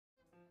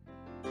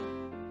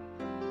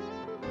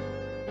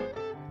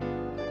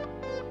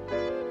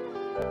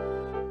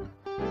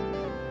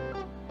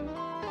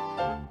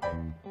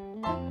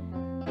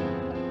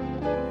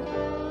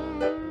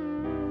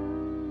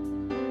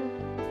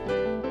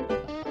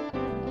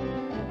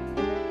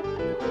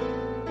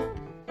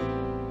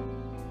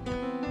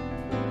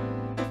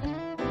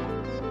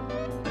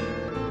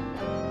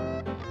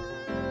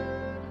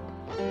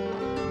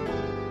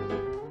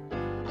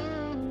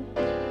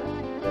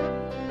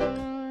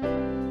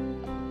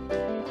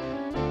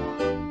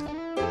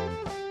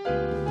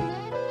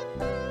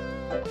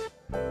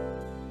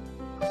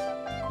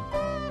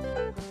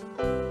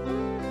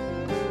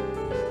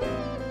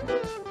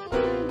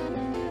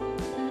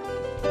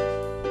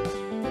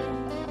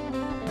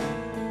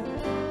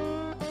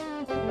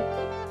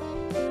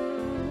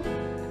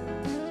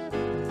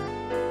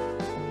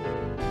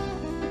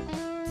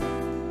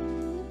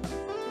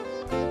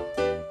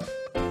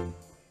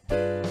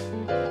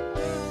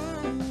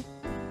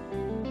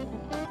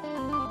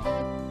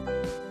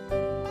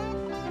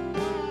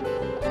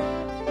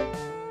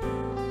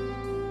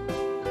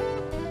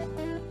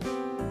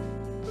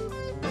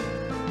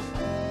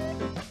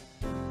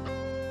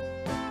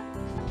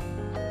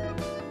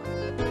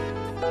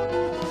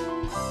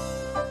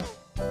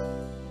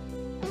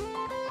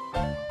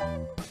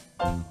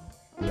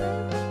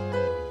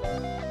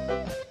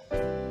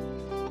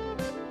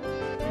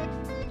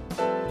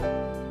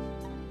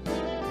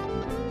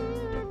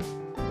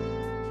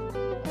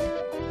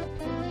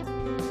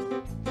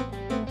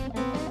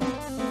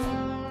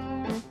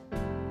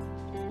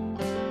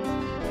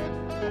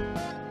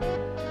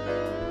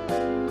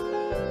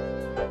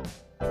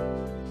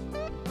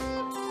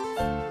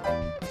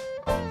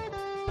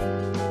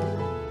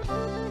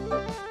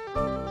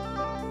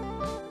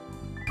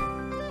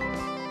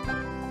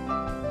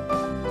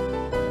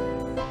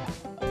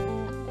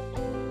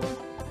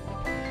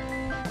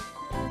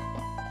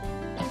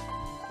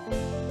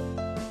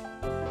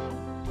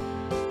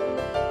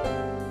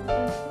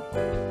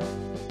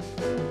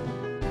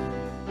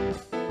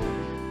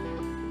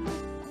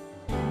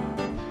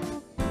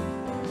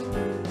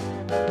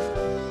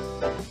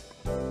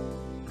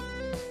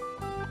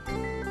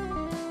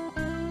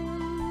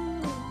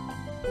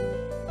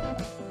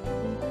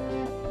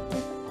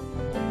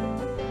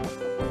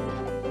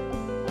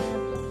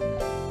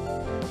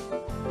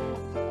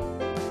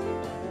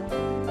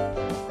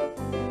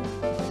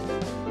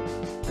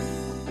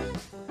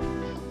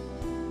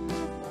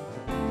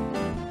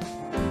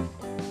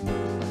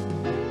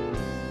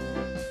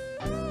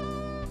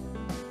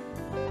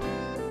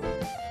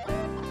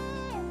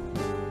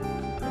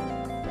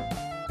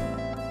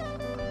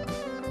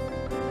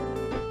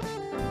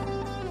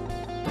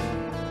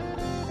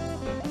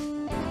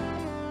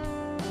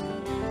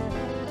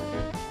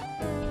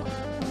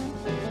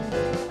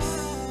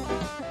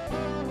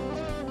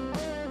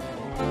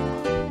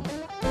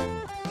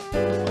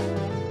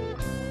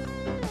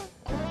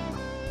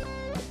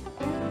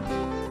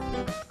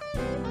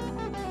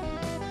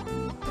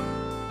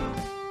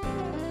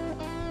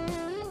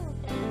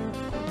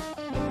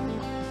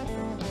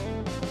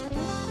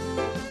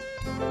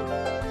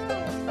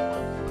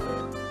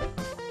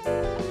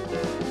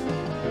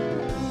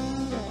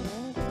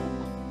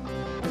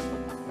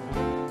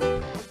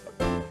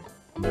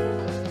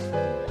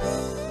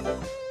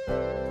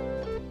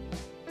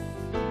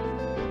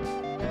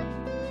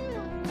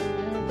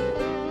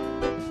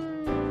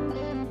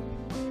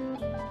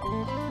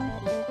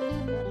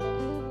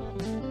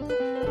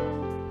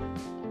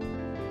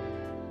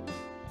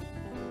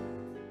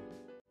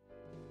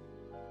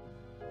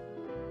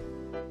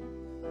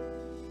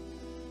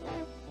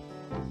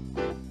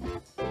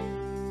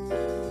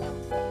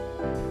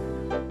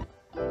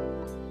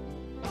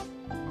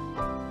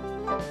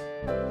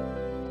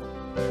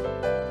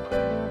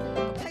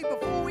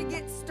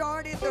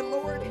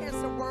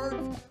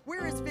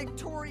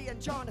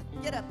Jonathan,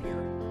 get up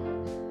here.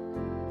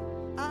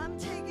 I'm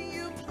taking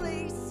you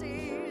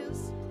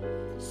places,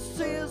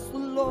 says the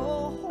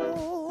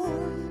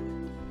Lord.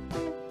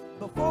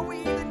 Before we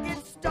even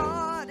get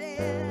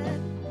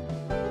started,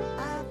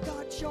 I've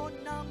got your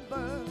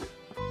number,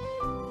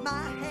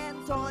 my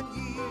hand's on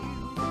you.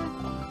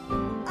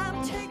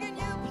 I'm taking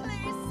you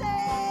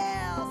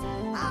places,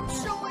 I'm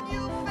showing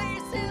you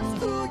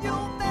faces who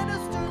you'll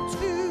minister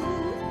to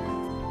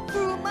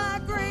through my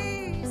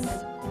grace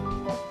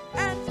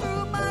and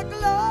through my glory.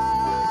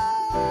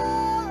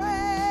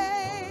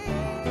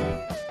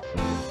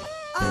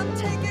 I'm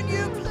taking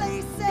you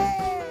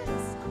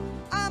places,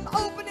 I'm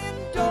opening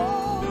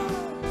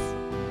doors,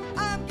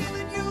 I'm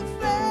giving you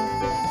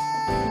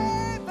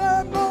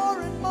favor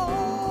more and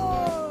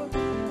more.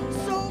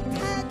 So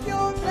pack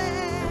your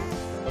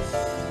bags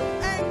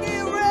and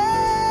get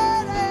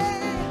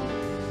ready.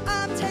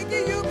 I'm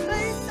taking you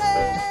places.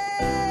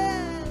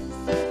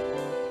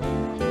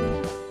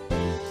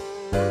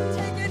 I'm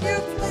taking you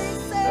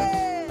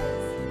places.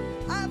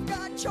 I've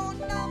got your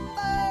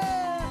number.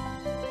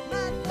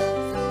 My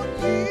thumb's on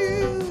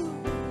you.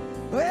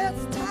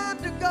 It's time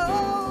to go.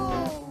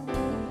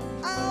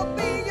 I'll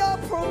be your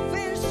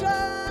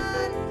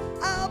provision.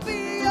 I'll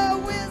be your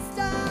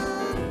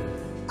wisdom.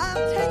 I'm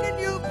taking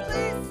you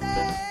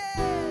places.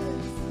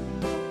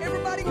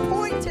 Everybody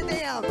point to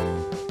them.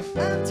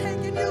 I'm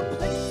taking you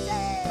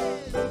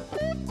places.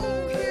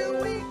 Oh, here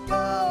we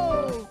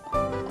go.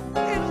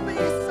 It'll be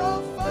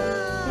so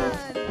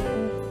fun.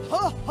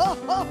 Ho, ho,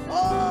 ho,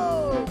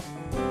 ho.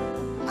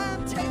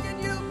 I'm taking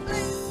you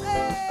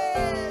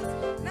places.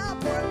 And I'll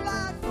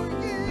provide for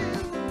you.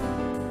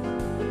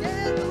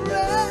 Get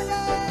ready.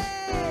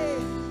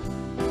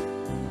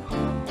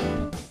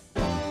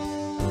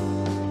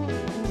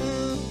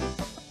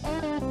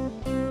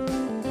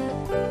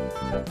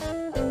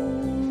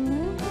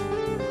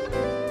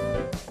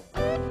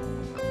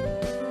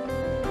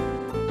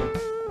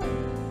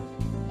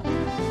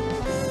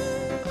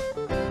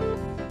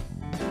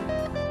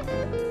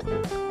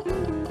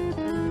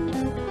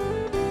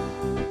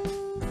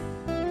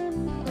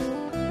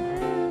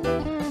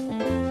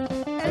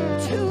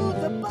 And to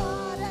the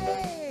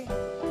body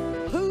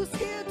who's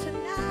here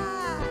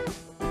tonight,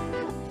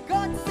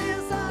 God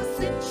says I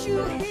sent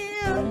you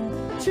here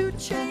to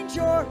change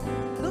your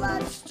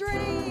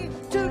bloodstream,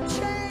 to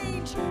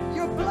change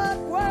your blood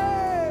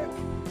work.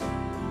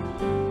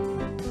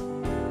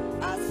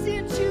 I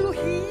sent you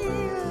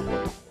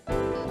here.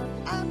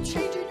 I'm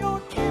changing your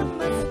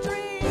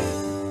chemistry.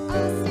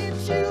 I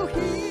sent you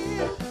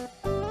here.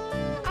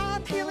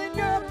 I'm healing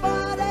your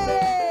body.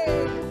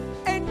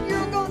 And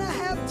you're gonna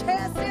have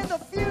tests in the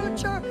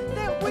future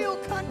that will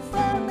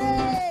confirm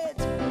it.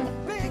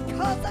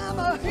 Because I'm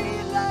a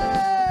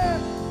healer.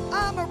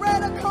 I'm a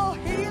radical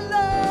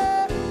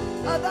healer.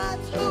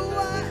 That's who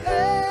I am.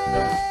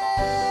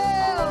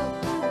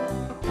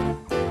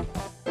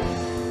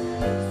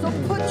 So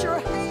put your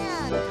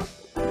hand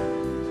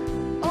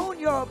on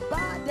your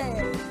body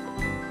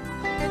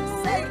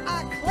and say,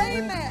 I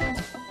claim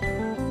it.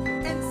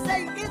 And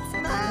say, it's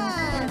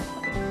mine.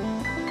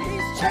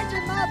 He's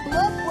changing my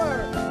blood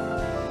work.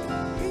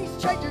 He's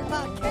changing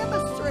my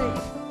chemistry.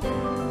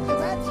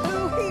 That's who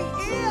he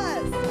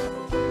is.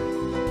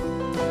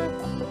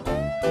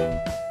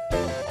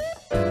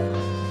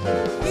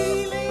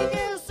 Healing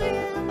is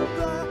in the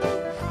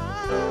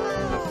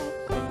house.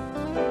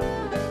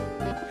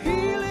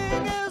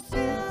 Healing is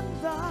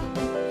in the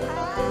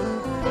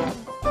house.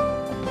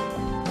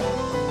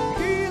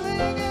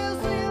 Healing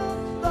is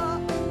in the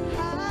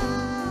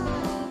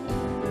house.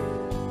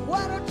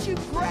 Why don't you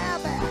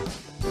grab it?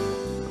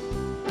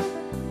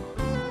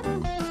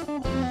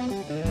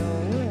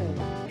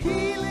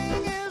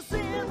 Healing is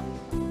in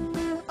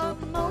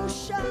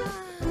emotions.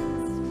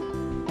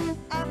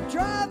 I'm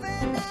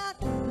driving out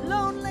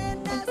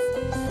loneliness,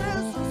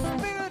 says the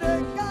Spirit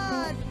of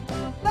God.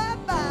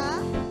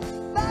 Bye-bye,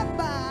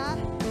 bye-bye,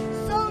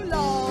 so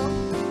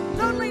long.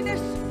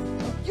 Loneliness,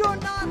 you're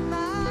not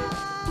mine.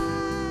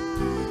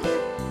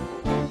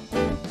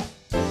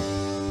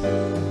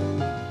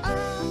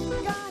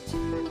 I've got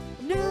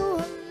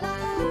new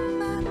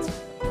alignment.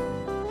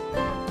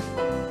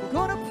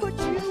 Gonna put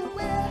you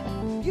where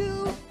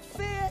you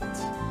fit.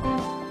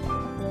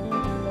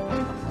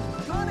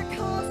 Gonna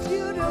cause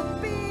you to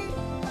be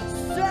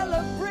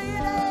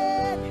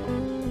celebrated.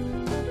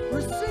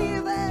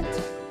 Receive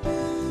it.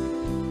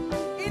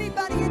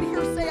 Anybody in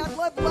here say, I'd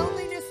love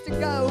loneliness to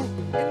go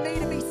and me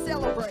to be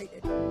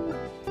celebrated?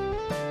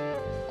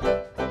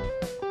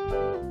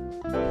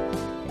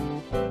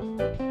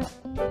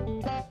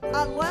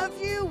 I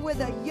love you with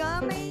a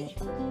yummy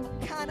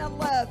kind of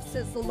love,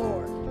 says the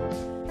Lord.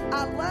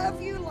 I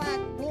love you like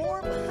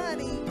warm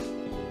honey,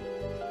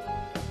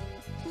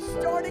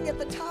 starting at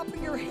the top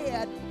of your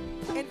head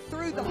and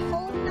through the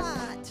whole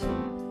night.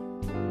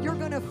 You're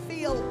going to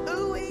feel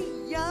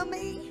ooey,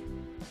 yummy,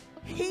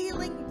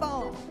 healing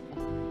balm.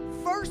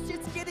 First,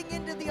 it's getting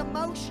into the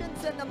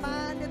emotions and the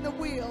mind and the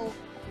will,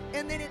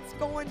 and then it's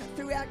going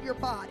throughout your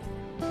body.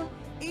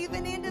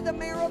 even into the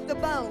marrow of the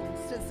bones,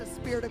 says the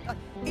Spirit of God,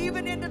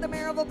 even into the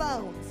marrow of the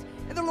bones.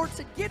 And the Lord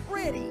said, get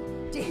ready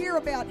to hear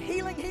about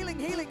healing, healing,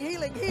 healing,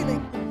 healing,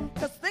 healing,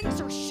 because things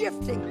are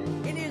shifting.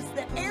 It is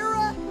the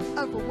era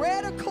of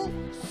radical,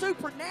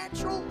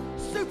 supernatural,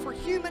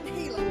 superhuman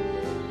healing.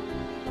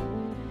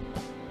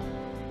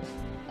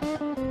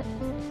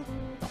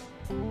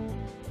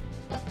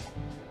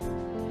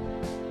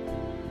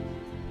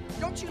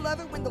 Don't you love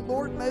it when the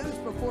Lord moves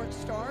before it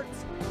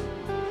starts?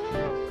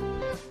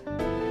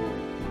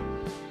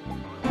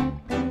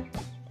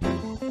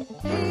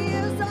 He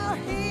is our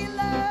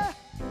healer.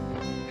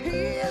 He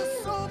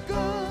is so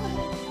good.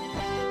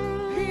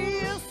 He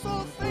is so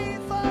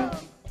faithful.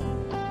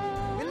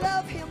 We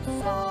love him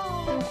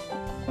so.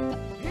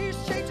 He's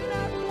changing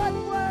our blood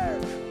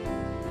work.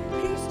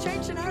 He's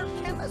changing our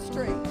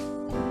chemistry.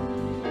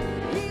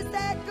 He's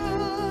that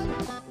good.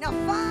 Now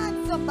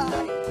find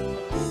somebody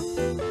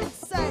and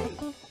say,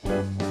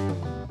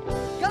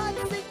 God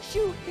sent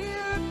you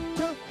here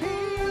to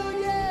heal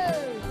you.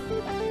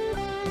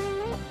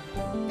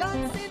 God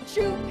sent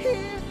you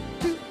here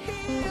to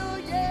heal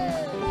you.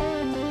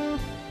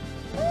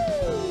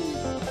 Woo.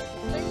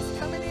 Things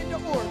coming into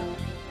order.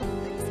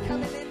 Things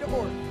coming into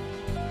order.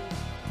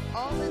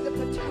 All in the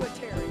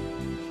pituitary.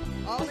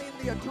 All in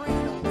the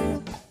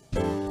adrenals.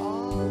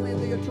 All in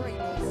the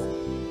adrenals.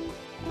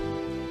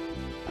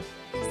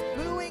 He's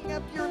buoying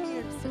up your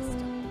immune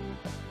system.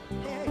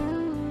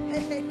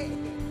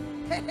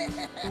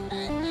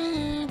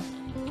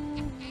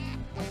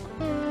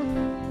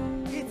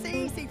 It's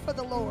easy for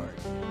the Lord.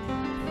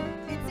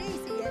 It's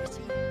easy,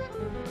 actually.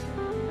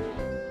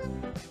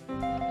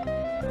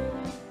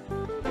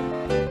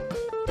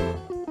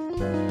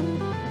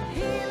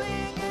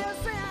 Healing is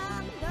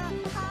in the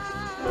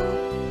house.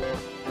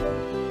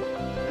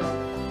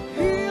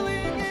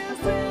 Healing is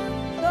in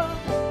the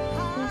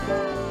house.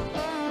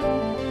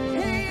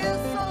 He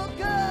is so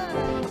good.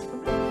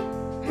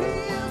 He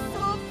is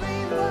so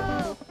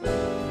faithful.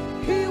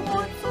 He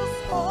wants us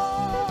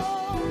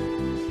all.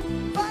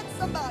 Find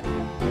somebody.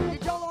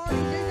 Did y'all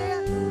already do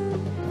that?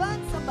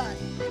 Find somebody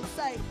and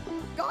say,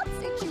 God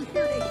sent you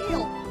here to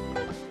heal.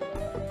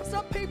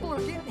 Some people are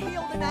getting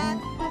healed tonight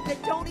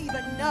that don't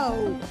even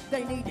know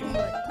they need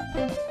healing.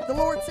 The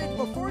Lord said,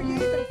 before you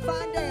even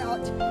find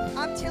out,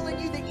 I'm telling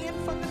you the end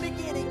from the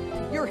beginning.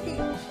 You're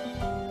healed.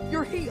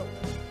 You're healed.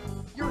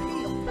 You're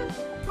healed.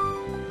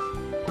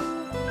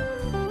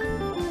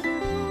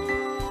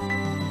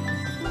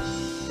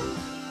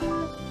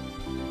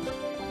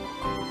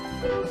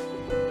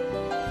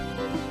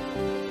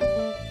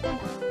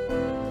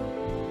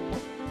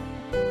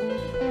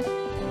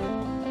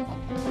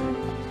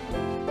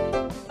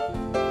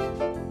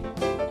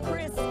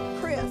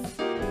 Chris,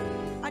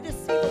 I just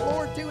see the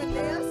Lord doing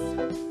this,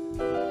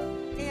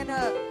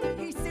 and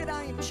he said,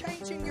 I am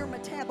changing your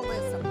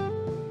metabolism.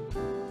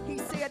 He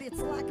said, it's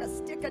like a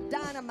stick of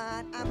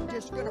dynamite. I'm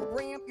just going to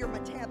ramp your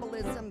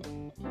metabolism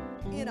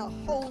in a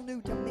whole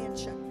new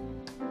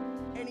dimension.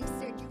 And he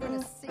said, you're going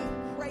to see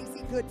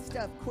crazy good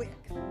stuff quick.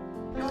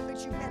 Not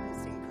that you hadn't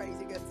seen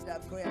crazy good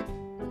stuff quick.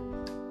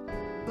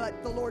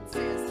 But the Lord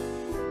says,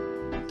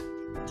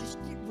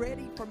 just get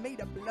ready for me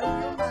to blow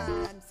your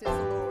mind, says the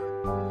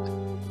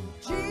Lord.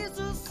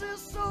 Jesus is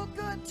so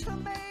good to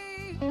me.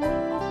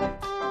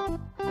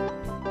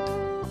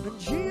 And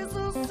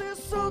Jesus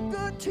is so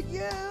good to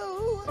you.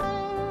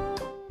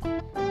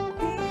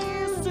 He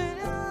sent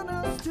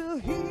us to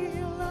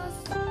heal us,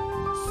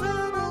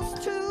 sent us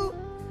to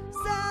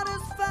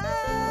satisfy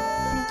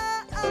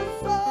our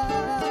soul.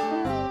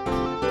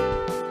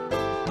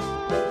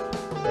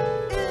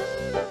 In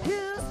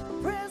his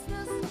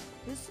presence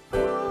is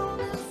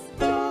fullness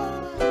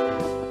joy.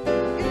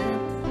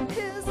 In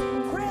his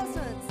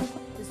presence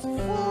is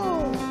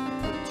full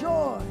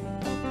joy.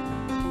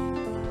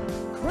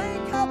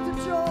 Crank up the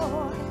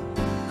joy.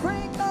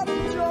 Crank up the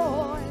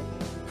joy.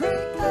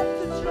 Crank up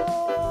the joy.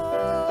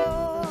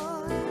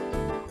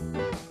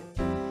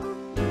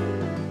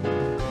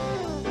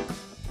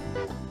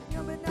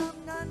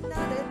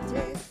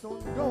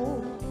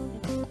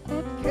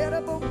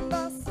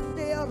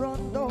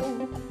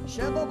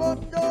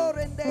 Shebobondo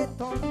rende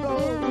tondo,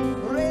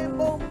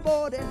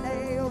 rembombo de le,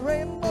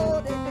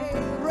 rembo de de,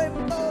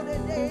 rembo de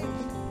de,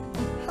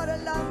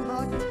 hadalama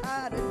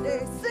tada de.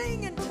 Sing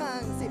in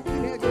tongues if you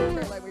have your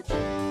prayer language.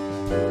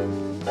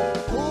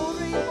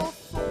 Orimo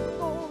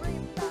sondo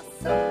rinda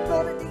sondo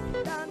de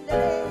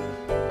dande,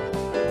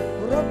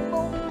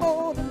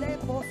 rembombo de le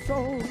moso,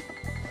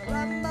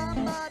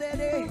 ramama de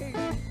de,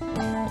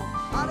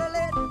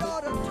 hadale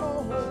dora to,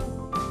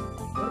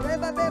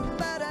 reba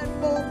beba de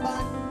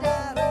bobanda.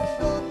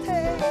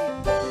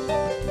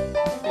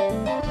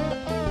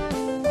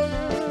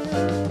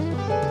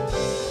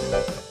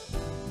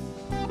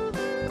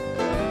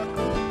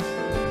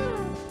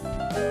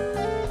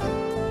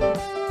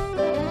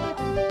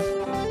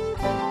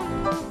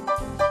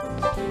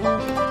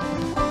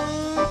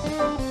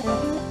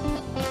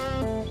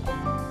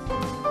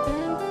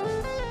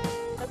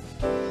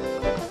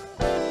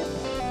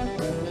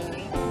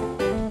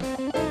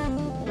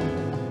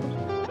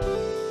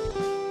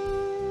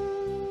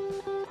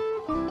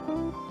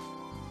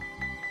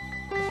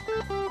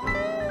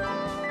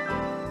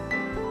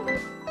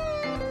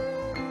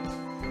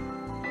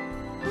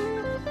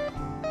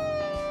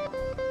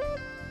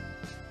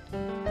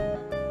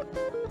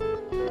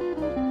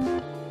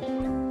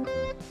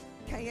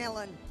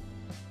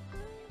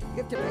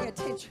 have to pay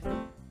attention.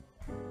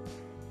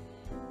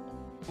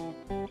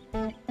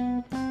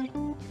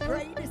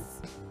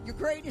 Your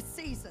greatest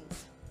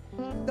seasons,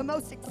 the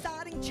most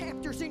exciting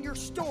chapters in your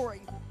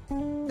story,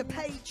 the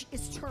page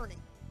is turning.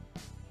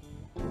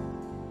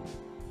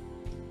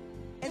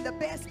 And the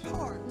best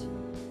part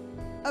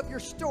of your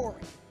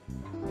story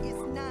is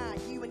nigh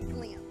you and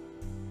Glenn.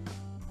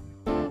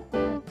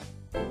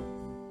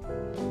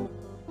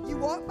 You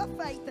walk by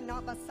faith and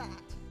not by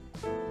sight.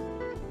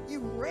 You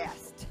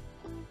rest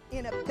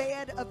in a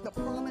bed of the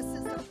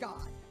promises of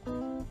God.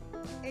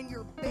 And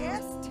your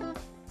best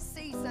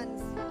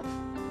seasons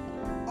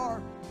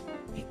are,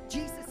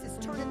 Jesus is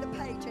turning the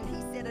page and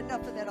he said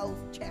enough of that old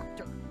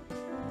chapter.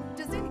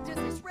 Does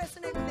this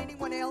resonate with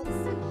anyone else?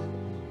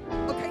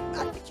 Okay,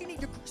 I think you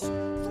need to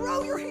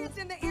throw your hands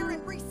in the air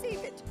and receive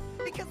it.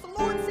 Because the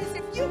Lord says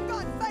if you've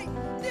got faith,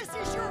 this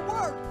is your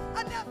word.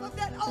 Enough of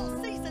that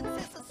old season,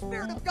 says the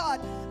Spirit of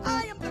God.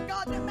 I am the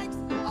God that makes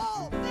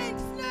all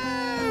things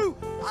new,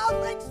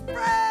 all things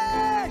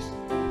fresh,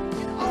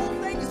 and all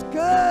things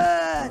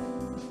good.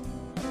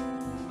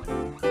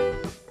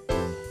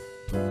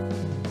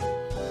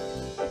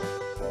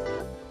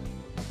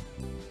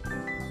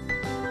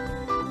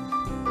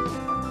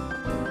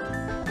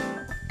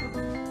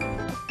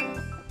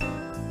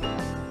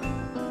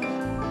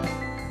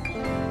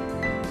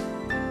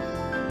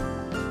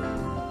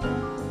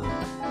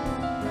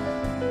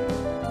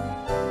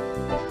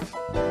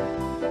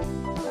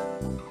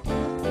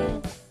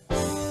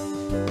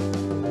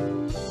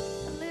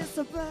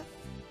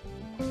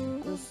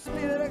 The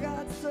Spirit of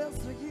God says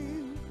to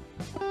you,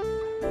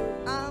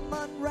 I'm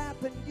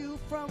unwrapping you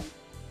from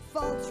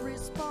false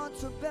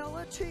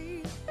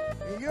responsibility.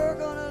 You're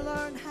gonna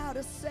learn how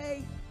to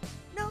say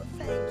no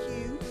thank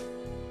you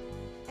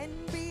and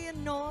be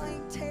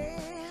anointed.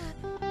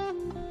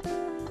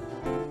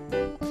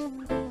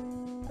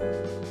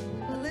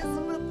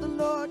 Elizabeth, the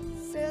Lord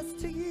says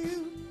to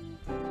you,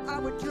 I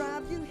would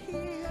drive you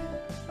here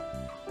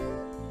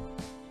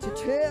to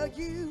tell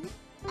you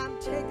I'm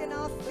taking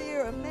off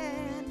fear of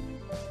man.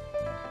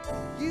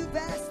 You've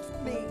asked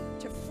me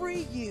to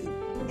free you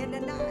in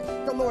the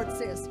night, the Lord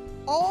says.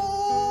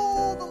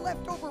 All the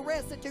leftover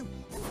residue,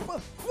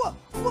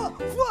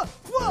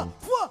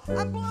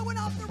 I'm blowing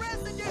off the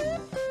residue.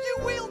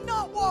 You will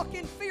not walk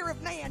in fear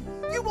of man.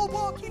 You will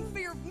walk in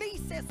fear of me,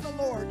 says the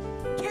Lord,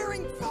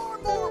 caring far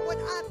more what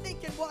I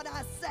think and what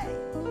I say.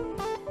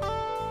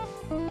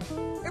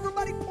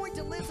 Everybody point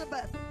to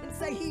Elizabeth and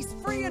say, he's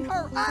freeing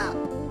her up.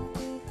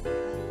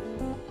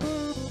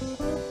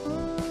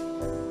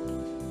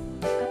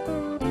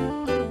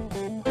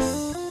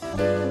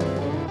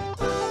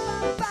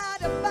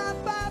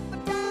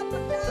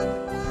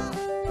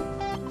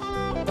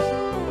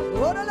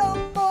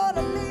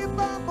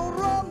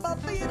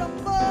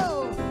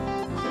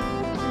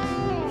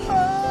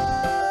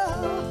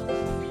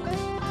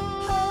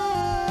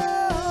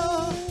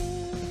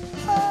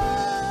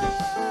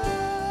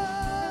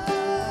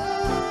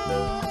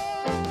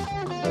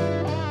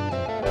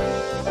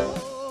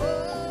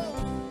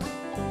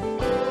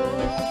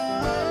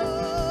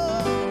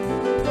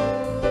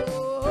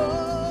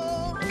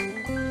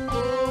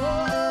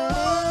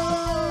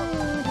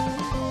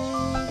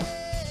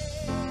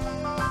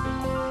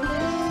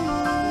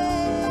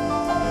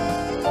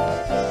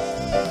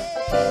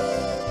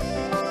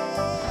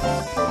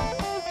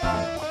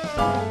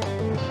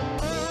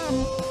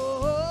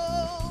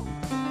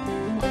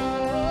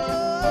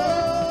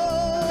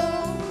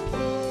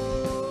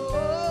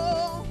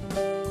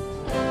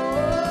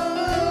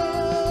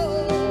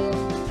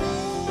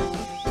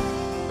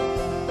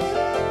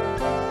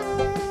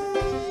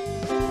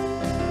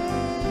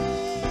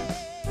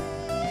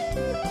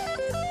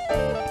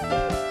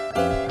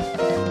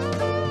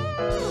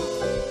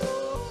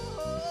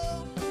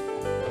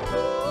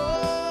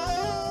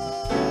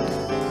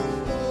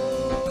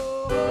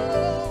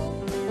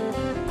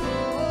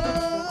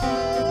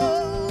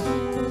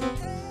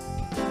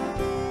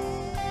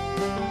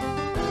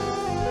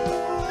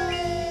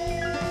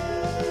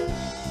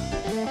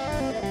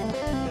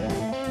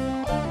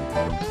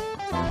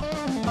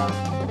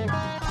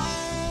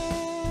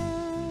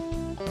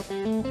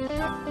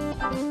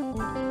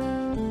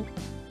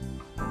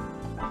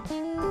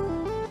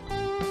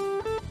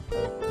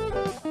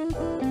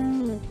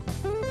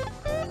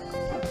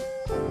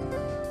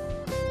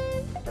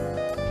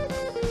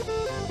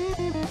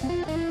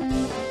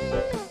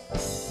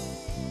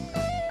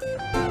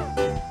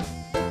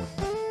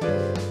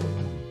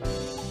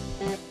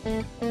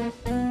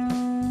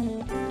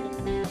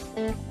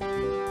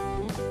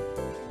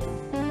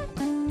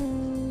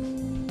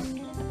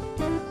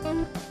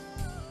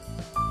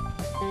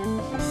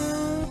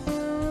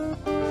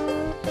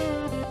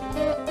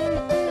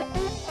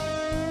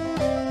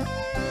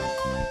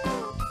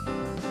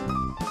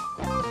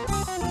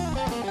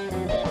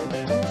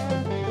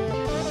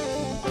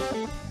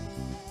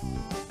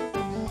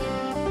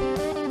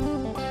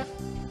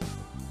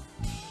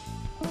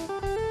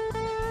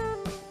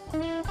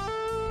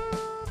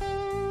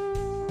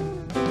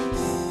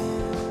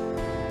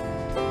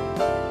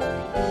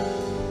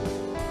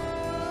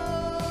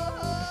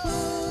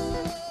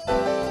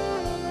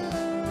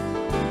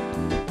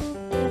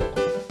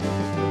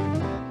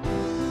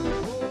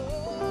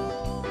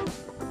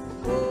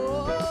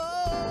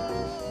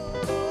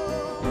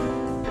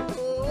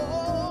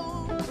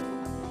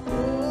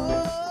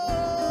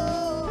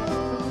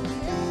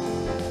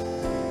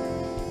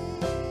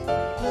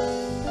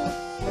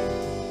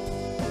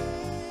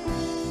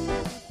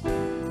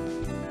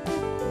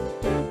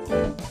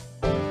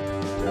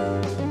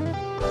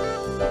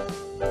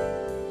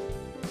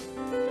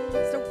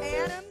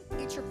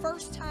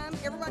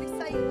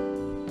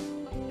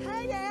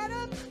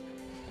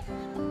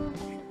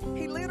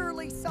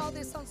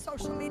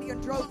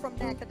 drove from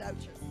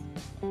Nacogdoches.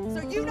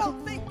 So you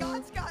don't think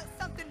God's got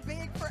something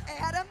big for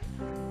Adam?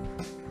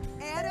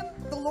 Adam,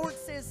 the Lord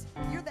says,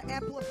 you're the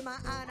apple of my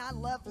eye and I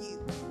love you.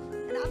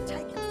 And I'm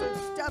taking some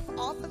stuff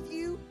off of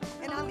you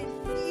and I'm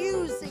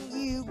infusing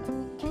you.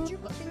 Can you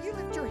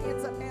lift your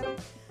hands up, Adam?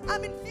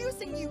 I'm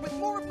infusing you with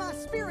more of my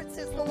spirit,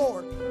 says the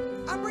Lord.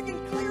 I'm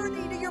bringing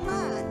clarity to your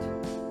mind.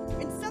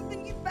 And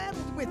something you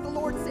battled with, the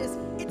Lord says,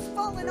 it's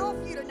falling off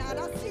you tonight.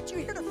 I sent you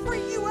here to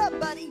free you up,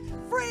 buddy.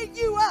 Free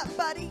you up,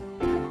 buddy.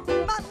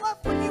 My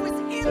love for you is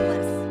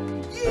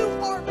endless. You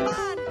are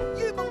mine.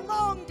 You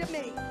belong to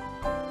me.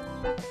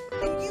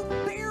 And you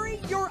bury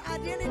your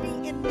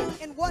identity in me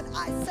and what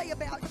I say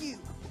about you.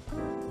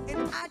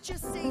 And I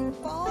just see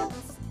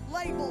false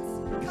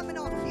labels coming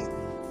off you.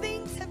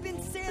 Things have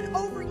been said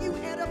over you,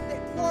 Adam,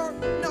 that were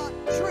not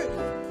true.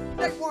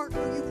 They weren't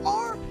who you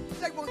are.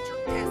 They weren't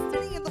your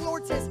destiny. And the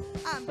Lord says,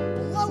 I'm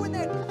blowing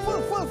that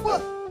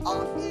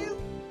off you.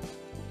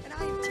 And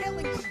I am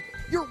telling you,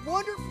 you're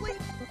wonderfully,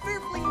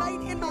 fearfully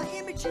made in my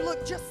image. You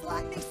look just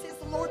like me, says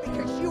the Lord,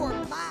 because you are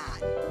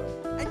mine.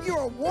 And you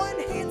are one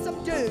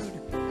handsome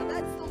dude. Now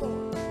that's the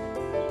Lord.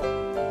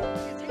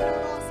 Isn't he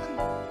awesome?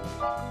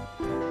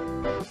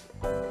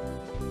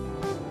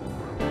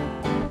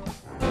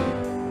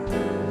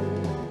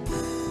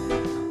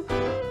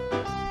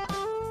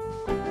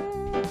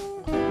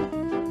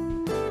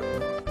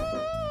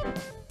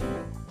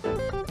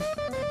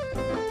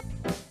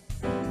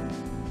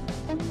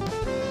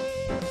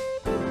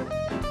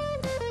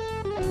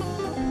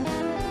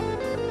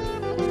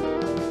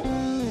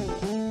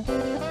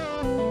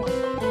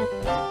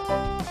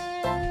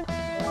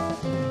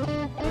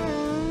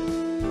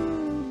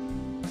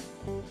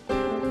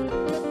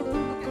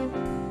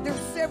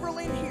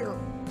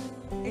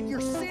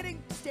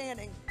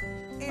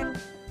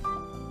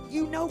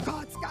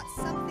 God's got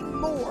something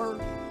more,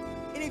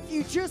 and if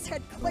you just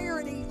had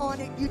clarity on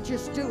it, you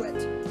just do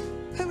it.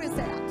 Who is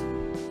that?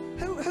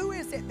 Who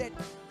is it that,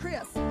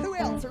 Chris, who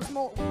else? There's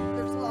more.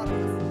 There's a lot of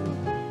us.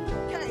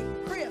 Okay,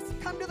 Chris,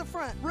 come to the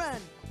front, run.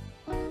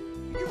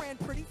 You ran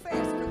pretty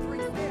fast for 3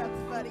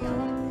 steps, buddy. I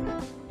like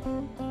that.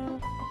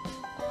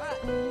 All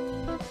right.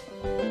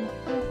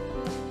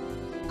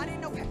 I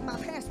didn't know my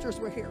pastors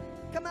were here.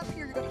 Come up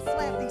here, you're going to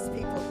slap these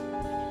people.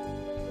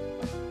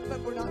 But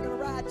we're not going to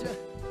ride to.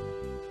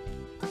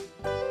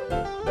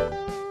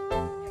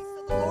 Okay,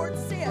 so the Lord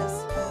says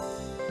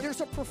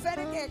there's a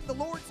prophetic act. The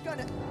Lord's going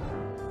to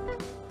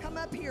come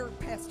up here,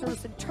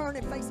 pastors, and turn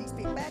and face these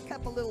people. Back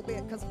up a little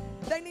bit because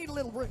they need a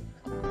little room.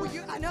 Well,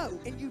 I know,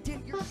 and you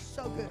did. You're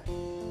so good.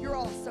 You're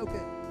all so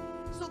good.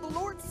 So the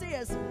Lord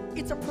says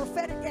it's a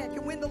prophetic act.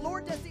 And when the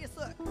Lord does this,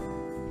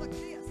 look at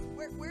this.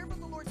 Wherever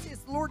the Lord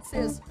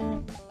says,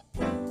 kind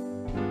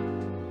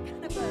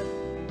of a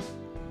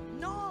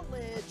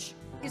knowledge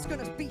is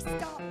going to be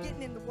stopped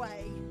getting in the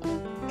way,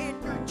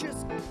 and you're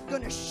just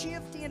going to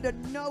shift into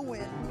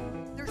knowing.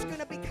 There's going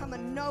to become a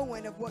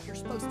knowing of what you're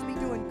supposed to be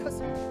doing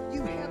because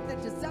you have the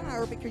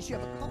desire, because you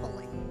have a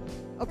calling.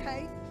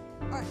 Okay?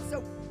 All right,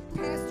 so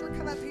pastor,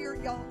 come up here.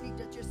 Y'all need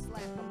to just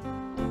slap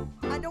them.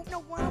 I don't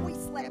know why we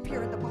slap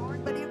here in the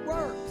barn, but it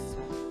works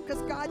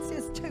because God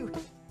says to.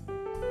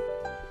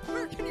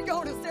 Where can you go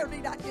on a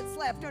Saturday night and get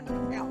slapped under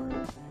the power?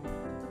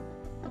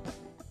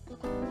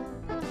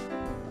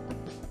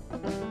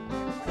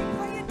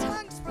 Pray in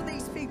tongues for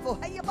these people.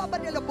 Hey, God's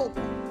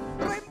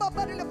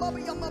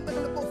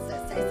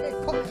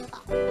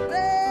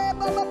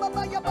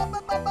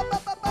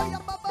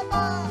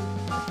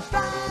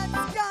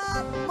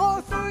got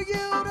more for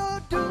you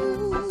to do.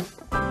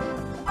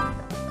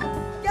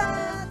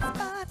 God's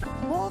got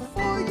more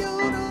for you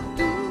to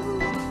do.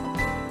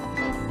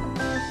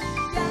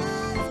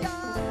 God's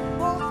got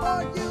more for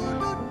you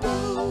to do.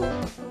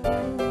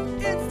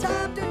 It's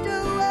time to do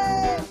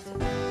it.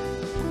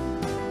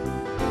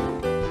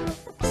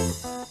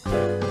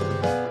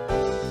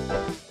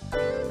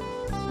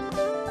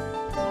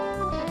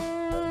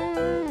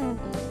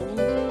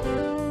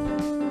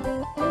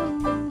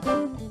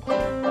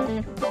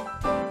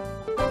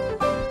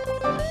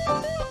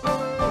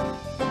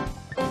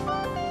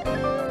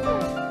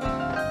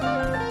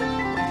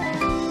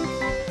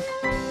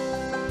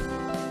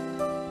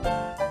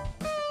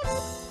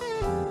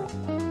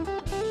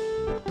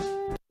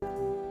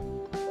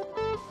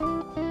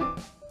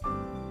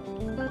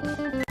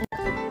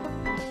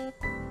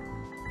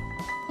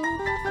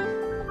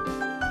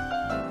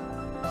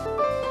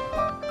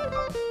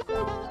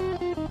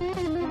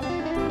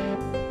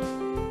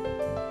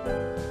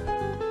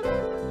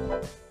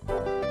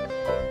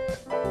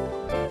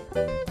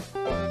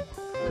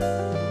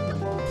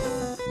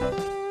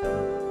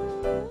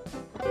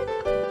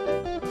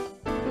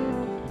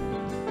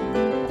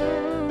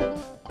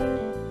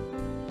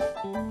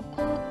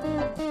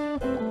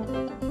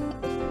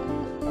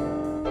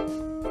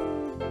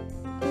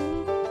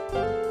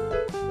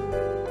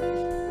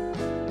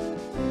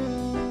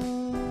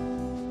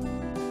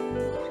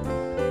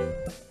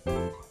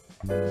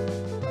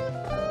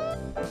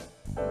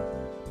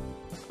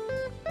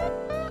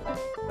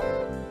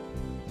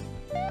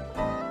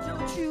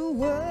 Don't you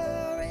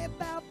worry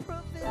about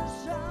provision.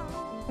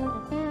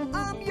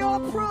 your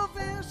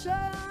provision.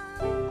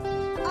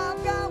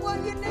 I've got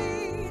what you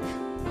need.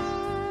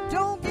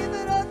 Don't give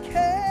it a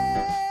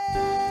care.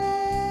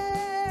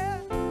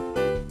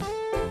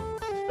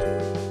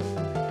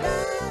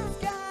 God's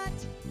got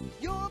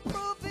your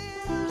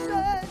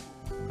provision.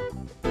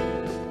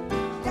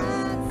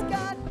 God's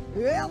got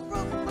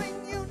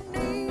everything you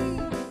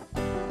need.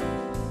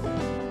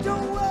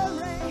 Don't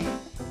worry.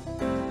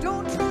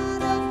 Don't try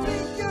to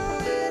figure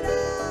it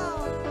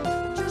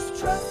out. Just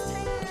trust Him.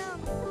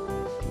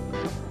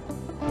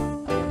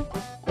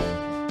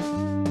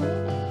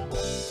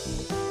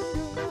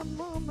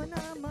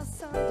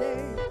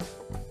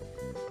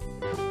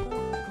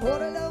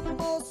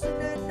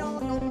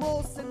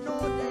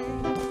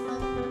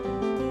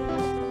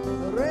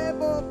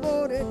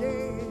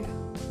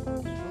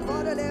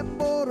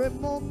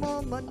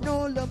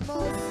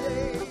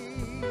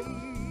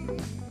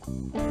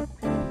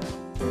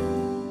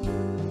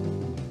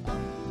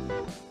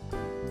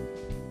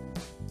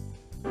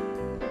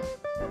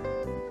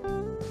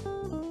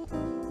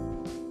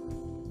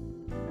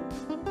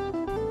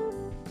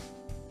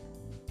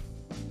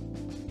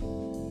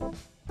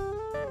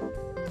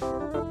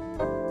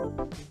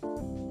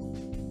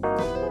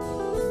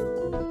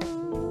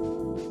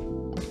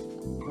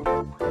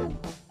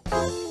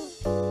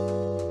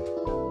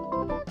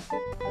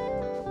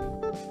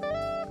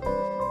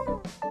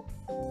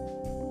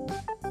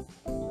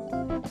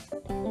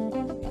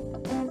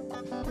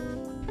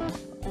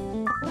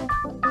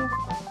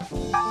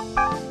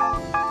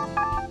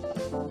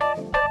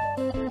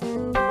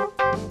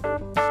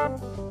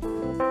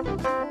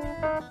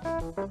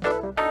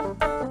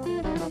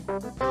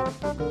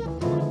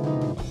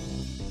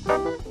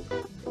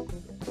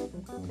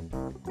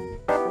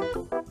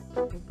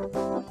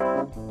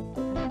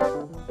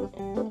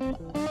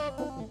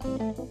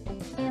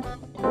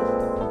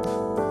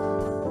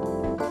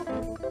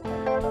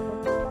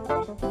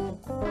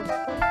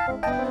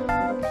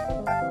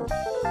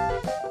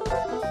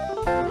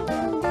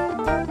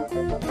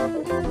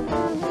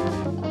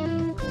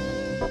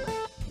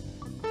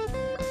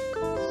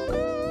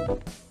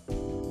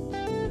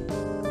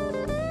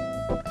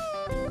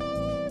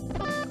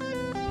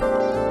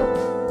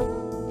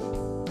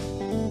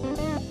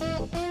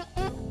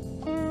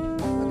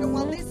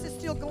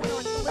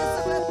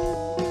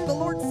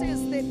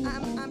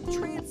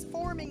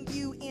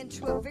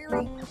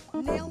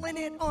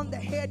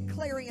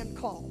 Clarion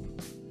call.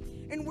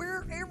 And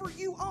wherever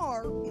you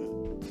are,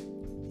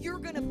 you're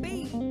going to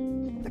be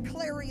the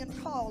clarion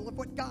call of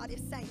what God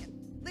is saying.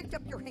 Lift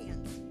up your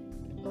hands.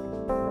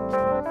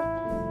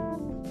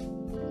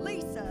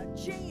 Lisa,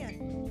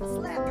 Jan,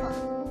 slap her.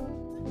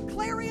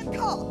 Clarion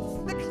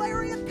call. The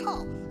clarion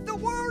call. The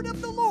word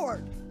of the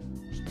Lord.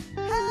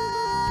 Hey!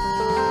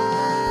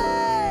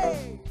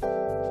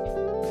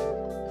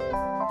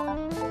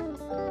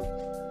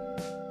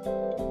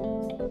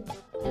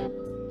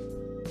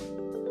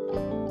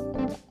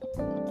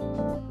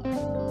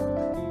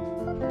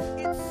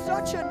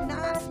 Such a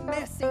nice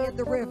Messi in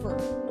the river.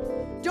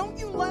 Don't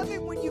you love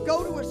it when you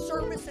go to a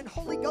service and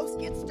Holy Ghost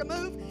gets to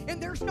move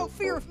and there's no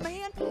fear of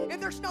man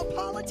and there's no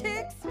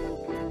politics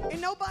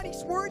and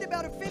nobody's worried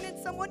about offending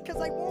someone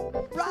because they won't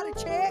write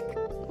a check?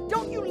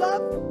 Don't you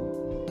love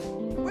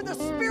where the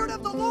Spirit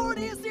of the Lord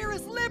is, there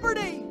is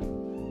liberty.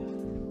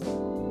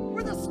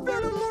 Where the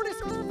Spirit of the Lord is,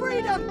 there's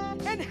freedom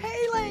and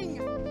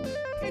healing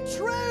and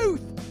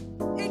truth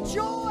and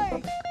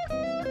joy.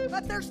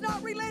 But there's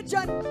not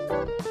religion.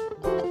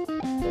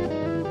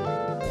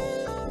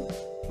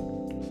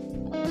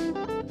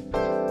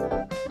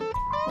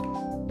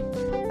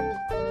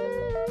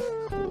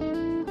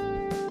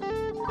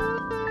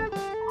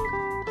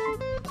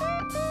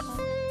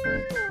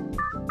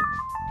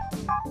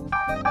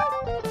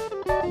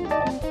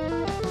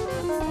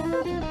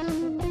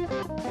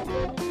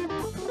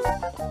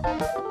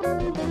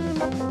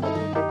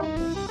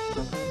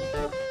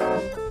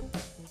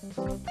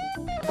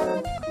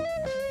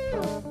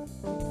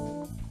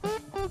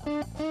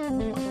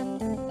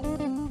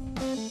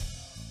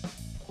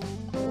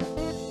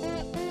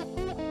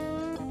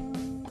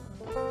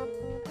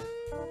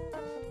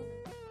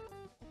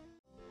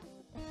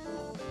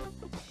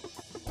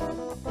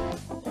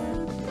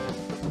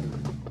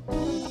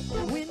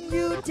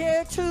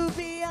 Dare to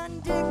be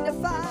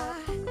undignified.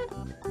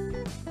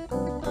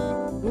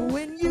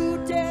 When you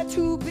dare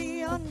to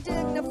be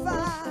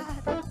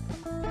undignified,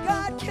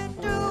 God can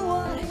do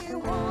what He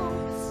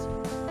wants.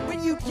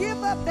 When you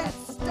give up that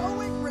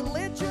stoic,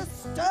 religious,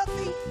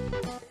 stuffy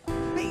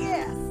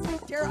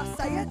BS, dare I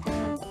say it?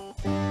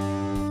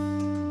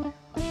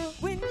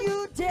 When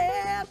you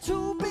dare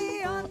to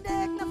be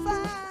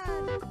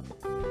undignified,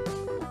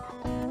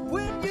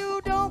 when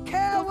you don't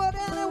care what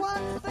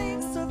anyone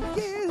thinks of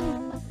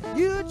you,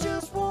 you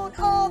just want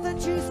all that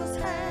Jesus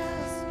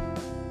has,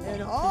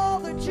 and all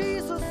that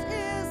Jesus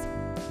is,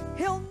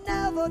 He'll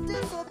never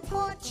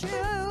disappoint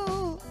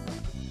you.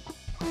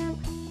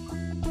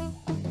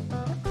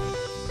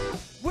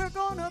 We're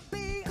gonna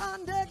be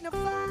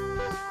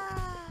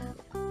undignified.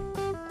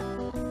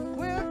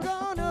 We're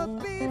gonna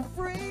be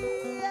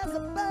free as a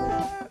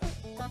bird.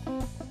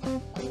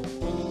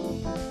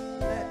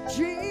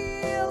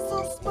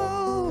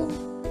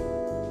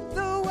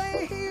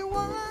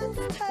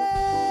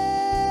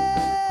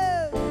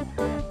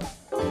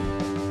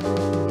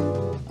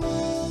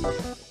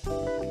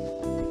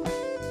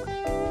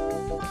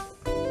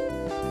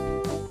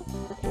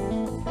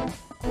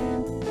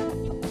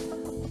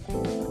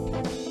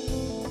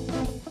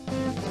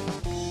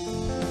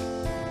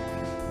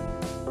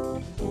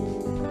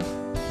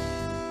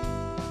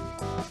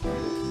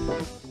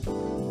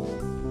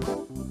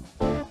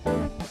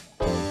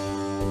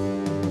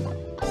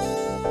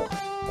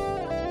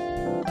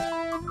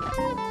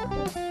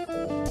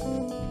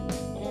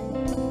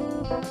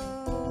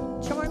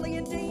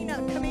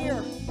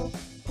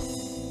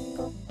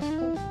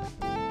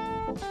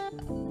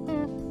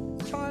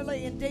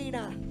 saying,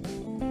 Dina.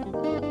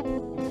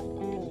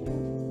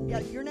 Yeah,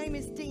 your name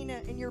is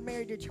Dina and you're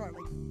married to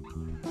Charlie.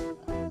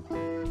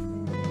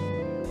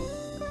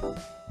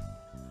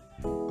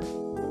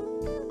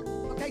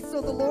 Okay,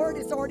 so the Lord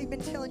has already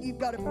been telling you you've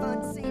got a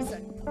fun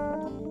season.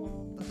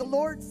 But the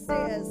Lord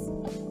says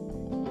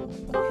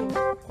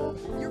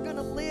you're going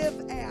to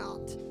live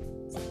out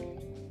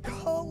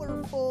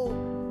colorful,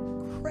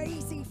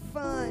 crazy,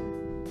 fun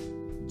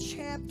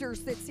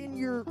chapters that's in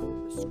your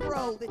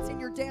scroll, that's in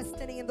your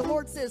destiny. And the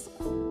Lord says,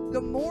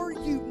 the more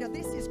you, now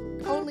this is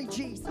only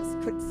Jesus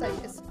could say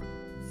this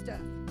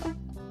stuff.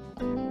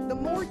 The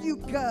more you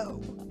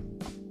go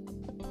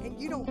and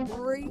you don't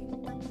worry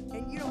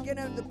and you don't get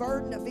under the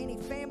burden of any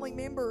family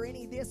member or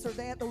any this or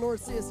that, the Lord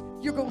says,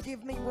 you're going to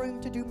give me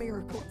room to do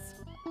miracles.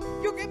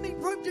 You'll give me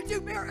room to do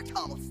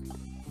miracles.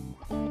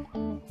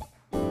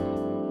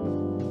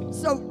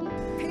 So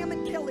Pam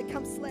and Kelly,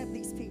 come slap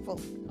these people.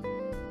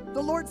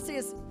 The Lord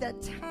says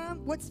that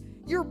time,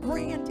 you're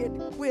branded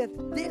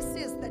with, this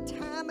is the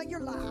time of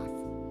your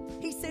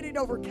life. He said it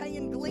over Kay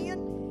and Glenn.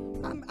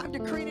 I'm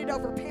decreeing it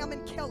over Pam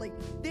and Kelly.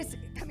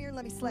 Come here and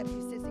let me slap you,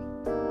 sissy.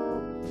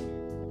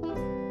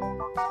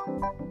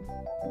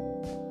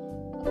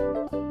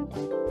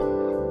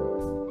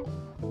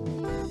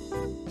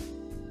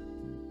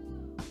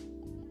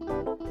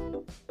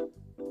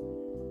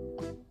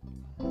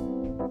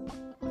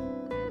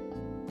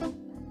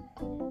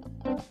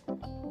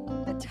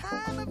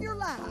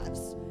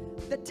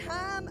 The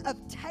time of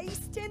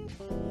tasting,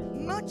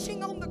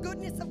 munching on the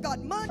goodness of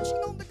God, munching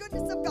on the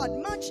goodness of God,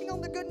 munching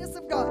on the goodness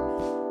of God.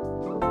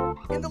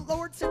 And the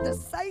Lord said the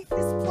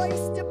safest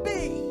place to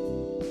be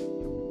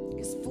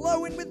is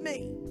flowing with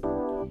me.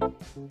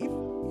 If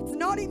it's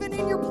not even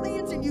in your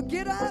plans and you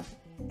get up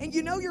and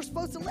you know you're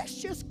supposed to, let's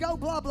just go,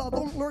 blah, blah. The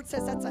Lord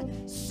says that's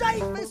the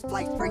safest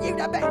place for you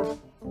to be.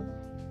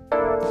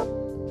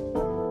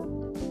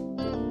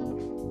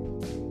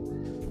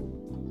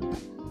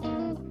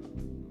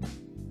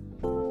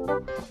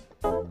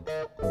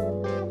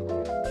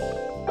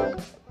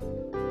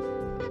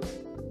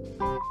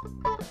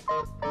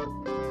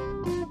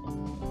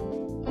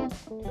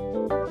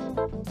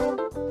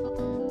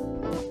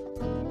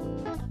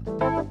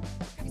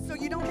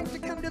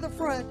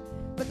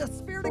 But the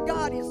Spirit of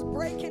God is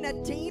breaking a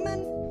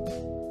demon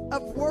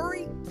of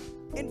worry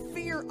and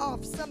fear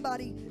off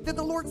somebody. That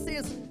the Lord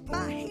says,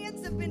 my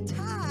hands have been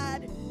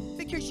tied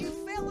because you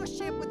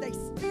fellowship with a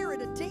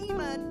spirit, a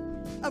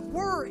demon of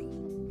worry.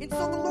 And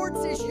so the Lord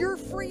says, you're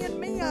freeing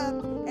me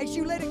up as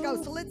you let it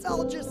go. So let's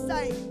all just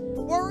say,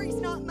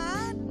 worry's not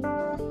mine.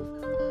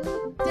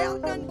 Doubt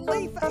and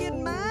unbelief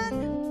isn't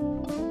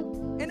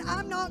mine. And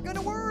I'm not going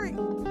to worry.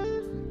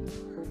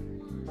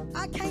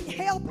 I can't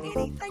help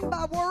anything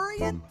by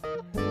worrying,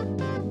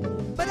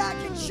 but I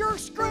can sure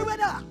screw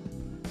it up.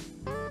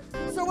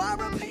 So I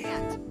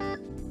repent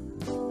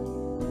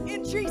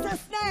in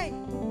Jesus'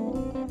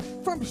 name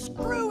from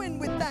screwing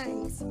with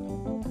things.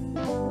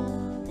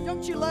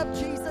 Don't you love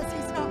Jesus?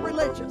 He's not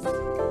religious. Now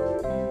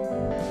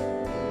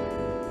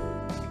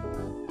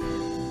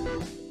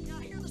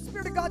I hear the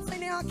Spirit of God say,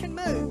 now I can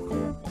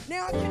move.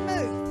 Now I can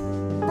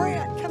move.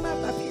 Brad, come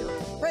up here.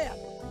 Brad.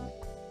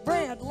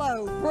 Brad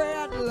low.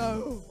 Brad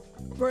low.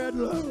 Brad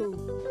low.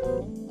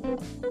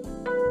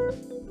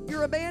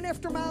 You're a man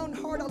after my own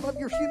heart. I love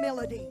your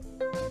humility.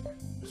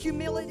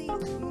 Humility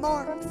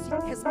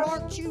has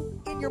marked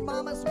you in your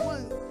mama's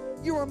womb.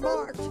 You are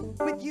marked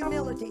with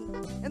humility.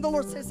 And the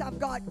Lord says, I've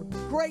got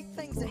great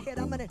things ahead.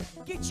 I'm going to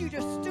get you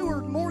to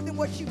steward more than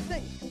what you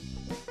think.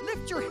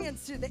 Lift your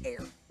hands to the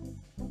air.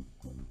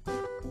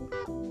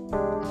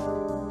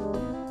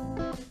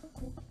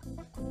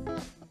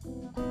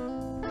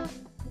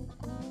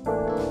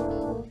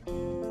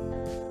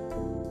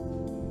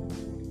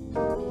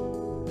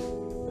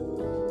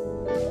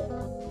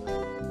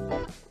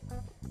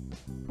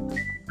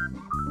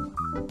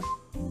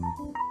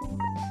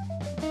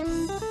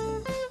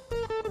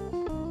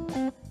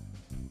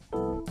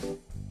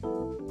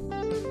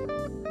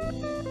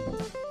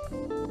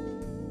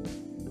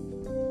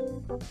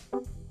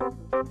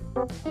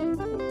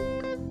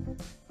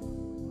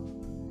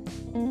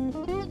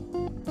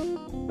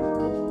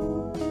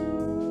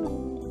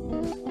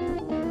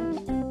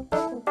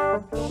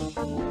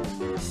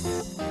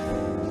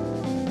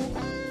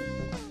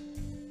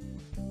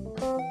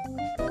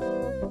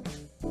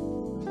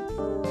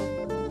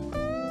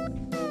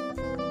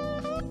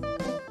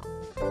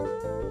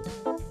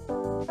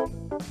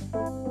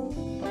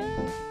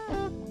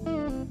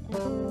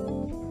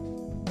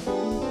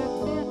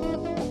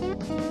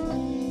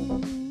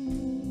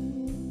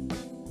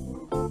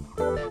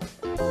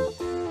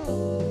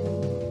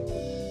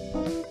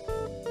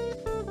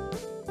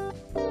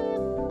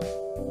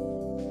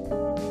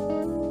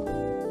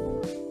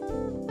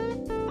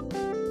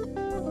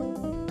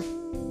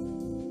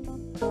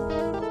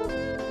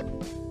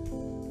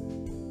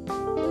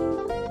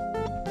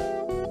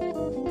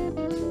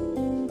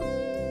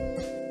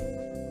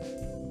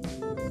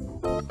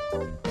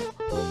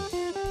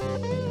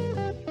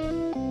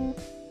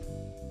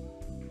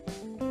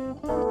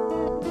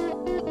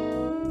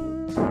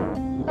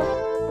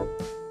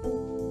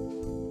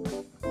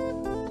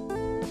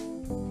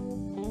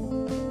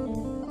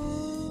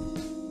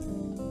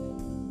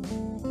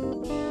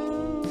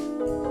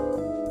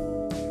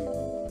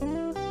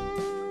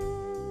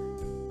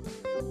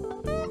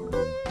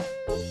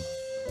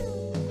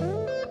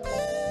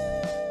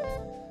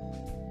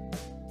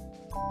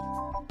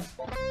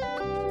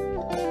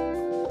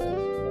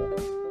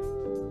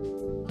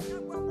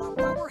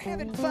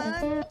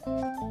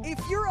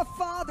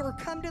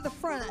 to the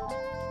front.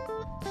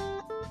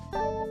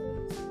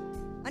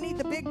 I need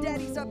the big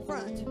daddies up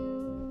front.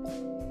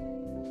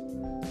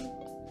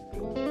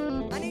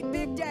 I need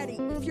big daddy.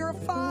 If you're a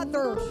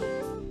father,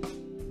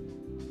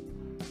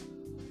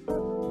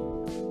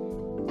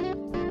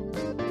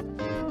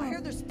 I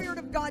hear the Spirit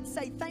of God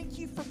say, thank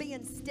you for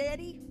being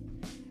steady.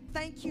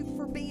 Thank you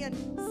for being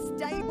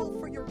stable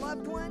for your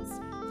loved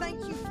ones.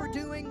 Thank you for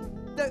doing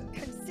the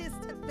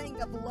consistent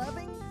thing of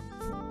loving,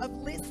 of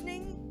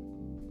listening.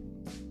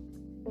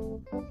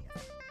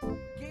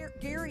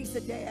 Gary's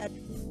a dad.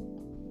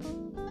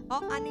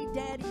 Oh, I need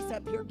daddies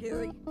up here,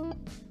 Gary.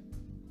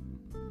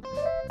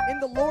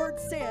 And the Lord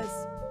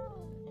says,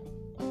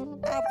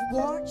 I've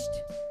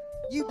watched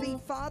you be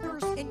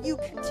fathers, and you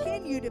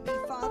continue to be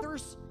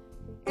fathers.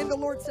 And the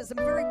Lord says, I'm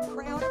very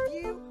proud of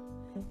you.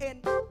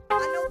 And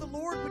I know the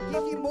Lord would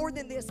give you more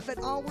than this,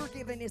 but all we're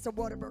giving is a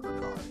Whataburger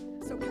card.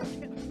 So come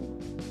get it.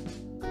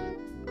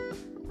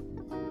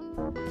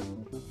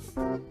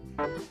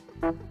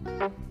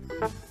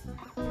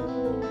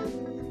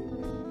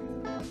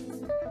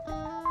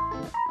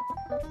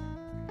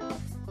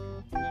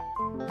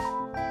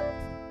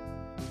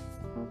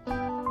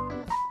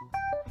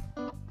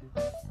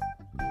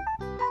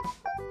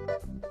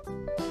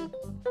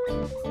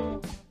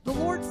 The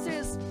Lord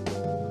says,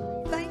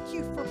 thank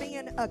you for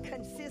being a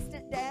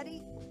consistent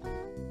daddy,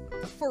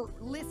 for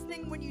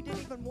listening when you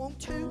didn't even want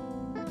to,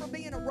 for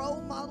being a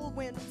role model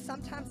when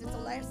sometimes it's the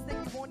last thing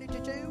you wanted to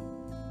do.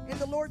 And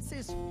the Lord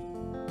says,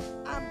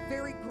 I'm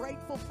very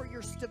grateful for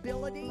your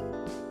stability.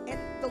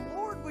 And the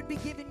Lord would be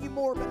giving you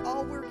more, but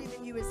all we're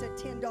giving you is a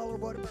 $10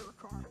 Whataburger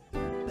card.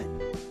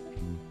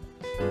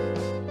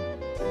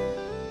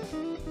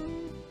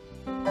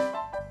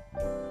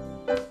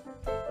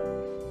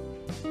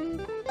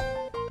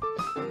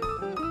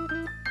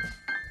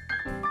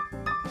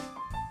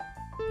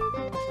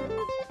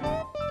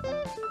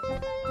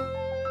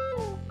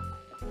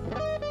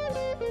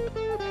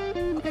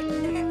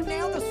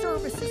 Now the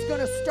service is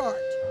going to start.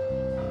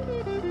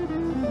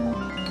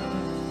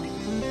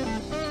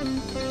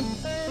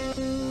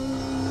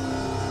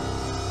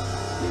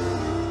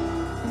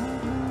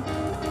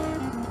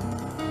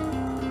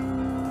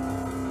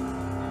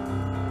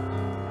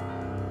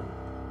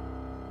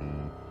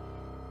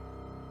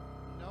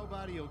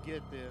 Nobody will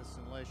get this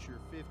unless you're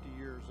 50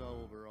 years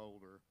old or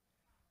older.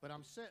 But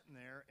I'm sitting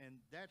there,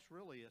 and that's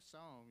really a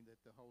song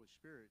that the Holy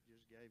Spirit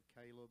just gave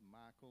Caleb and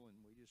Michael, and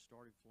we just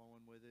started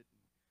flowing with it.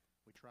 And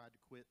we tried to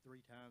quit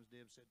 3 times.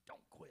 Deb said,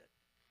 don't quit.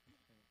 And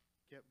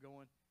kept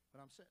going. But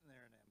I'm sitting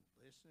there, and I'm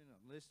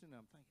listening.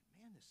 I'm thinking,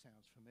 man, this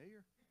sounds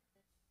familiar.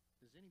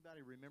 Does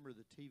anybody remember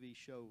the TV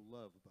show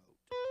Love Boat?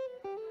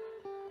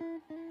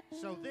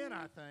 So then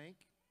I think,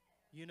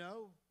 you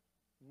know,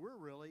 we're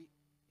really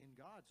in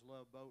God's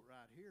love boat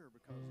right here,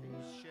 because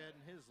he's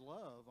shedding his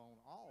love on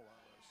all of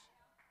us.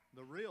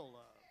 The real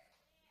love.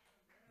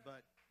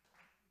 But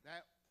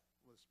that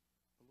was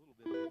a little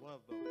bit of a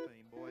love boat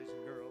theme, boys and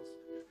girls.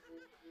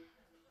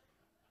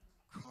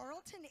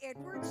 Carlton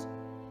Edwards,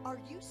 are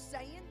you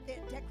saying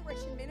that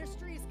Decoration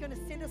Ministry is going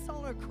to send us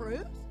on a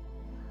cruise?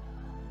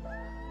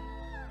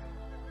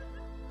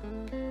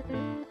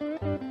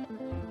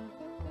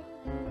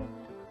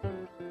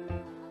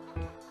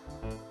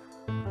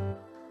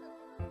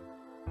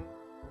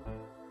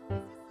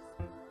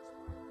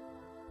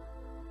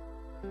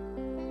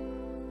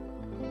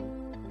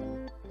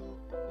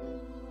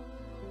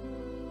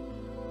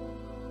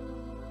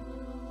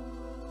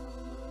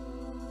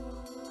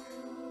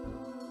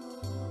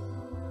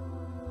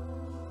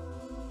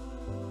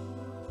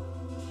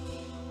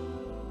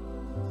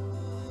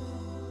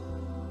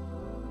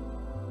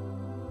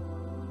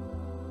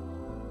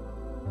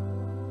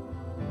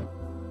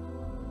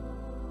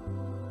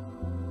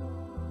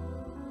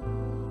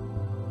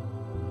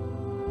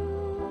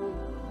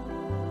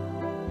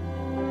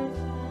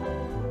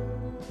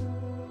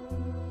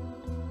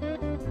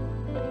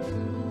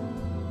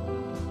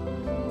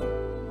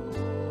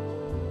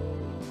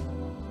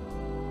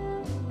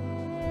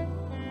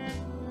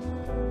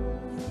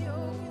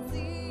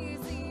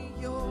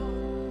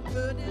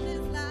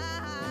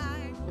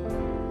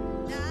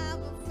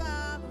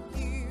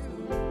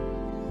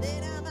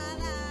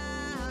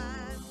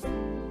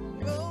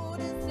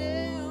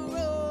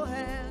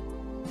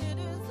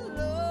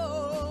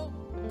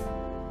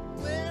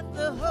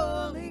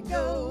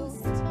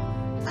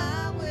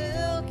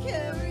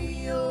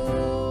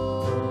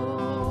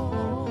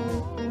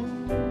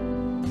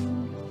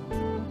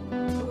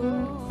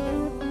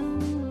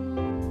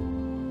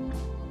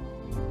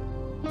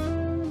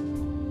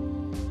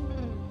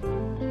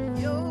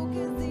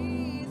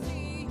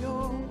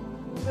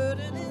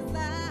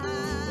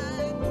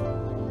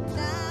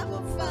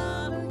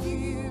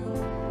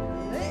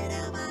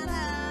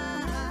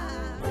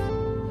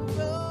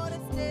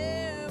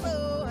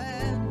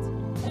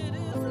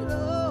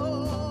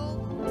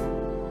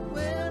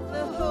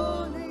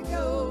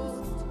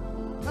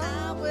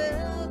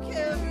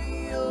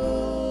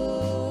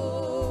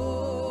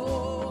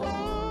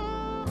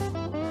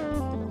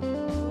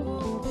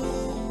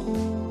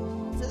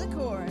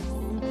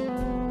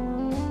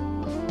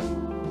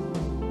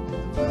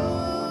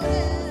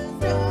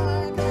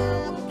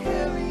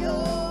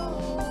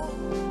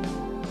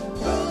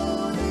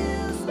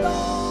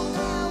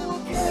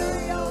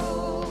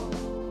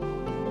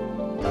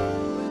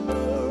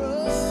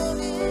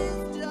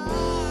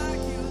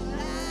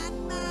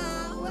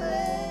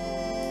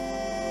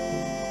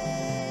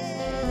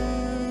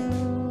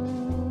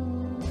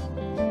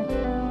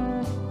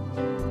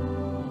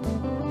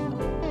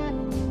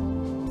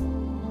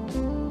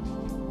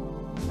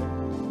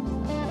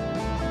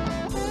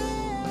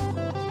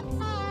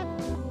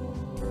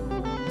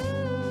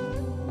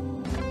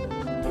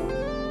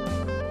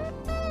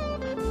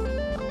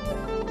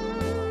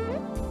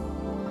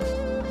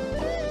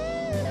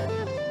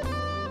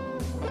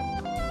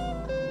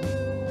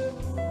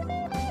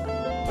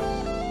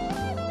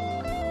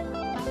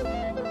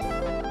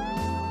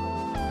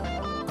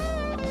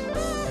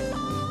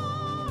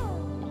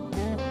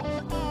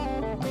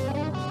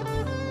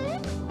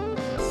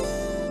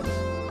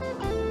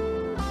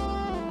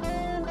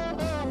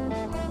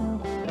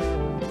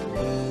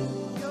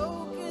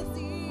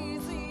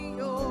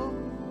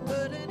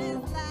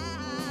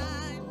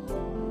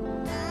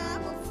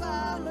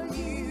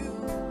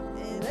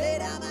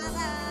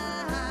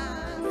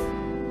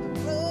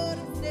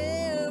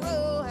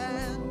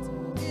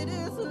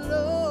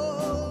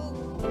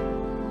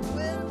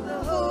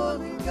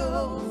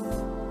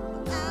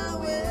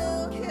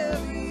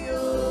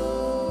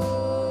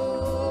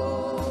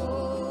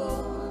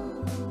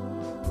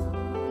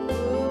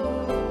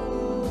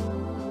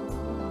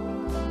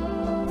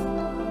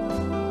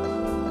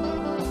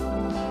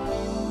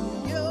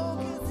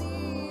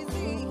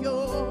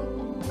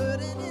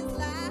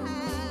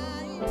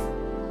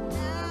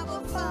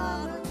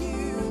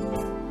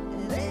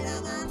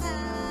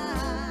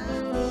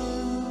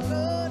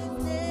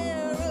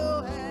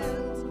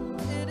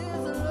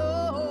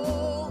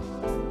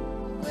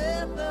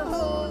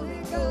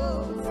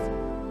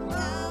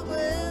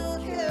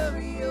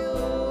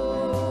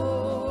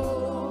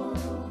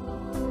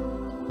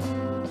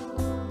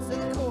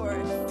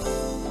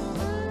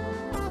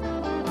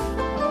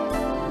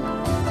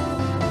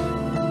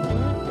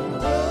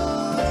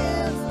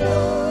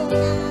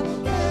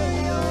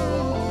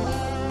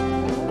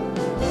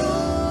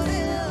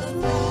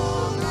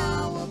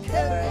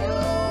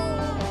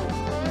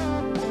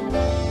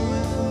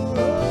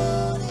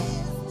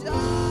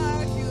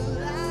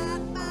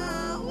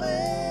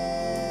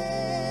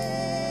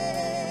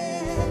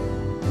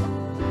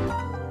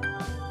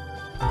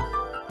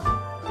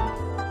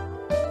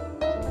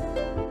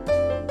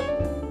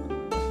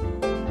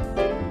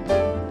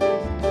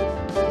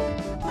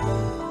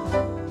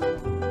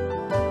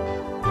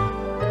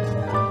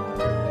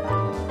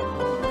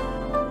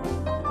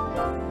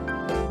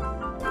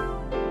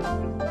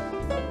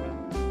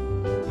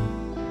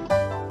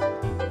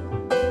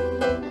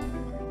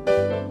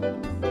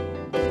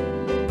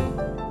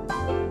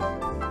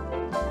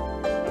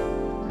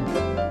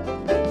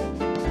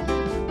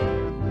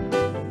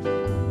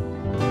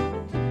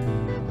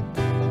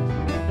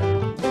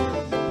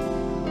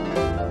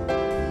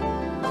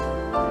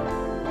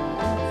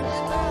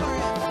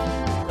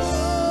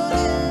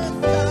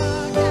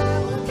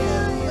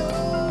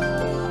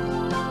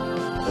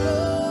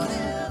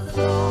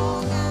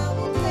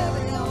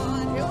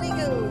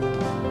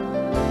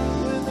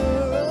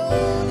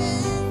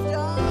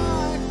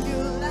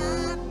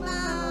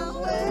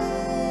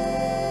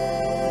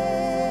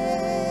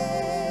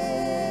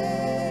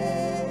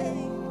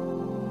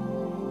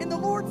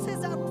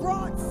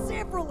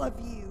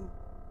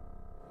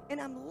 And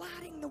I'm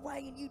lighting the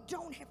way, and you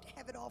don't have to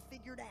have it all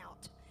figured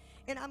out.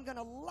 And I'm going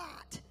to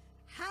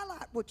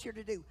highlight what you're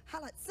to do.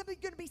 Highlight. Some of you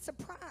are going to be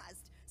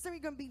surprised. Some of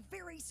you are going to be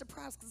very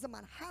surprised because I'm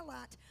going to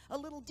highlight a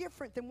little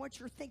different than what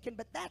you're thinking.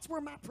 But that's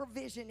where my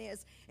provision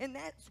is, and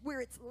that's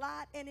where it's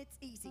light and it's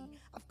easy.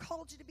 I've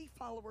called you to be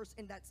followers,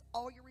 and that's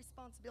all your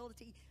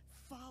responsibility.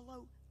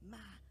 Follow my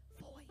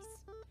voice.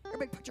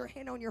 Everybody put your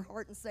hand on your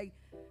heart and say,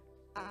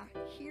 I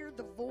hear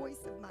the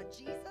voice of my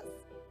Jesus.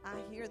 I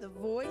hear the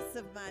voice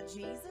of my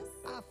Jesus.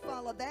 I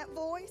follow that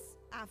voice.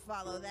 I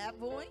follow that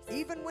voice.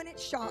 Even when it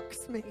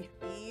shocks me.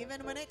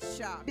 Even when it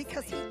shocks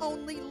Because me. he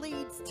only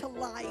leads to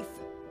life.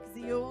 Because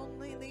he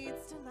only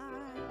leads to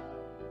life.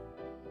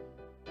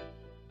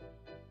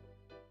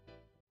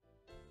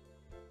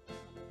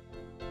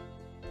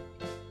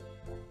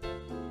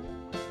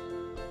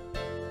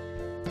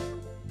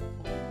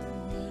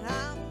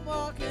 I'm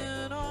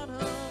walking on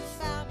a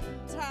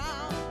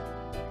mountaintop.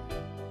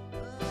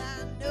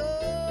 I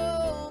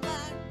know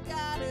my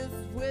God is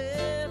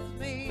with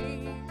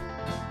me.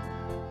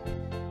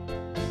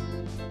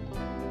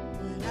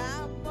 When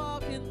I'm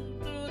walking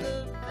through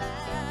the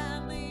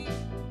valley,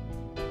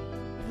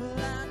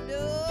 I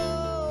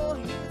know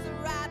He's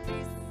right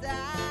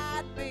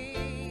beside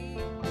me.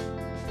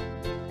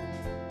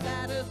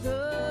 That is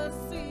the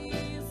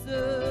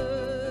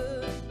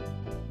season.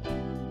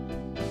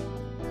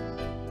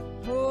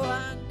 Oh,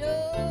 I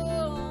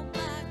know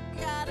my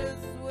God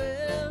is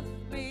with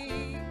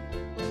me.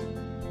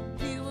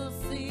 He will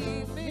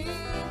see me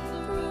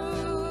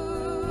through.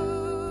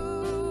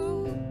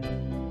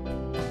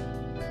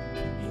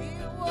 He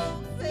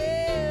won't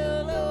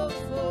fail or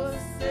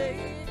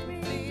forsake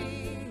me.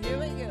 Here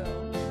we go.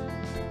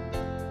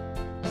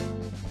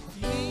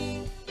 He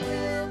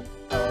will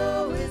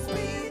always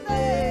be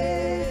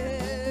there.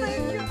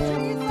 Thank you,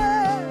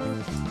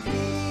 Jesus.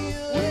 He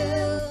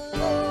will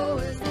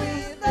always be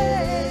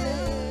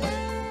there.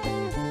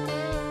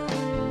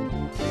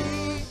 He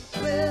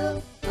will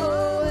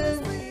always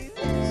be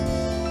there.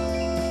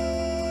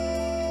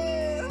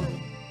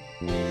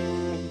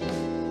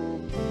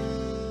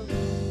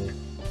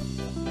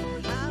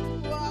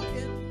 I'm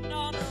walking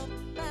on a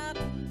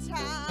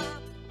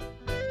mountaintop.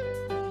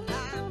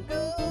 I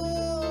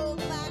know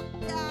my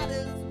God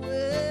is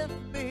with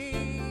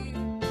me.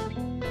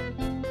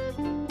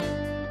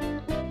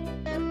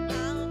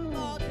 I'm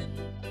walking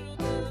through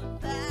the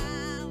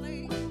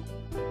valley.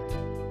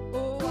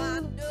 Oh,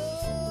 I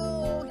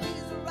know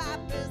He's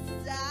right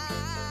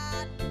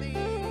beside me.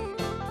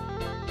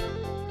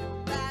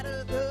 No matter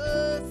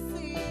the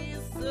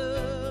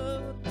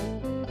season.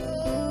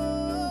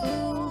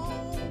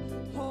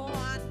 Oh,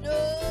 I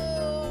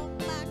know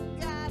my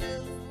God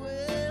is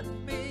with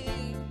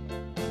me.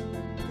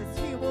 'Cause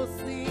He will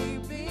see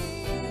me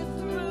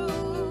through.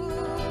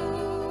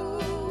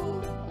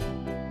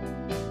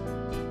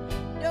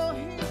 No,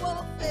 He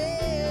won't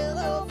fail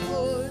or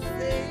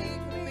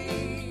forsake me.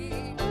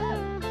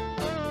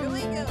 Here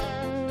we go.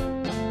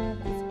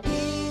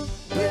 He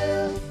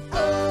will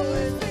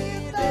always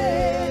be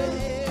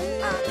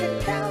there. I can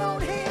count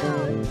on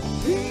him.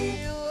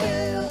 He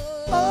will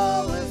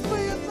always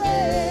be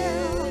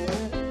there.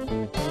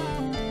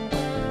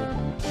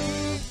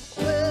 He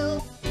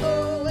will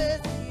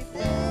always be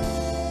there.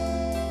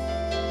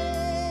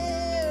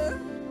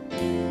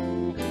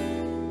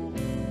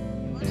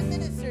 You want to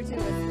minister to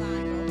us,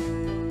 Michael?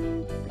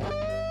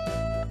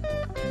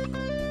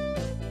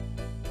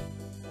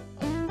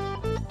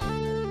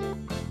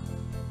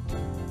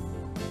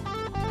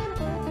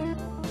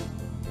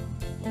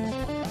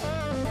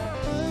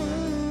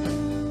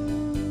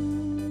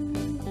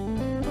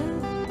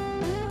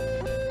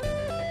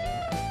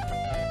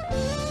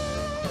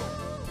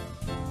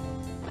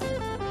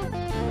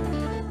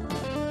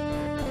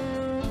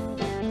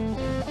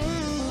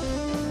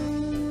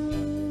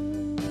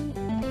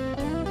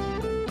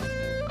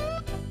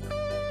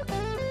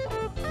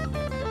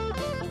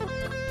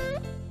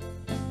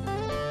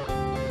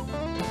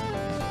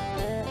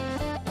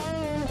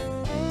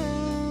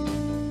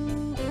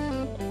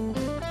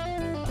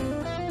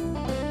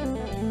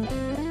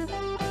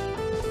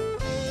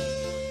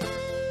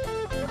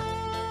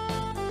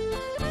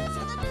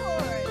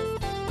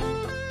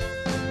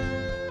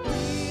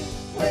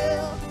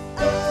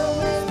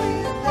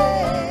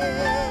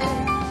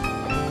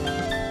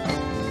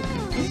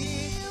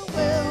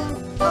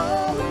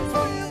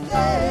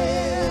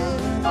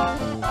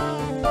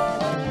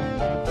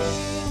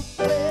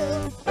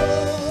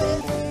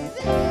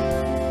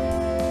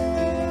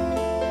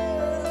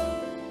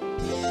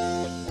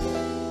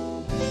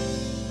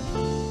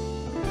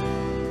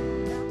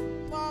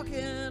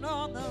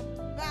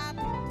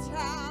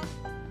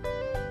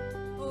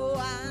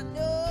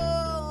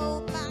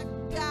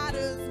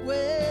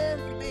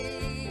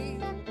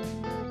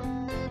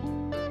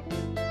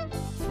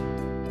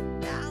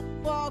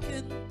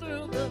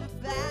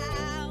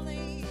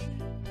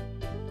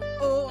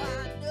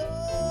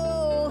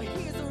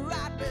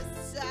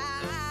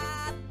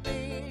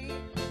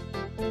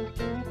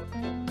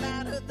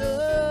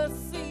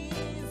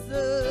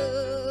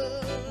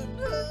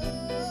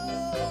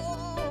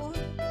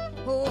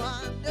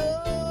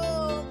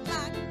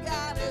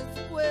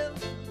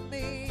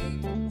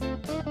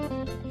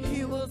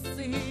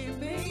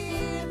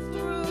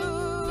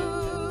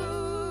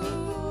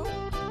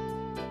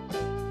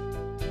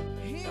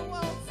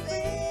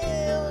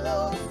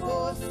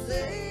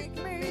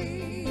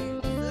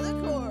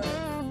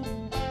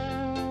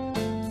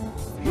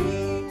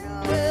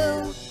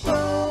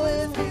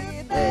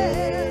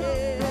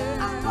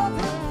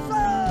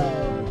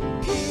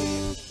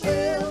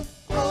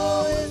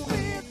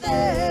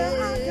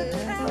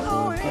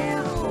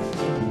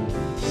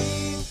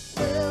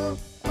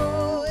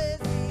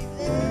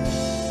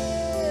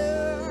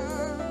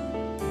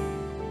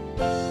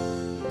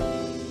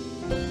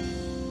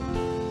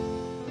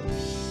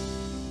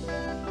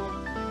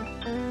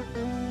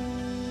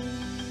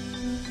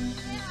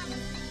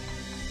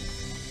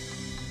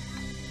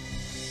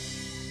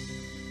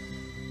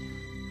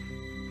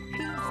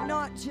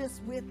 not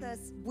just with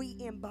us, we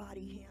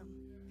embody him.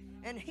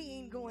 And he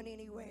ain't going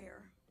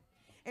anywhere.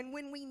 And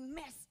when we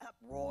mess up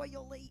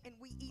royally and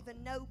we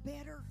even know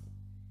better,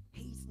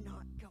 he's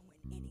not going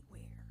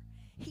anywhere.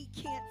 He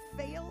can't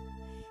fail.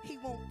 He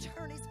won't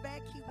turn his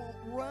back. He won't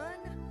run.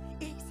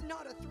 He's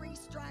not a 3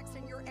 strikes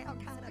and you're out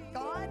kind of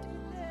God.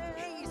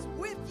 He's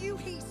with you.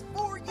 He's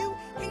for you.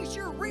 He's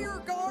your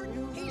rear guard.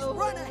 He's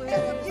run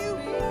ahead of you.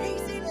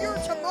 He's in your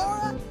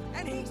tomorrow.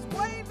 And he's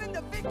waving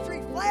the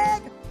victory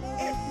flag.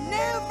 It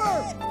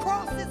never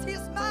crosses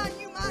his mind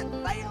you might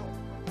fail.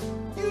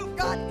 You've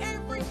got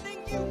everything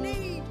you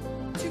need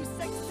to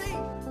succeed.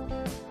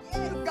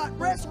 You've got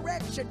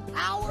resurrection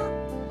power,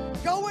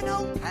 going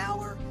on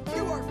power.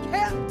 You are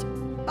kept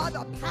by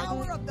the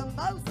power of the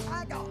Most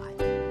High God.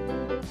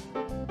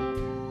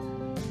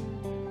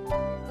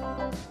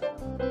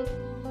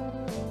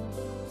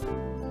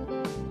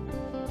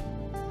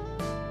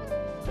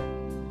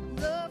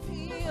 Love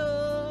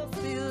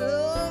heals me,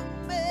 love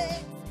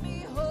makes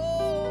me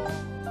whole.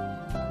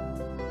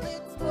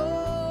 It's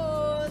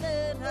more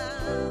than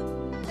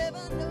I've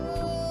ever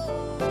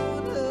known.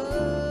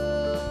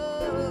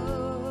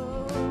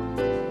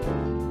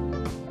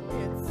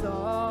 It's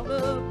all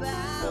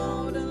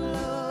about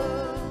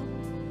love.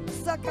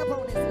 Suck up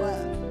on his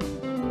love.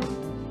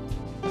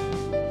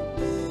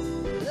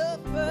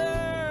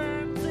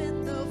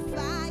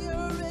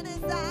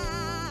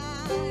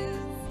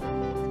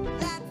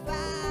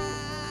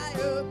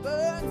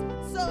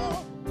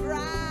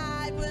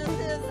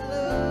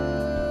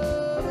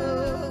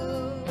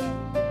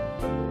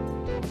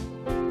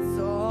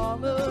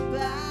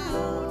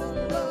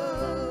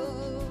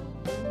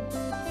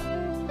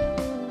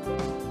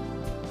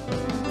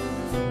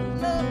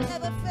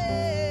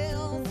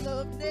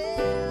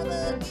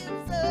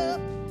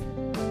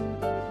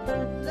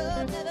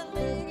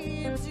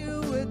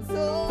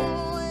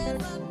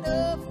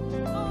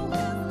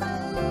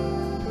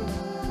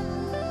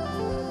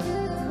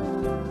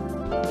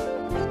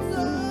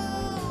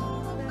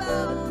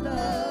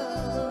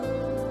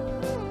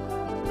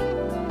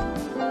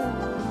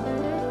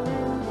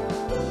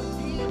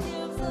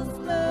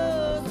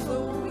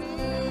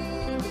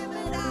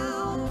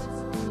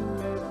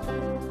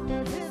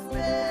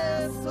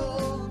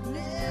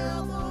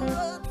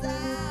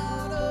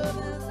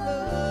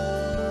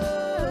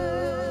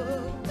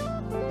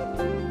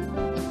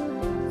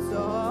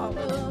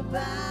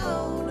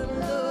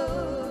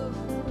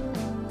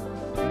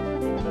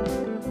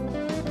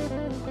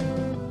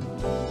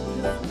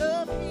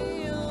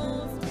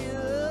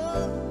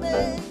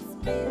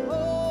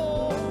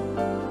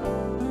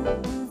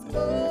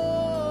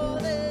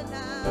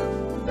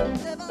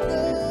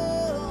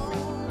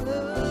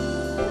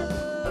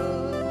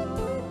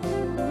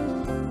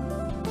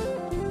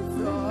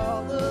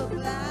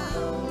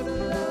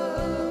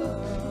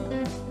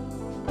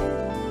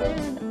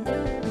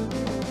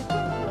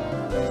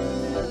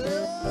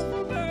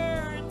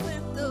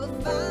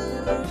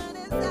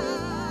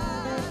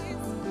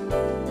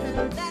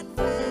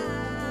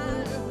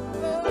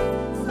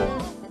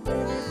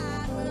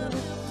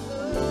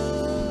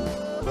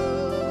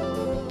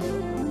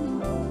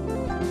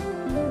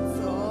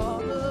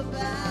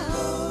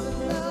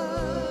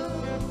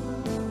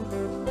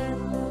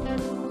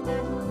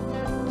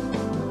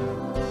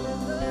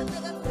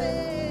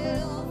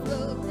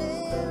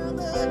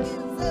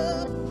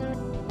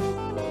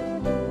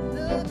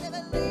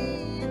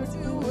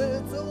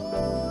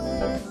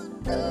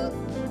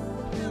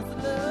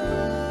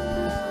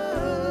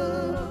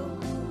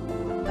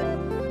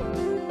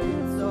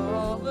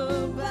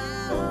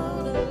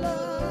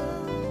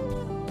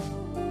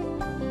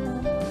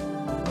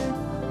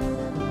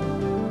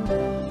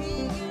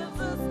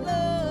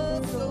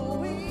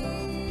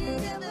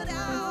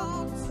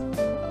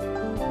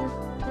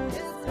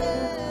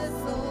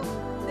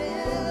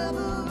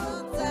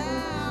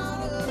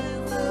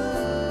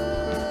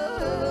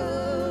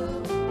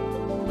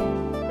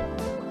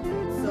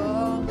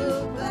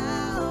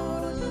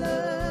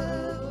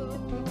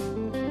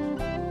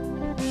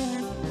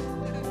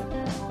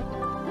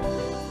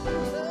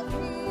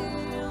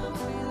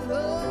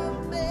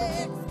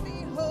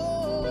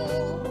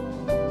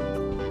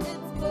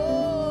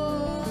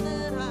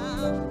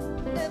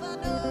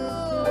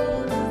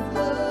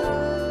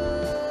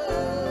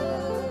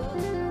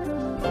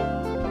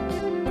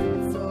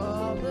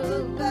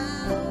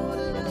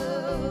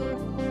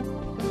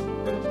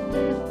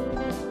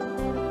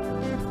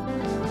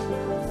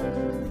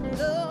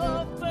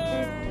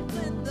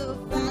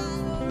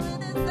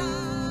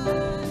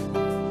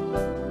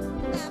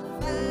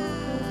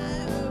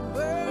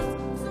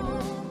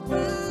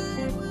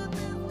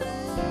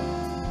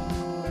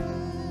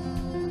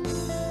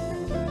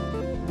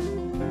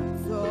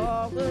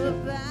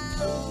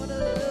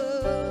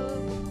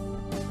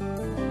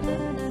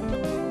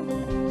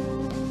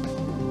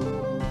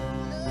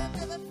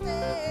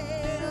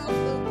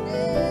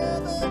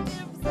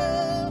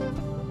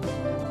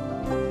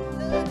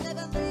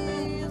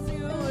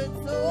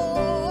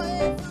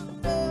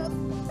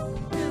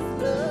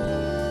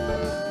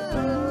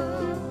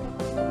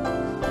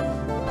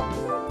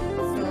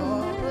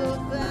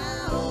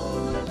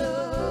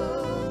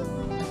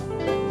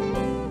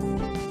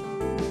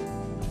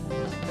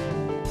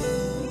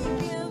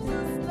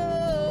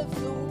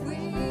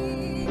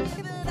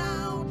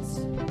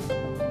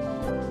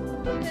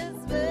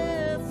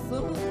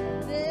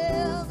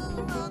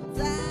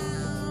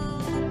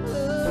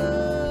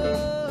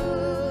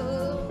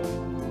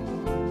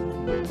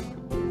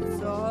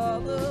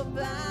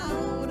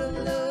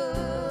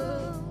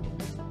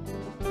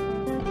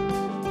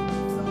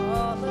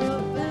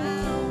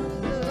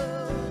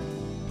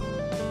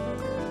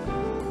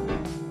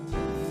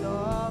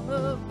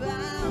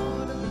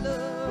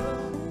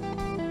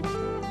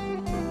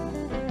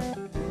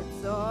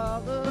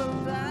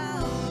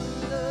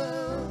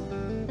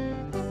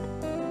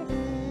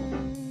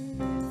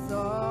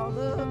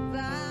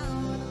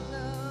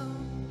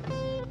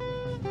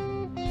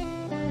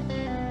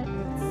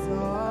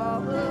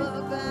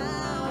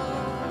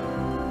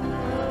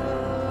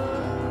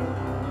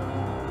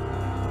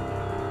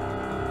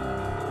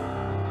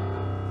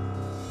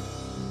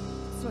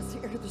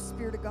 just hear the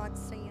Spirit of God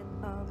saying,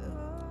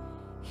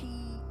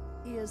 He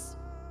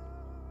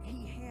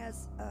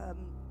has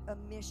a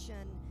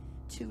mission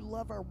to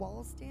love our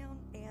walls down,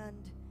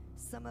 and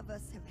some of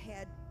us have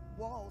had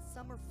walls.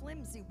 Some are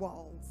flimsy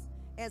walls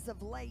as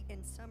of late,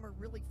 and some are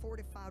really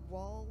fortified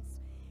walls.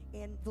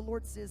 And the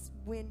Lord says,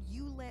 when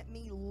you let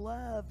me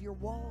love your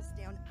walls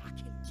down, I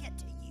can get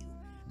to you.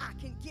 I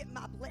can get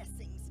my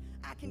blessings.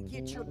 I can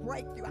get your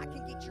breakthrough. I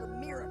can get your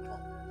miracle.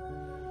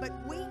 But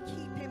we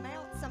keep him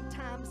out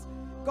sometimes,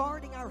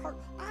 guarding our heart.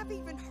 I've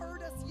even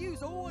heard us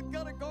use, I've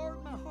got to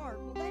guard my heart.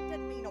 Well, that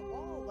doesn't mean a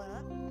wall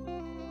up.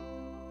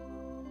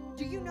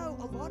 Do you know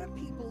a lot of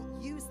people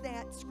use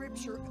that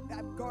scripture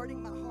of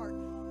guarding my heart?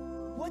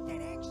 What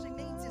that actually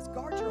means is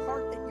guard your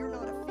heart that you're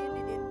not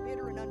offended and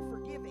bitter and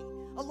unforgiving.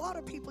 A lot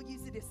of people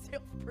use it as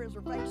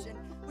self-preservation,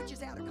 which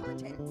is out of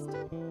context.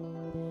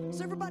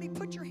 So everybody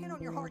put your hand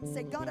on your heart and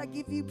say, God, I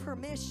give you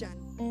permission.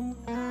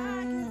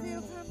 I give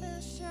you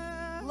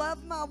permission.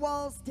 Love my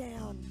walls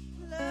down.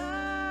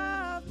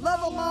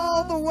 Love them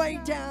all the way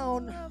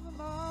down. Love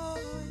 'em All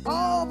the way down.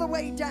 all the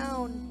way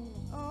down.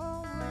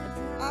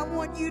 I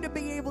want you to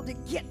be able to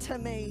get to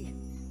me.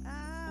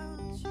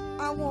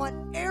 I want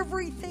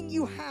everything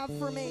you have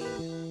for me.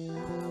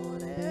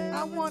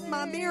 I want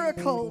my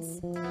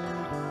miracles,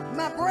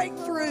 my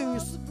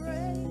breakthroughs,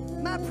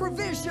 my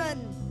provision,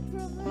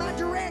 my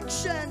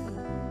direction,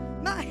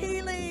 my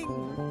healing.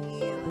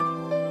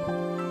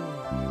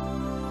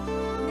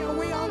 Now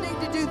we all need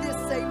to do this.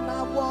 Say,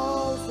 my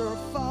walls are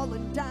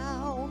falling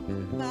down.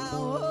 My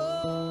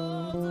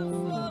walls are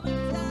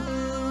falling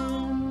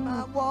down.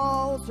 My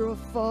walls are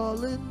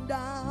falling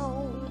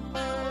down.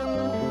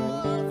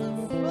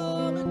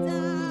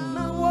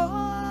 My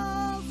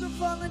walls are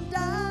falling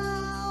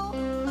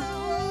down. My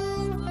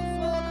walls are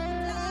falling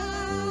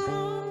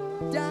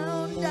down.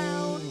 Down,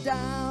 down,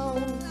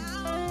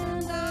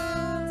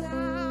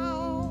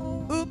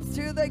 down. Oops,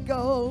 here they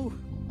go.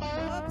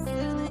 Oops,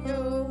 here they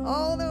go.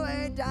 All the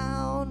way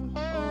down.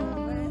 All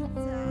the way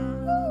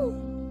down. Woo.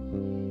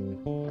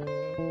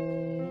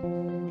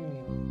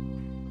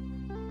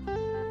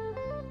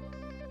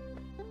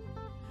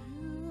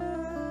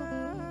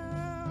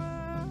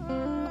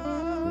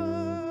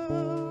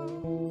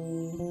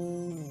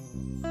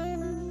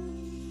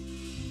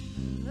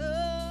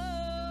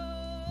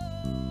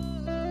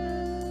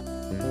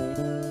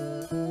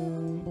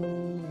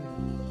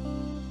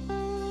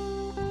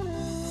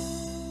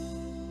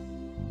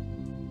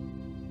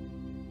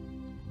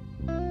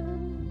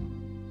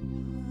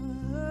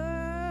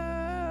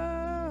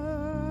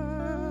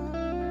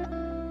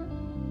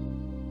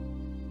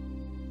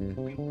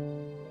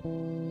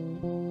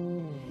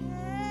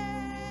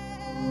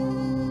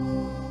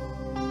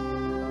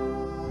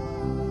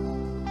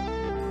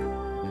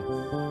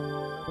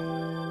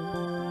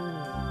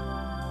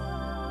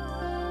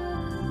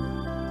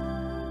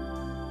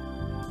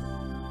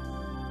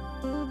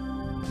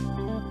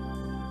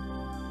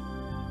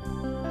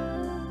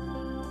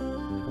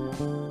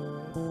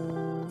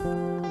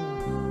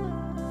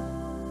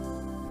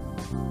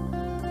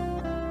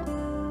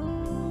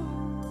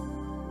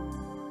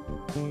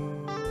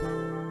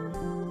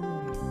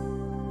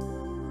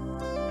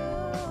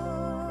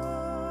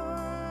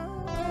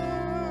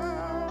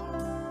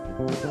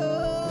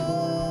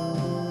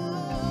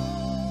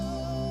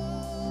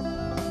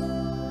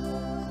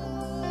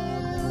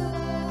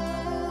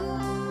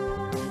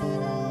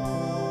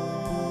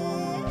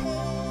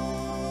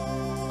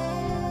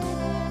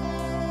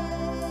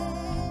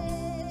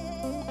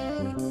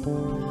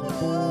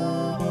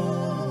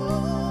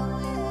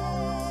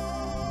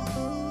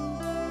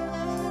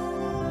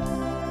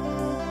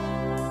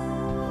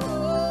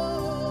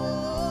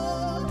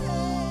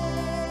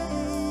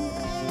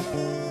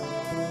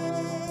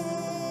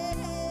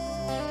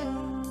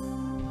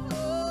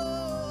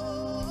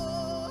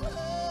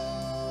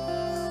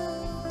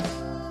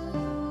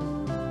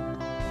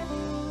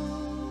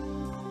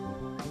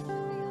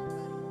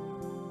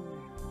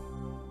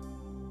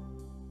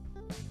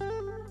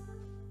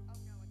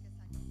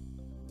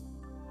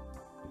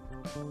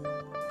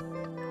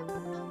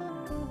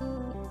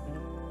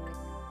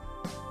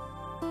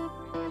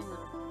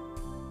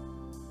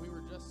 We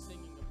were just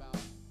singing about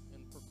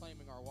and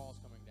proclaiming our walls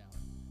coming down.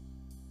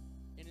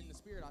 And in the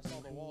spirit, I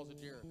saw the walls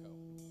of Jericho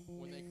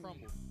when they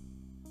crumbled.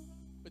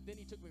 But then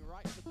he took me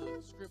right to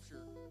the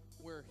scripture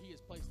where he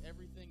has placed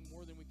everything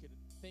more than we could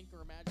think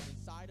or imagine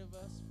inside of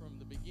us from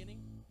the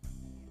beginning.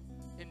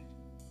 And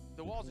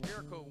the walls of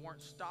Jericho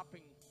weren't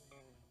stopping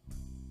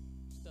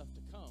stuff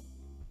to come.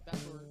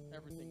 That's where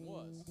everything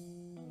was.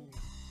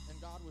 And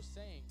God was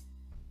saying,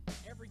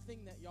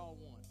 everything that y'all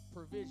want,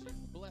 provision,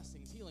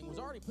 blessings, healing, was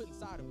already put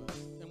inside of us.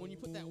 And when you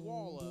put that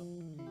wall up,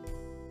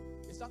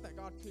 it's not that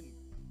God couldn't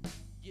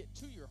get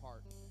to your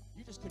heart.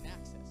 You just couldn't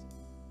access it.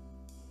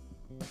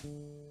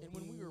 And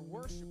when we were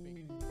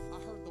worshiping, I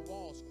heard the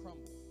walls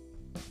crumble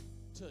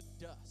to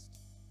dust.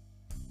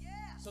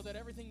 Yeah. So that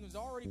everything that was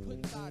already put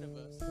inside of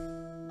us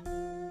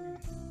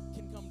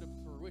can come to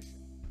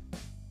fruition.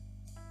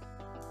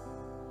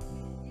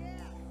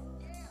 Yeah.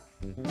 Yeah.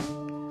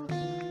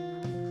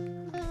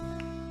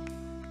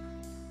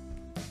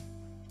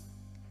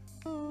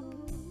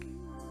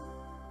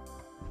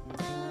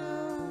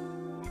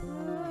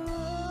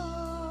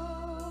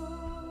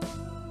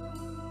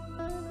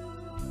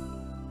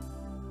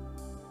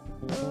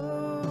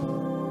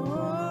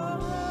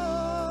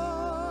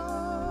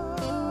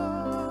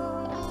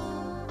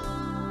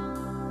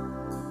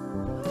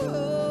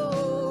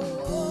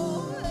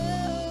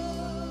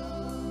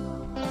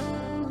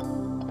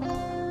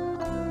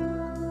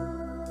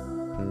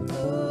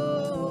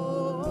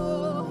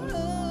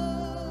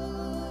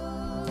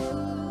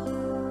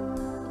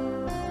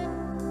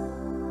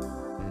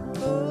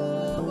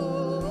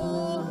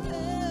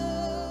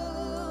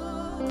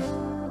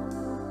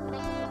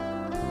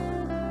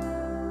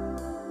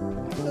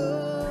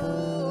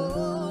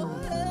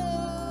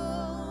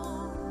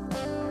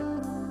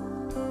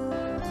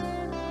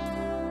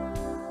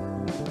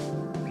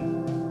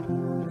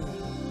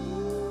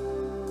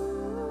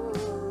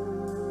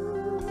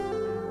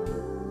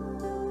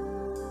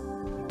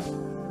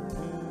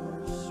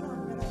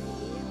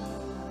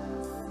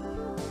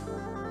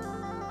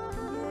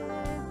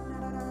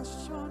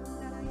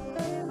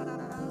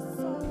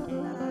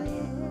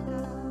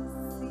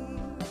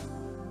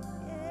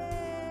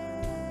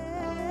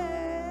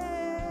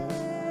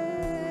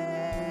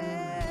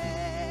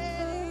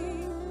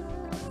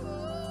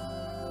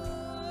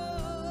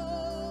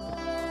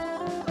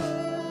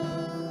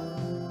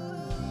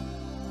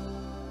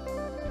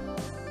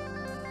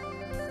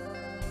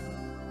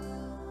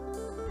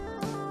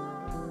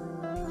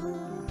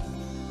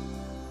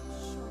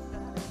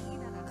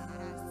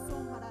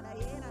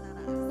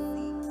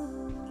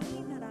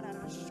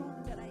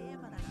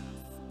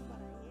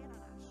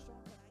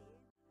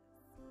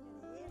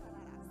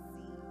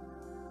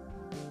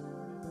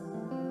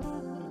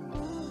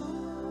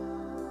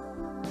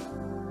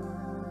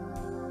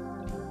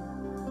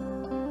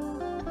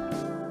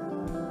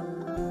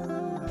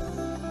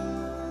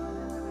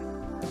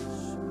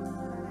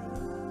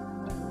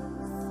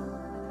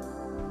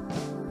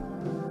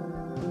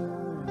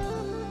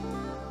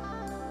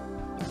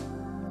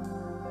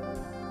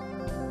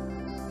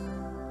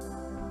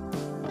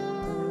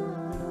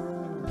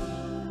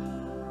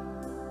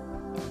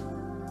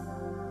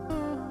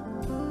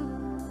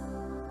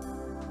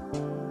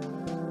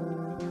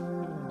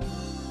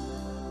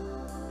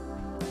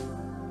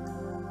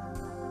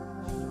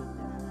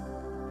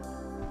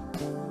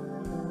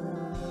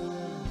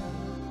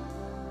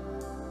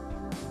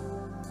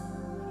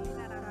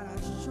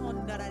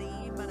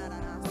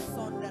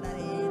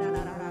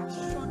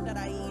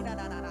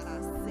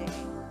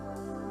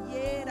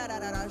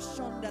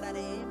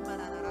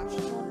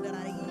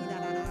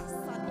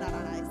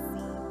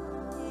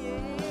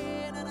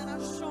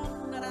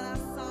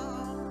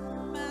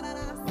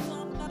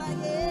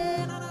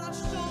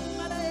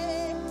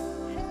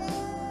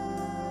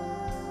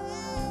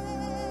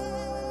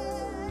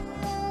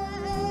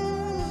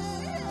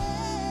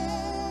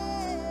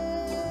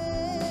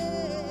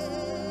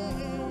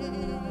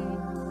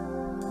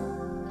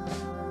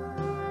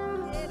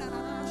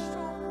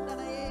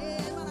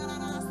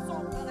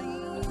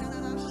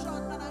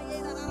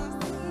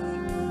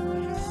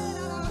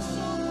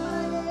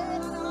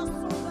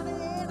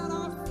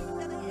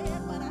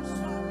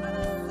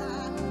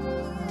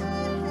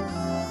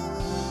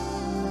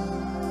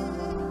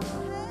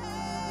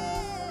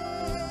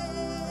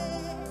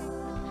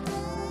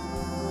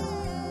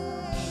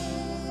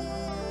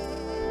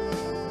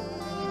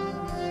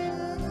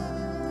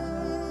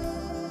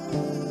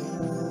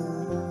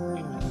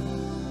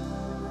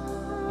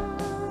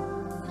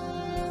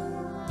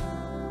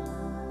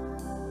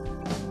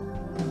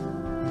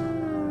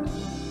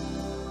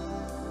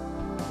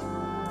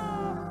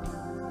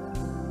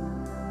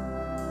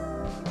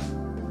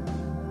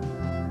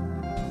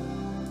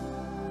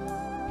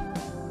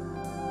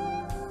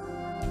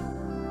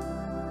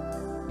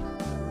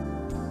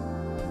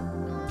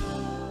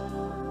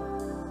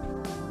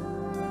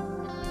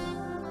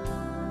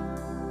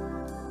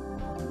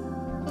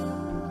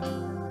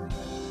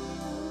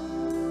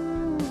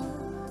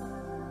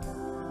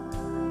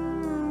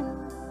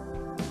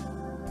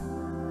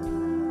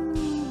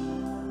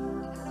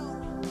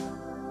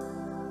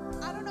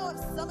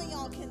 Some of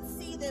y'all can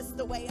see this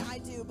the way I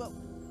do, but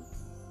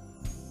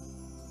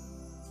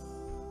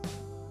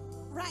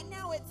right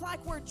now it's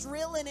like we're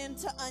drilling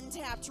into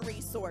untapped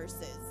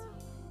resources.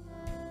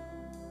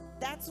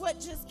 That's what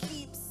just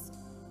keeps,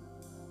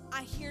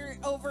 I hear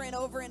over and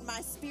over in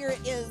my spirit,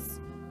 is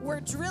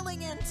we're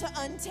drilling into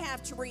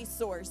untapped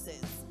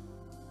resources.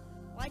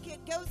 Like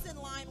it goes in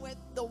line with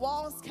the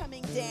walls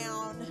coming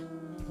down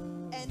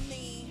and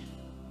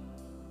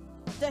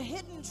the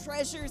hidden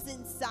treasures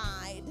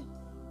inside.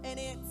 And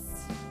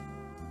it's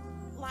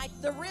like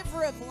the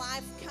river of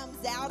life comes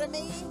out of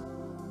me,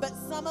 but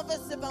some of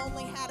us have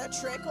only had a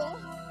trickle.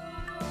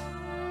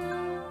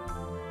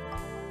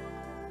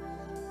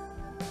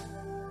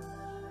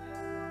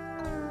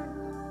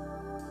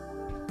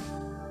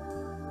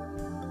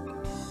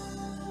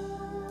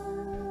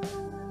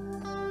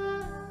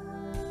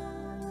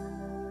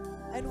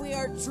 And we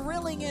are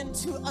drilling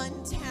into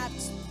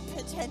untapped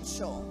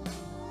potential.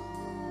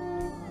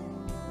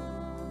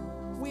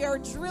 We are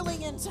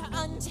drilling into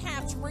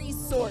untapped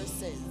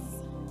resources.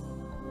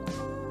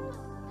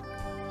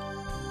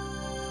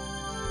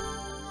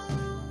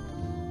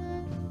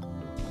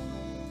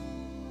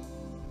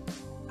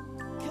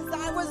 Because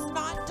I was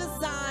not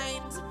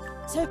designed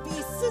to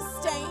be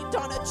sustained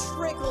on a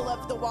trickle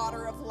of the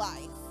water of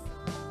life.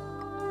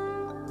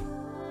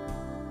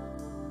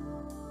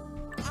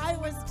 I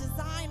was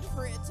designed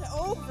for it to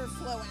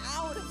overflow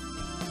out of me.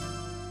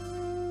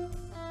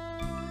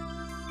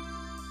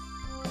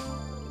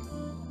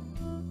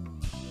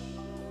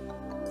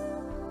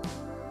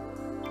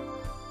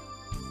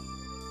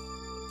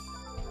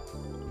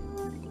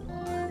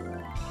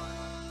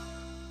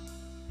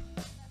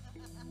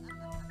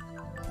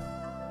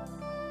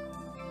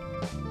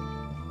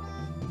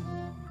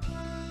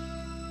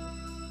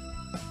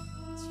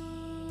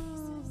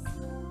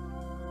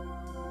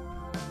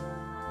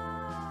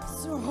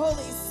 So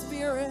Holy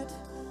Spirit,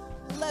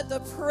 let the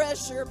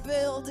pressure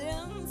build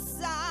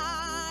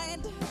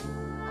inside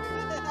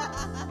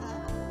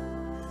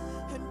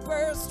and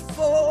burst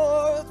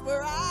forth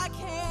where I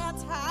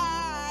can't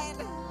hide.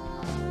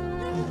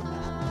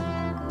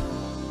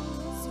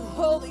 So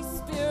Holy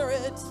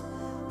Spirit,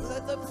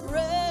 let the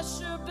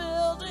pressure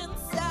build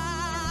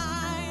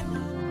inside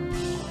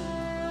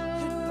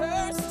and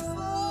burst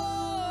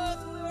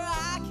forth where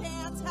I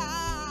can't hide.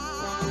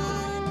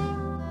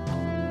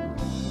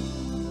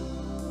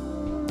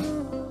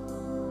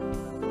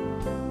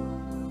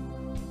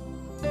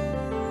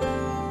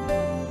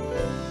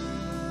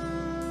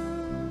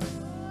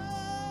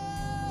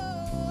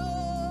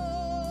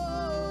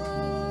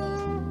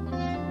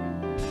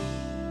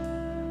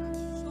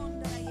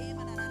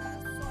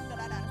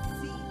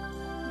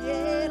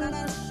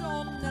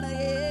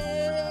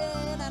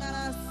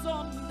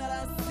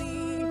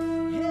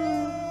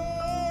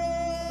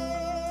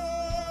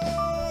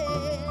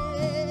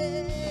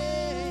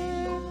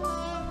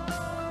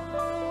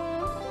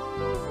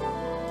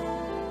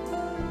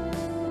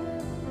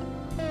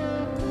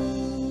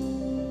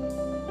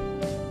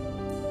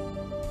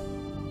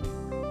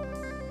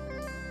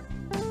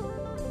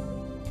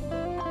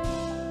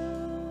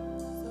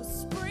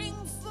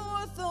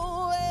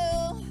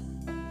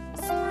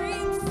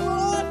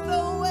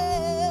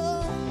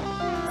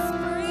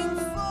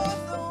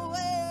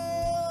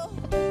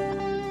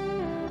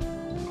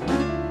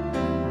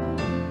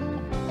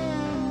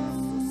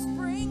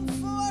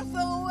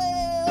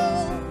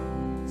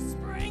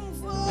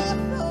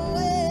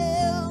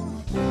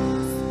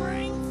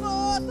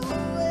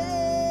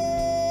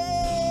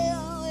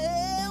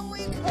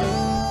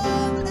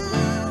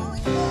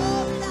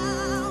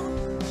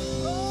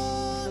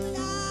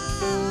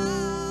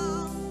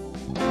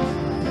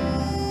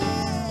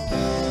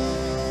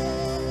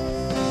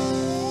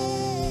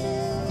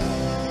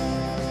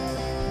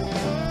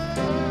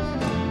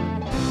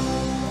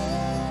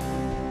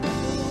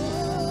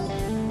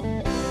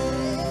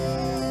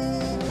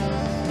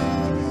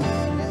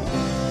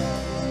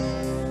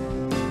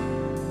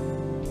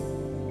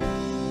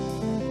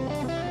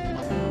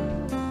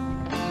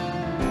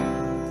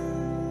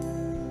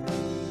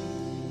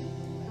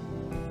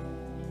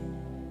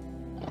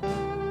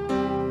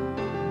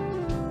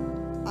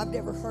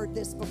 you've never heard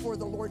this before,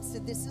 the Lord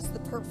said this is the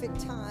perfect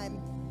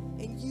time,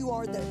 and you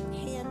are the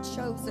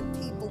hand-chosen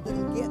people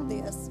that'll get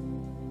this.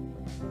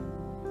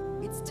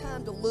 It's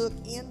time to look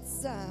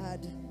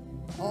inside,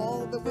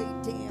 all the way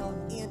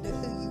down into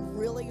who you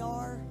really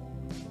are,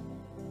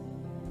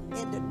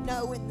 and to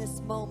know in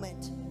this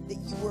moment that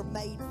you were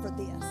made for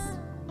this.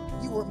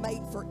 You were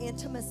made for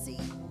intimacy.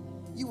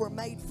 You were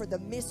made for the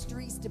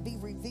mysteries to be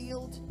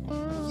revealed.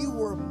 You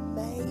were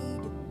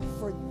made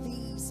for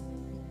these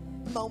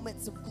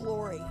moments of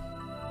glory.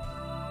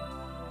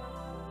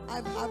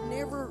 I've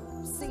never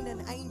seen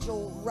an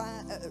angel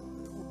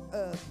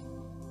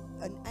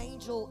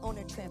on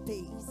a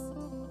trapeze,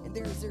 and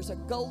there's a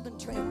golden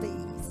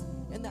trapeze,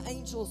 and the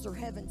angels are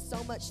having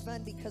so much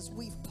fun because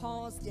we've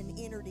paused and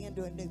entered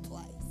into a new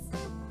place.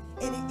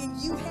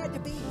 And you had to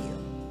be here.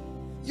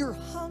 Your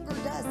hunger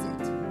does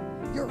it.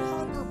 Your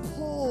hunger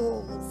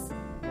pulls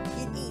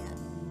it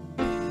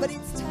in. But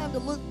it's time to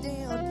look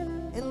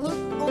down and look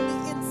on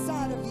the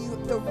inside of you,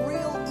 the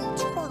real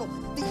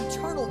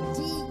eternal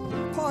deep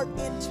part,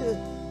 and to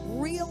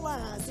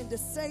realize and to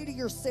say to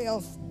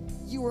yourself,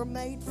 you were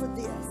made for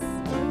this.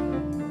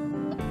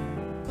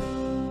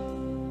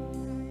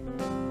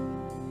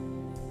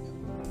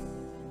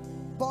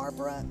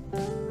 Barbara,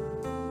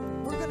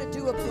 we're going to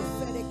do a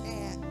prophetic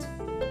act.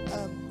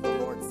 The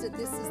Lord said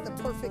this is the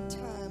perfect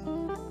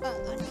time.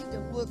 I need to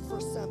look for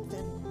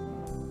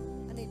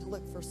something. I need to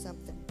look for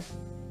something.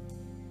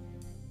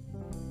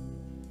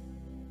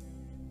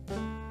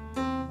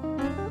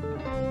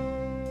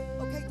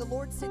 Okay, the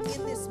Lord said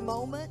in this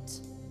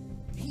moment,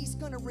 He's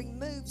going to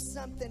remove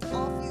something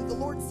off you. The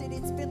Lord said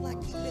it's been like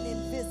you've been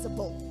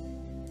invisible.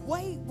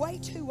 Way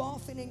too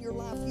often in your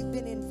life you've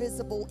been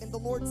invisible, and the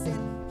Lord said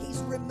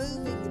He's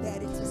removing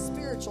that. It's a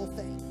spiritual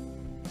thing.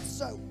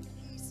 So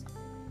He's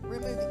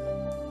removing it.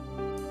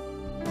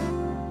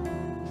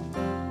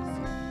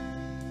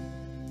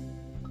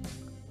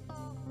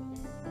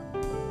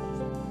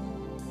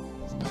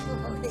 Over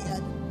her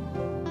head.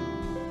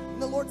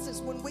 And the Lord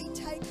says when we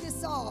take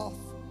this off,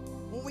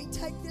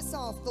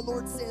 the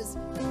Lord says,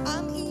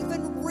 I'm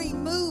even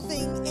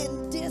removing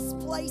and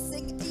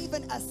displacing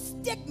even a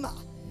stigma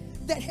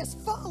that has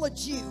followed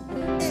you,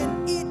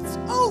 and it's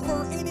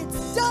over and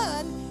it's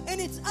done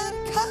and it's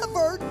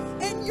uncovered,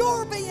 and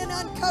you're being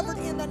uncovered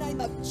in the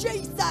name of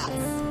Jesus.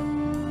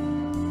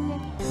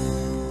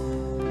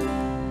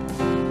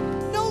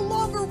 No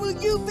longer will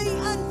you be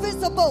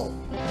invisible.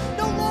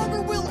 No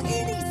longer will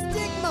any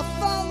stigma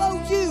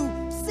follow you,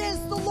 says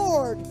the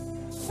Lord.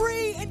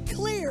 Free and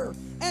clear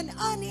and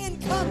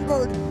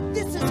unencumbered,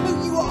 this is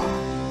who you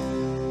are.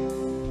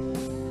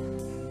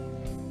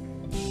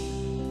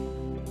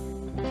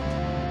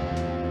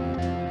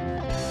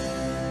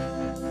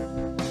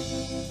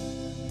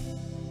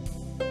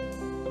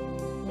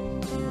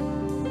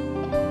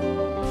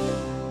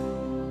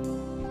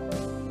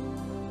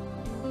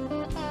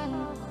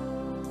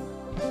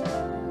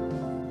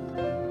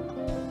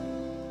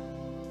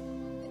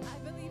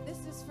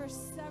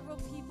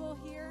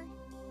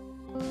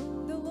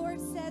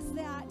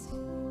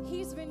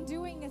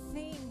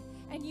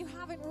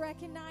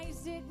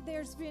 Recognized it.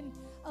 There's been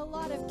a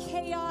lot of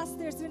chaos.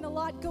 There's been a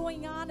lot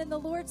going on, and the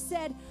Lord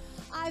said,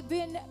 I've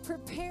been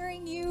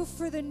preparing you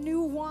for the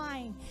new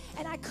wine,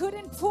 and I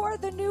couldn't pour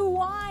the new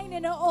wine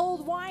in an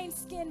old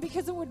wineskin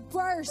because it would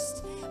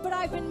burst, but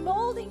I've been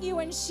molding you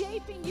and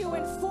shaping you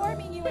and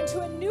forming you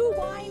into a new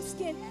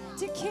wineskin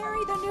to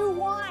carry the new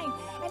wine.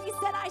 And He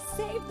said, I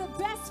saved the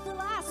best for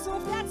last. So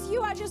if that's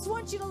you, I just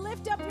want you to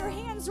lift up your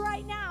hands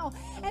right now.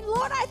 And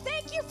Lord, I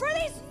thank you for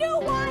these new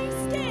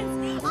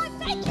wineskins. I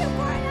thank you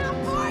for an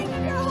outpouring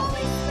of your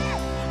Holy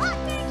Spirit. I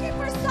thank you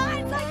for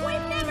signs like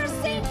we've never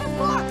seen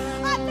before.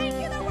 I thank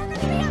you that we're going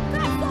to be a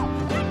vessel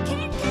that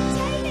can't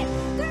contain it.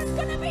 There's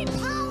going to be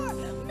power,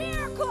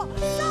 miracle,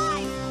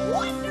 signs,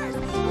 wonders.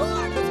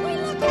 Lord, as we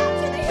look out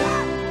to the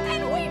earth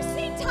and we've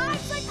seen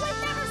times like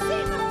we've never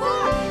seen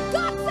before,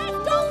 God says,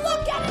 don't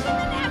look at it in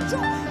the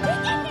natural.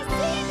 Begin to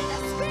see it in the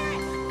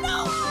spirit. No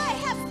eye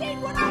has seen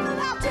what I'm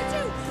about to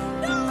do.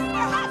 No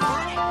ear has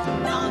heard it.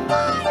 No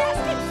mind has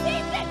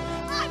conceived it.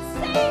 I'm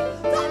saying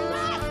the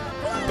last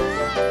for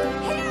last.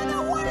 Hear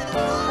the word of the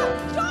Lord.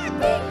 You're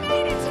being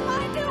made into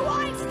my new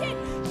wineskin.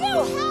 You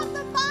have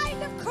the mind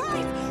of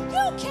Christ.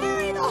 You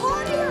carry the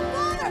heart of your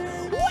Father.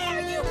 Where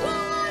you go,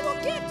 I will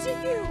give to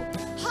you.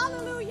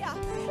 Hallelujah.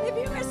 If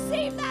you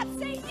receive that,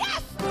 say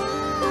yes,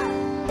 Lord.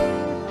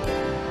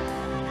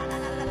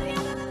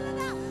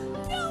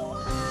 New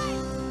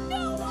wine,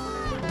 new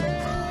wine.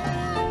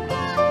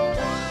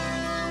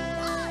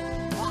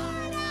 Pour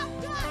it out,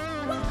 God.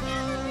 We'll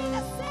never be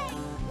the same.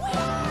 We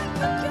are a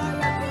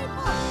peculiar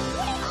people.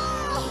 We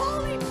are a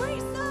holy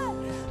priesthood.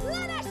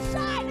 Let us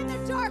shine in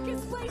the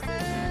darkest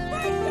places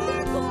for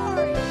your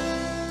glory.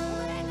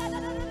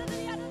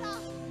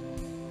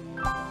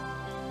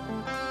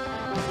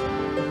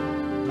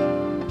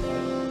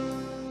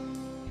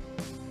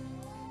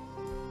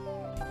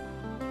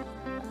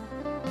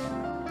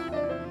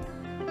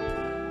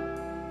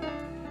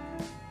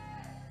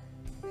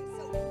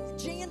 So,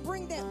 Jan,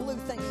 bring that blue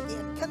thing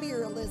again. Come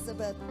here,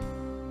 Elizabeth.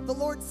 The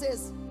Lord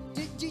says,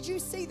 did you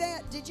see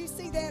that? Did you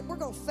see that? We're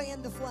going to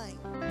fan the flame.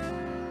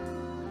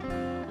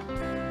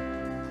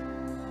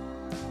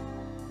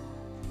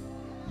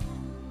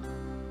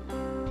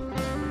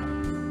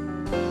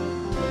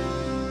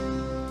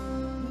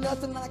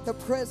 Nothing like the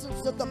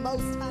presence of the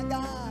Most High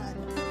God.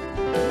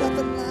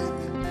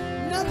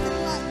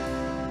 Nothing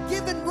like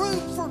giving room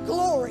for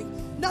glory.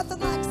 Nothing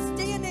like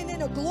standing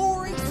in a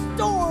glory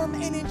storm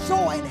and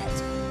enjoying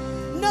it.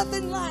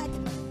 Nothing like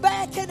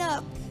backing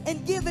up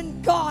and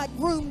giving God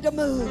room to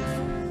move.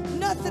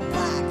 Nothing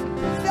like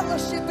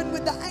fellowshipping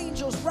with the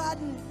angels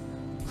riding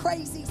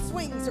crazy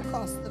swings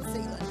across the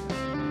ceiling.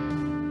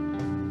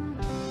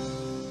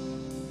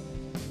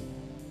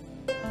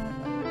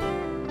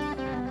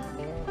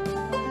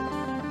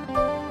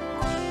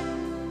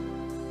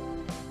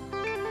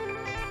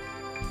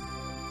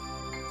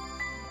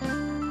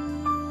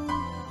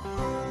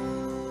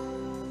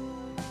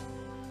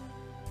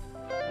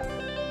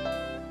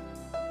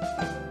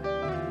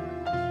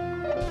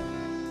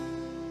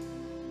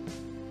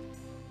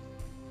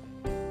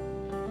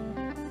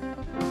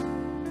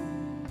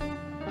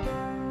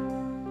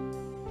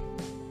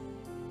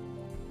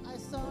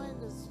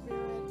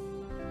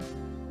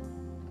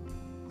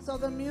 So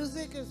the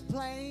music is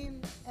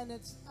playing and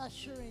it's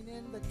ushering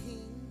in the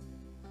King.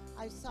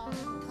 I saw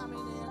him coming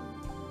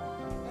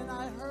in and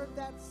I heard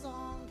that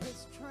song,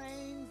 His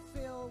train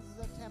fills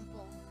the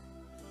temple.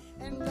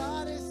 And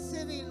God is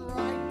sitting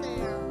right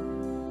there,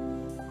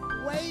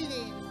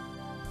 waiting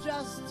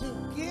just to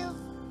give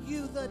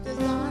you the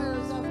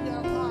desires of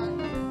your heart.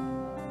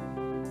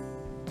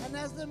 And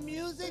as the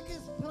music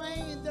is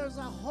playing, there's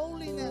a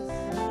holiness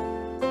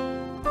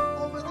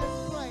over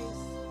this place.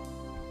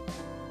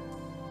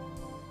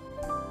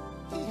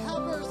 He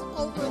hovers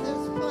over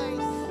this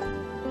place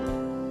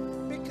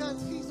because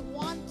he's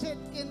wanted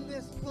in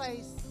this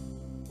place.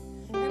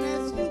 And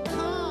as you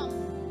come,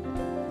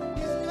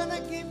 he's going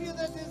to give you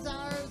the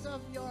desires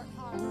of your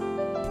heart.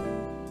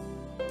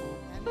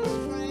 And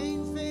his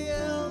train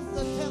fills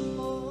the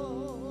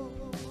temple.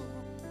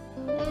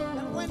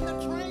 And when the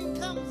train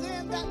comes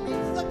in, that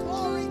means the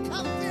glory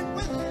comes in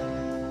with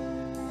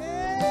him.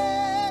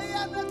 Hey,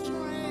 and the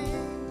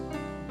train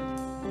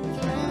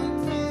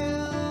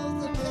fills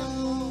the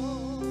temple.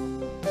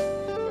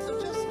 So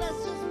let's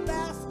just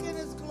bask in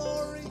his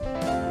glory.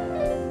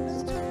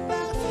 Let's just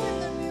bask in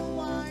the new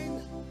wine.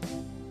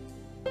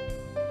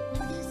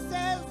 He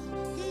says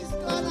he's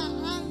going to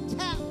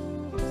untap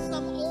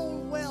some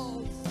old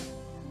wells.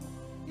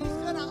 He's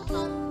going to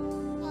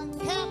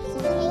uncap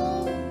some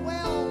old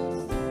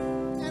wells.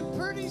 And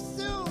pretty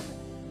soon,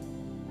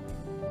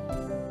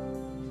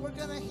 we're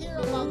going to hear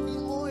about the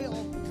oil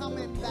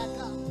coming back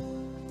up.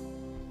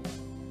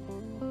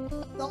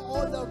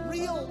 The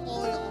real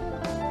oil.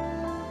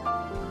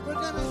 We're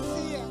going to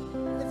see it.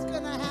 It's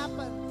going to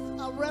happen.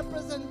 A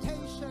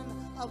representation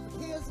of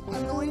his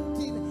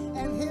anointing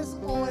and his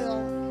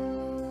oil.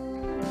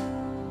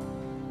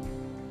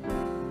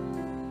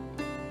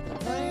 The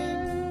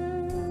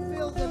rain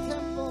fills the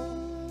temple.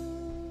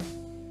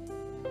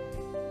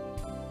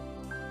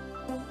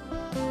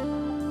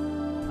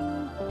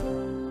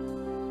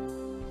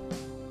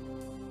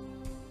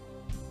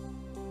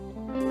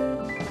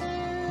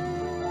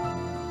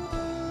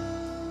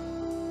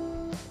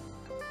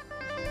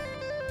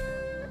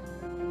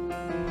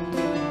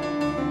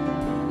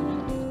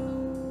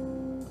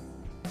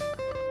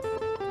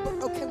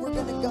 Okay, we're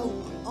going to go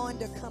on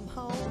to come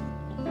home.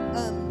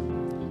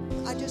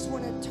 I just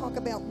want to talk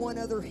about one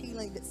other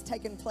healing that's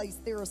taken place.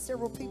 There are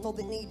several people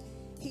that need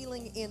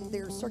healing in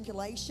their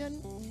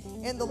circulation.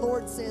 And the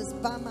Lord says,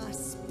 by my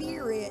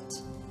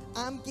spirit,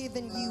 I'm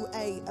giving you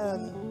a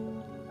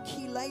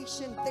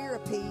chelation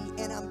therapy,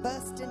 and I'm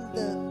busting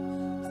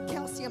the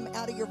calcium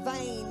out of your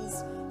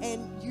veins,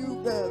 and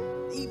you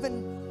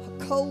even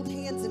cold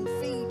hands and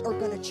feet are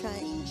going to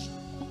change.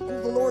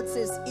 And the Lord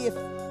says, if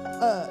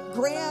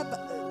grab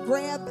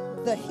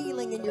the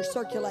healing in your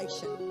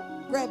circulation.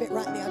 Grab it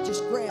right now.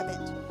 Just grab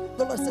it.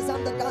 The Lord says,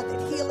 I'm the God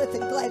that healeth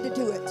and glad to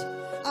do it.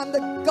 I'm the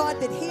God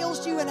that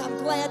heals you, and I'm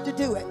glad to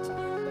do it.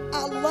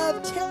 I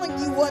love telling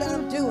you what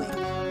I'm doing.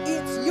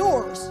 It's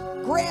yours.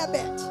 Grab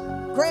it.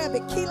 Grab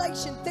it.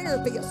 Chelation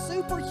therapy, a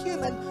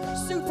superhuman,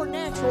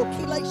 supernatural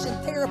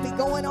chelation therapy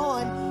going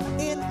on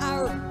in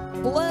our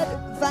blood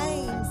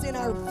veins, in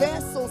our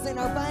vessels, in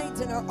our veins,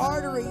 in our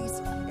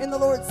arteries. And the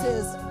Lord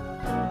says,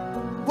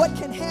 what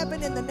can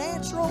happen in the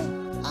natural,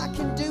 I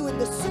can do in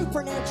the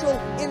supernatural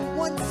in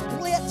one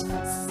split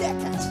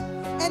second.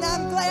 And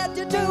I'm glad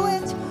to do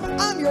it.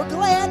 I'm your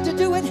glad to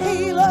do it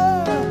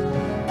healer.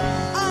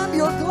 I'm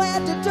your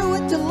glad to do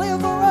it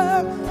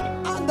deliverer.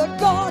 I'm the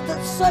God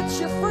that sets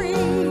you free.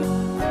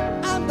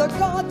 I'm the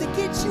God that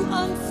gets you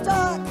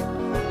unstuck.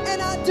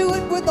 And I do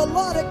it with a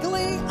lot of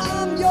glee.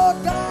 I'm your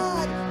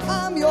God.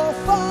 I'm your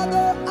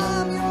Father.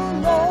 I'm your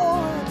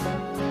Lord.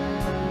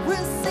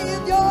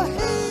 Receive your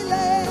healing.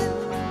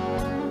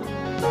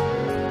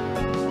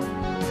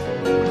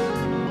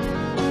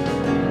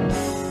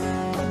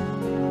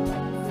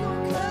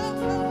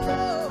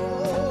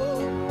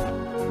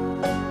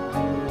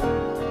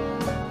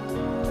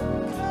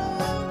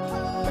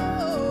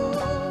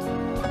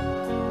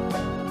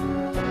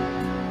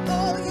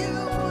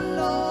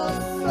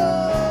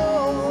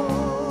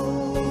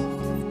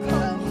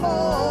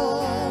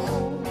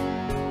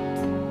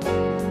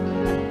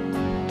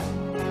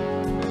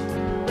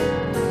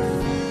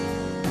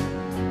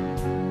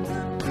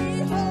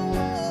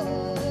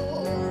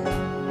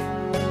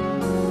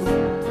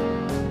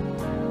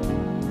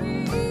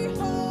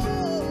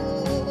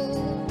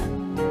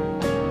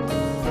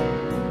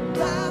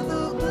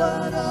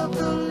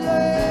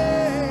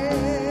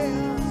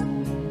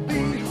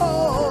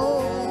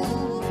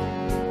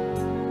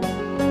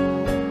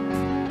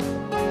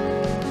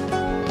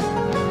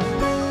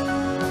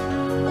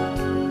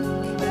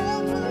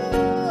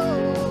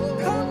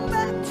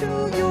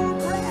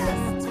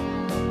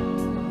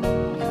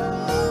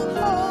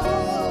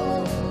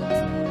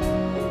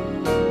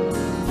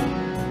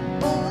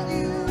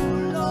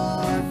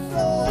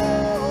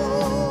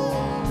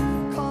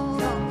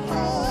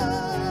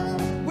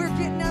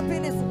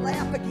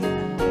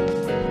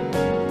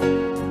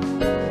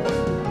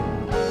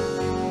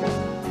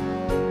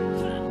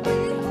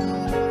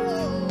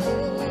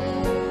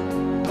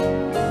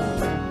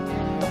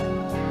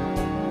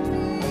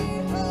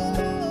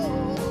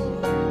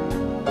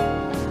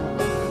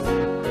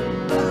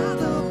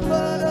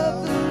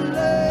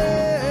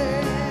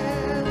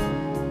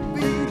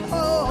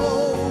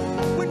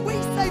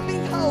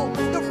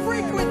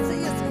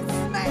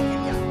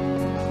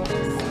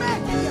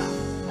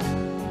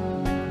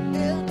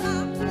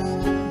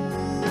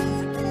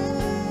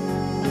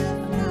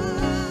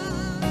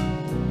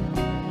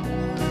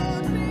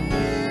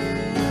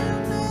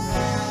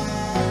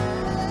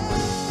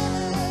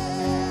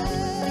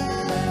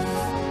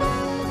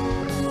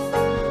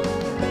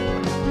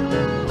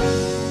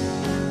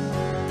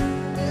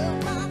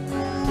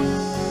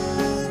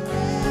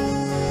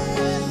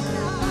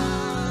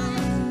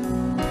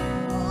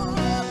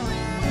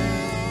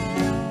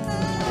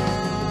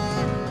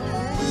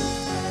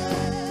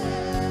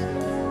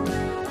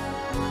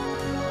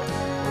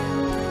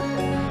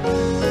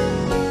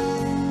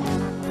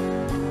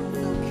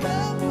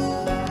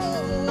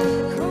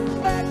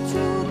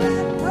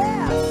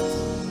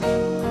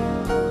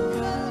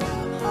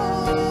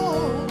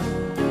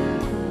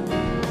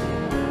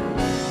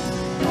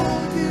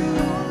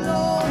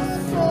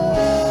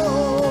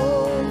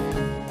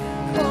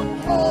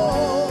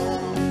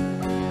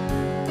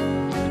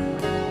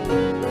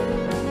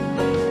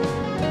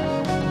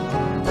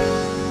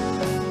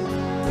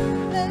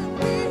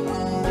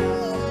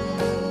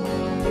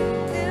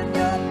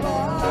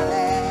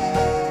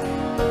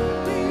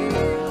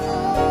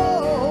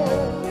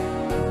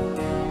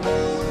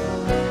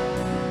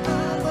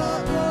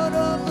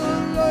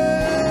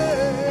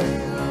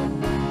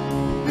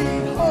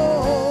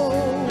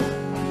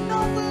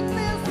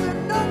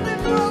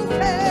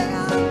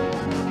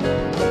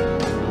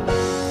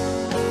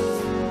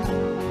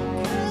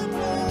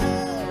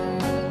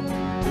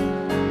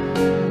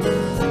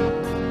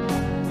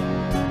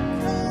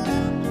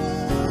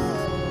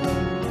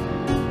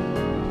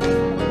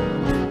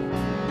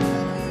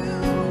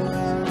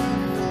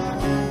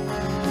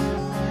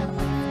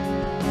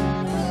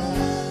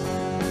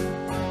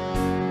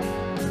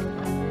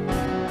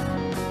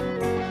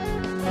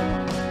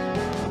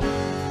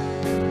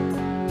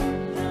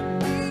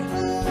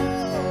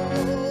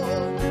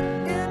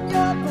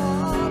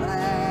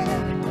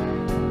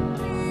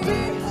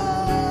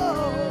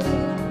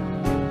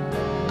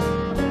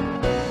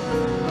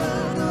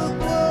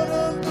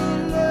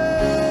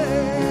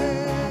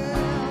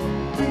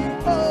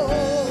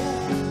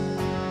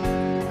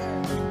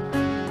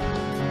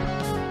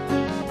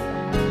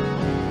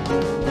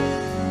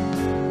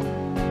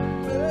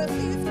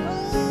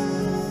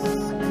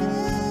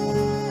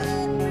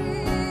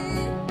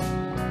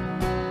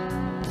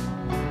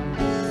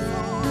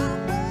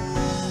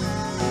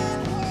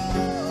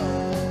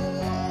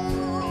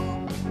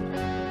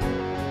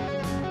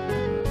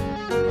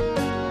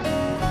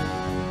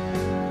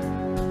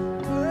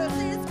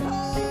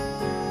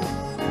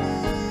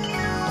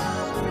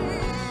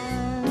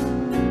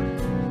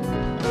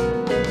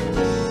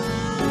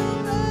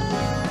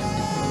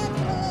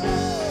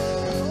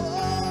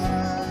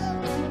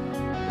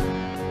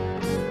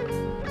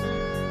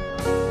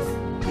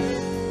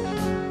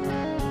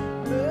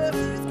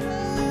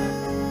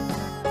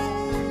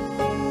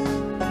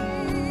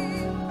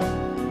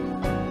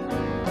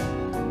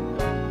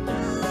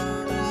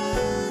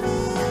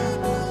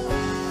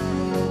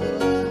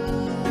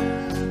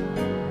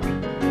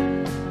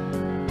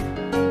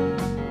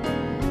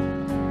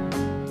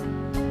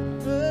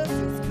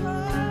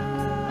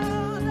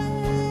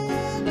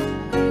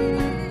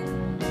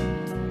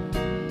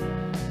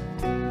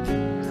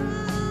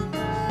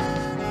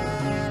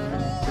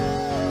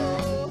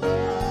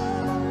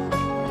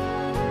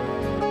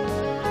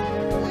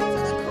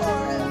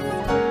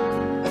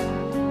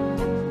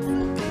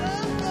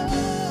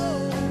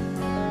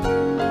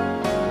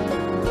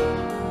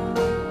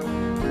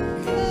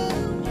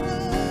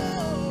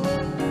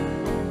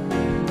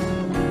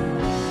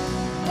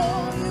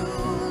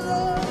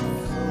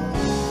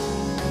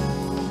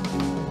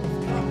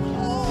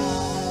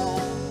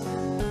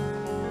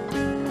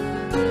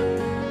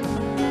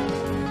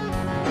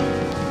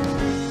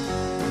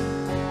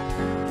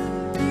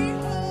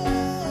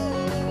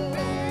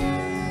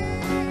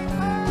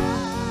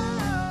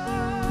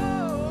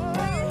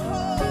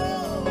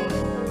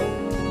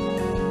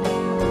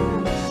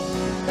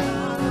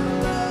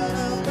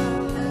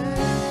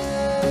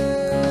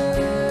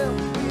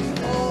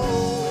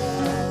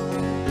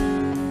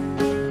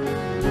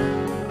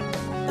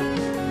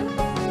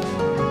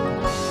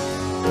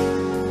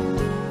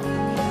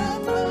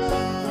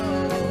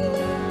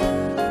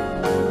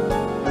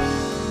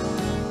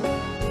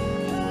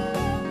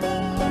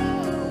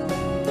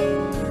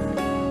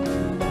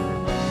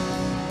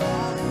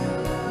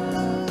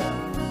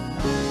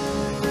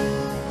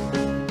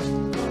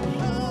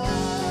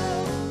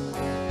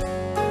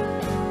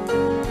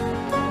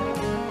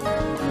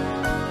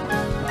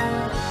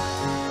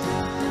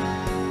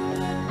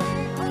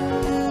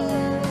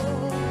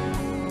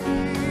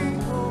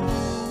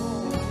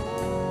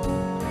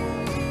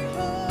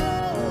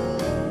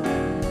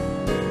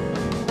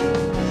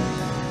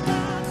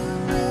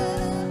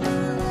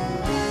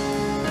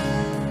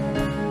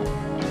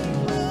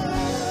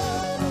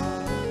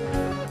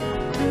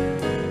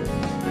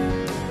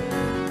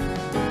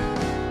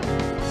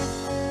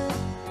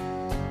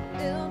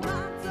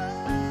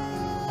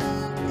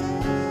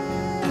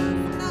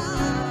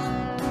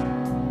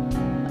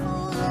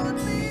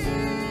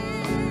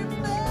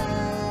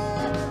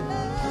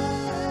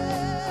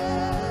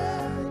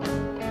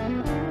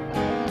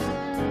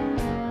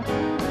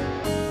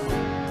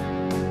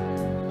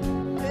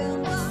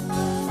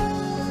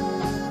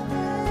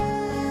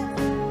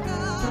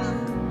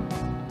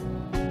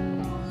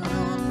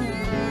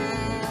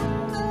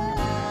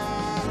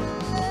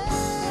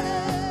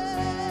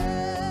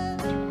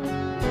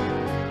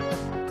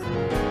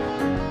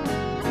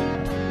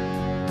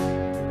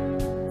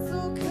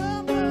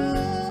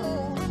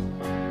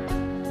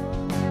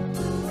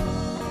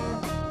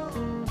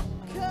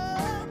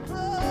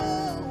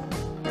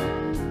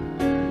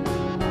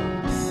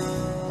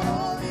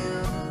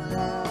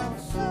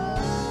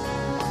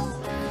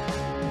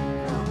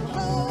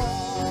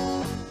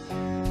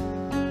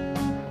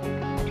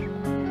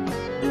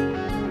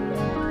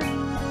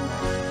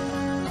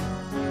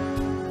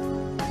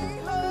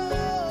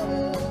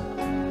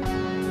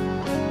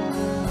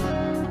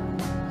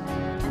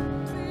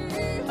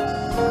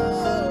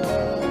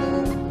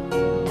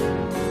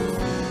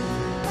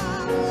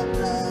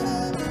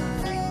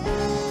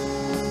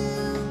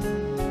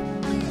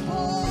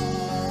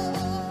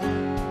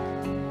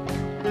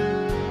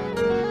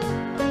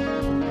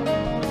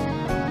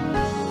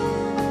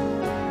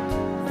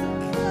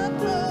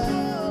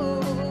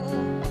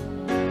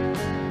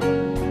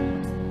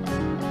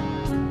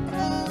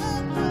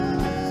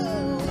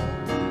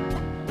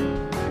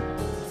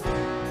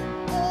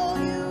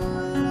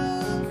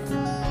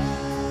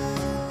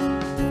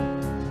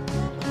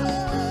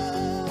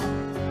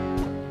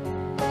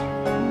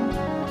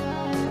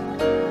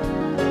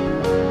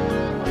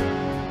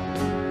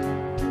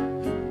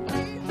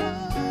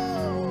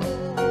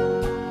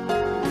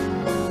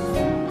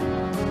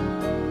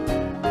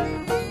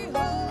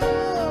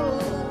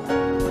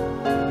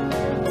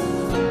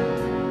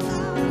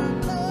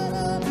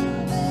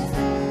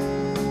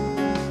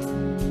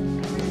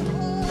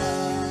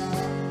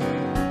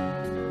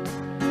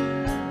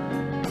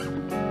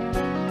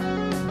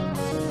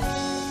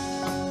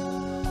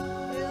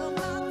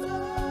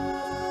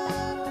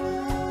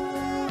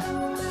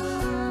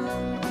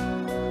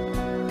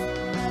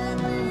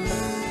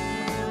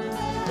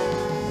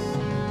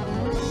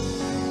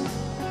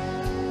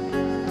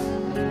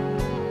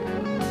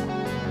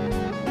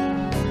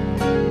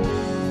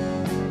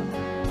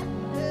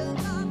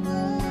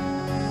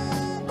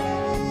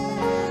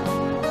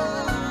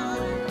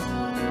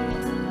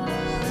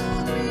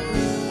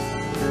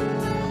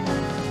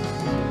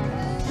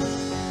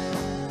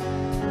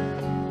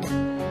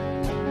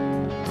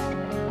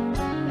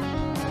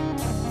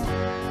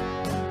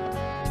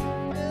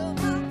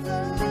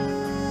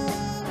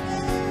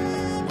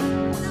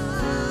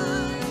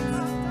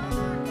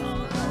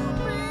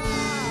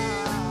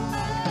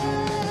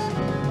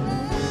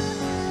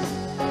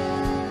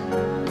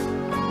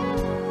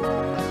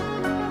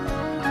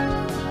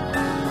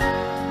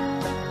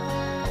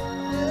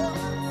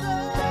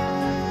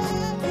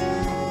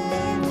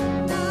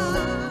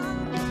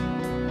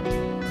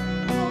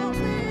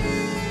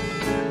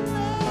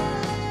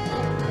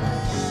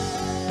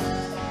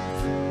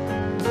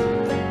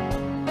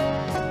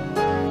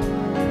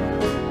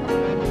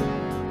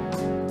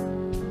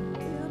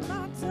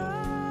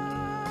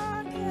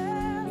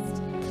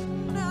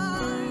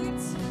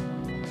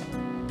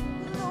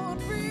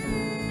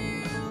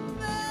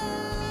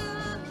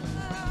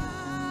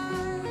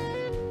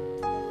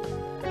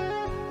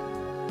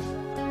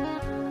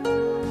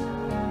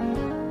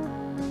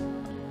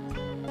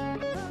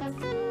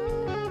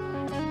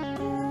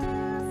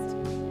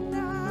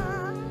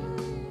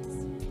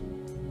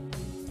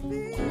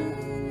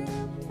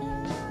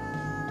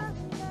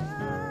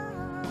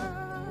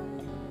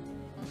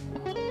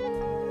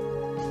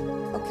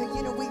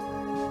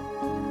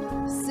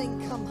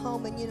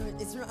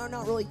 and it's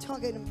not really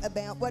talking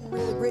about, wasn't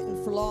really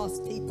written for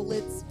lost people.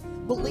 It's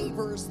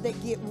believers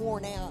that get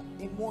worn out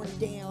and worn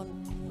down,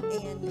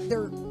 and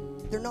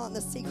they're not in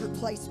the secret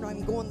place. They're not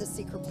even going to the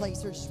secret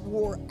place. They're just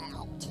wore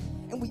out.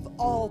 And we've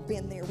all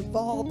been there. We've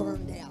all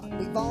burned out.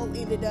 We've all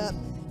ended up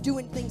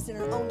doing things in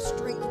our own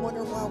strength,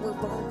 wondering why we're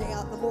burned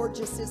out. The Lord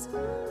just says,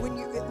 when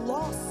you're a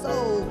lost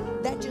soul,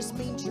 that just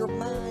means your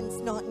mind's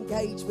not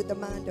engaged with the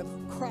mind of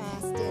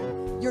Christ,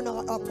 and you're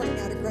not operating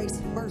out of grace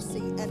and mercy.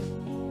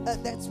 And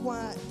that's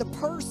why the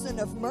person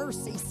of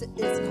mercy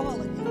is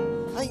calling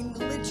you. I mean,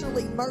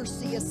 literally,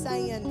 mercy is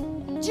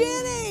saying,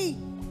 Jenny,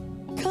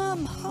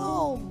 come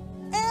home.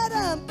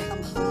 Adam,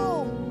 come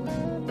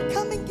home.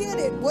 Come and get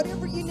it,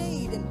 whatever you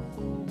need.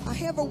 And I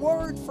have a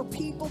word for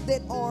people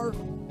that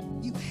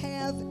you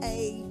have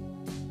a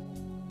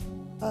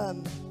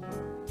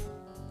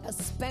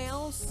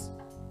spouse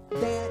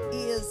that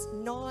is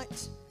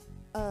not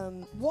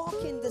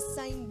walking the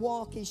same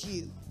walk as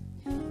you.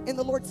 And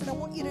the Lord said, I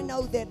want you to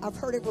know that I've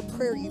heard every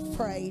prayer you've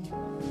prayed,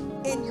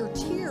 and your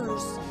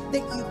tears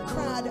that you've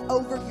cried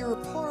over your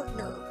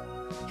partner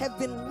have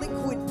been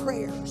liquid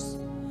prayers.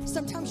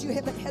 Sometimes you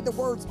haven't had the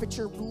words, but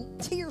your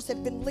tears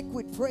have been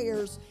liquid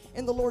prayers,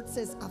 and the Lord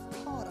says,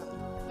 I've caught them.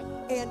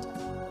 And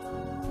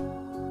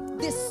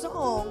this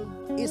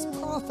song is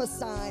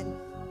prophesying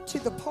to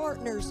the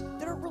partners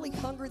that aren't really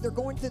hungry. They're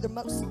going through the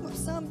most.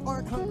 Some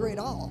aren't hungry at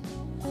all.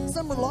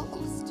 Some are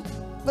lost.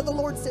 But the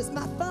Lord says,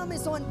 my thumb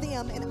is on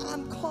them, and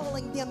I'm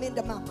calling them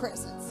into my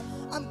presence.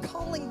 I'm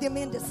calling them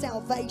into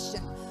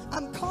salvation.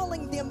 I'm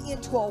calling them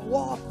into a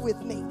walk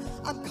with me.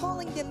 I'm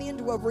calling them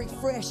into a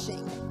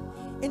refreshing.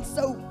 And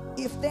so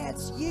if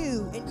that's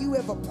you and you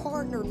have a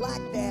partner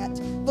like that,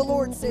 the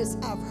Lord says,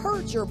 I've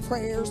heard your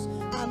prayers.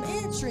 I'm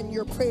answering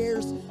your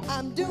prayers.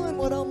 I'm doing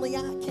what only I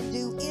can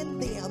do in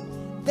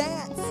them.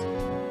 That's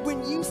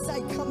when you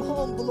say, come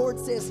home, the Lord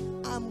says,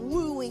 I'm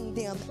wooing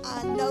them.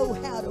 I know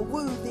how to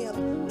woo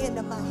them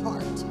into my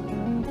heart.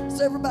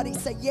 So everybody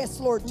say, yes,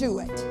 Lord, do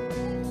it.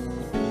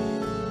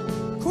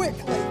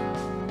 Quickly.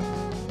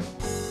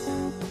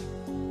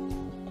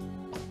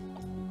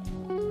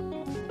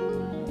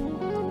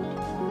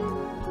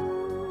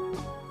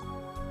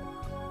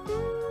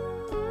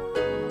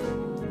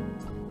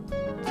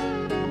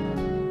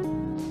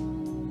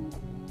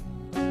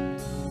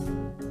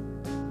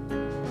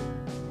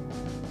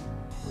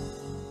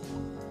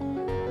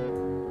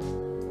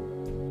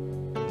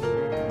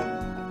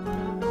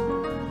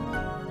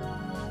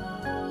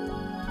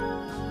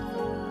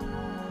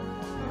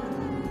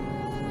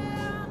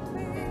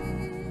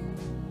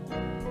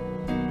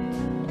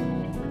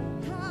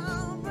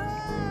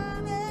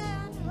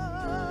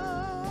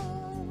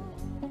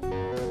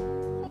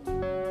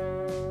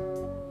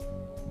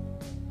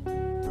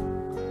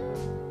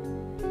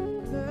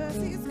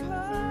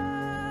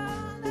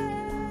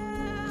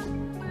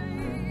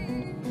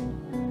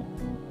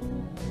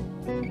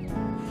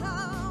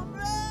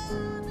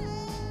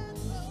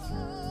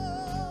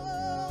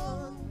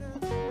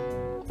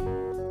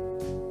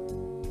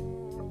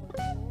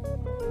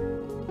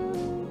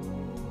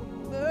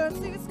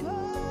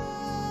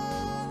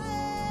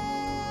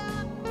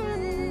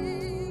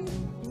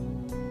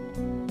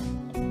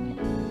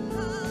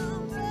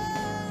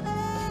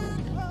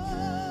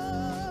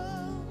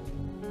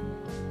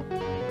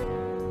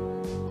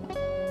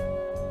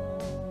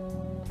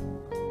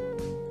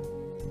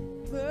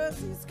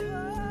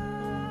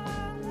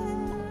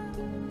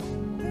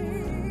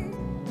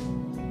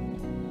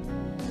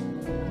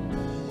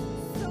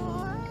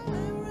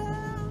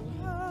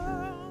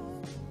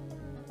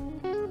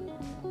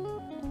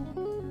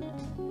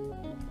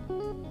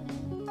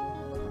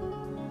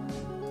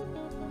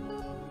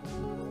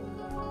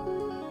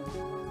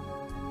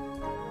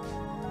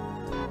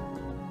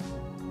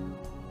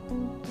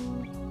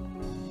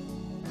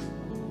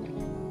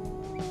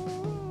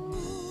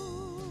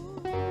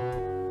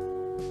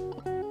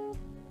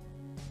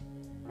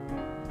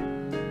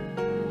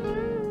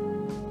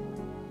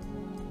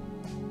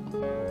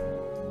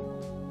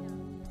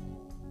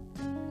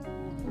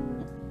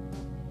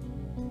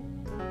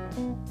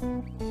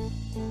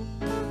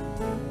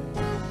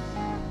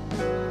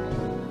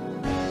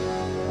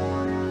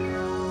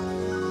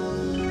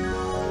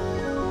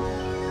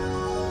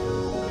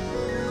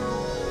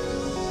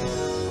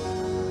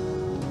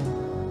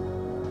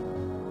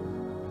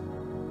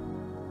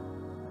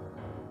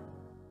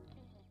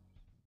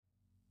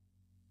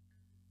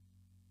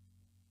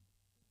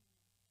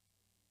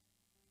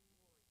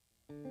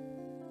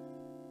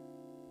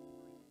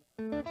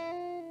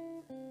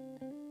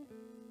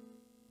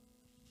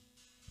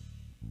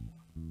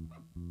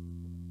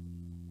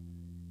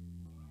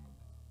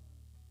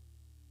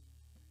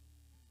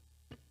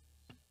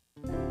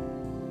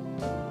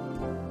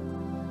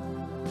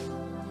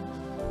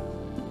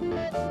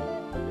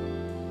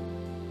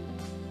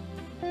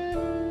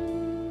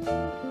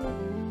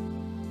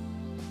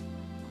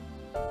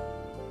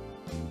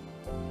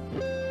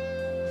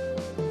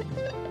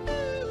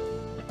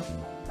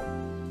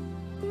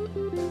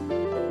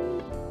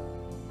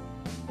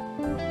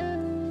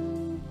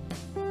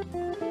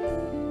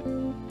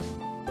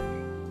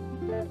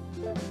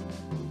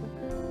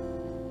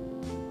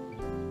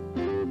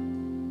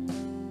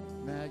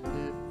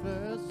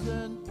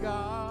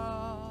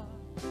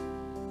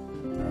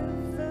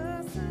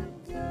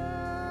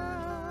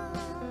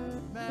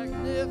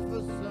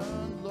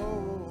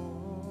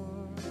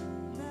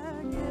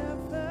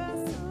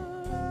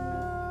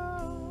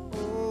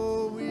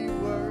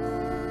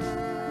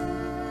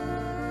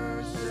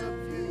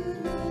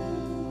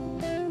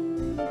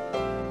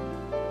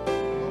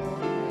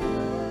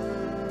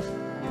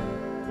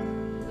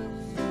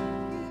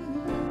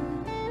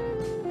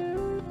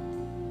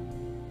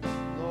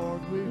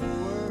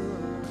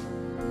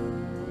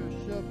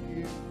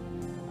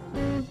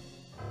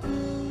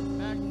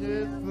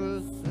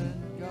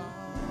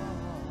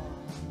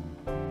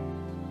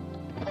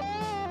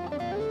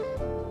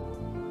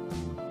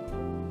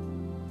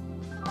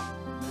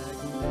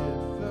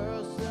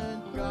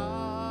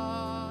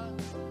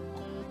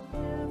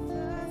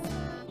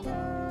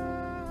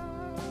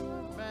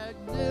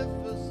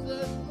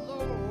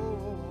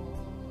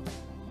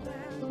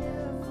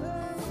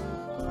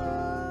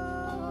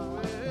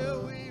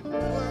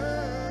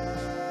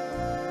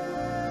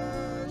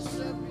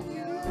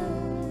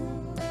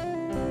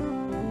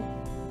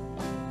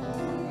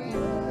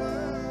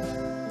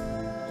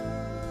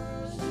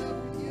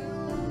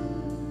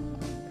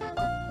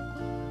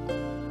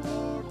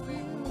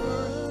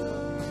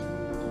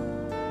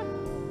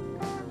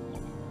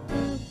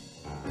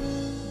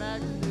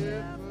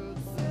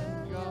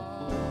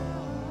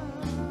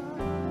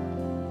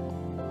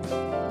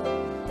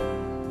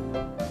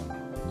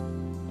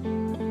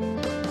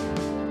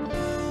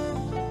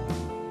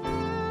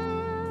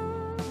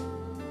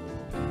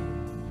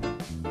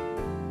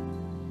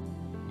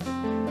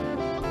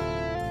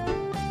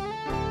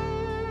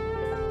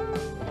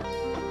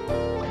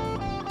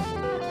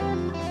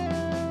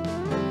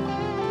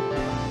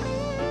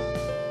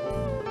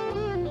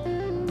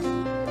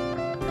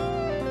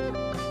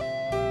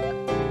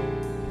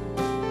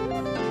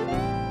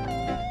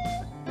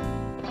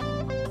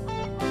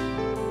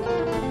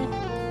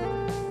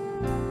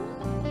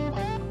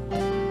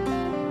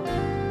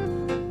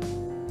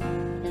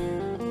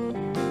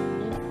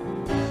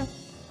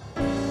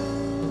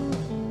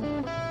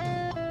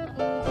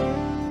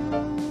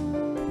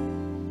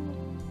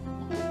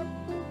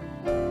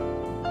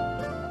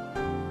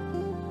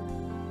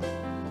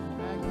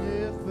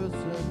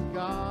 Magnificent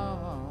God,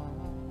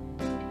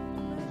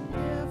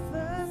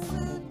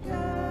 Magnificent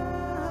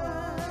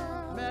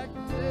God,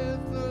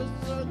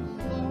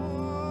 magnificent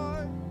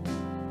Lord,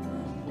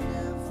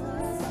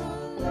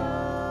 magnificent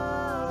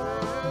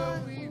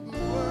Lord, we worship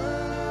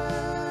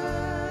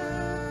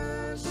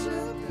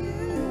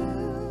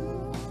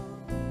you.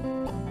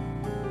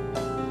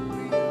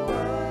 We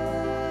worship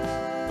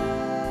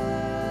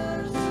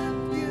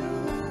you.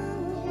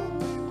 Lord,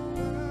 we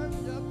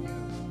worship you.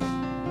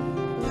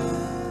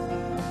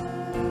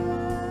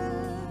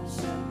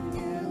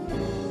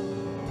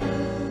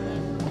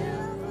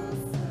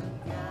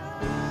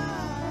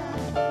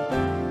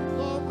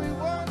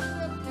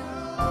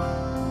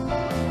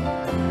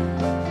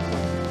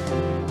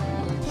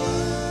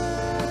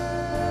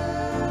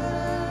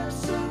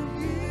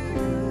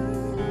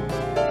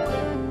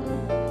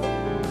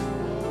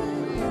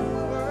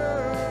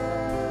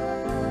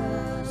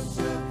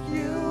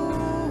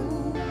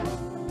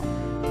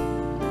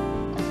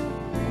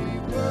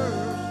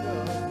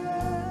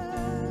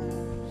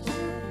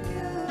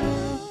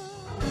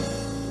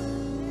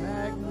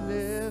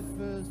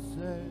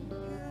 Magnificent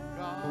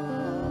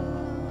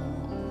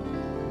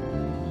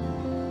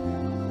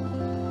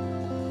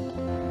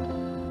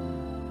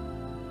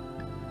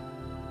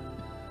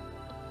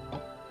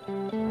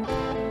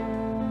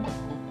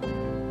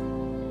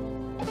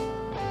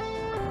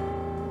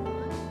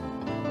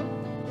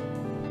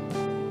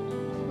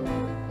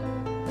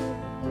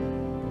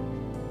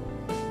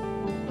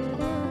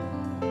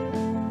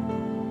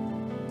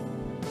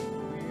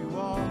You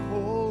are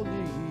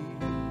holy.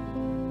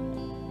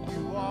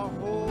 You are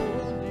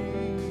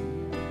holy.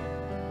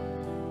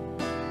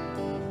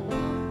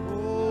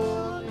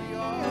 Holy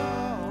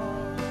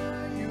are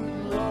you,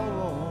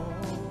 Lord.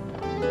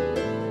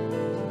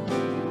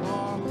 You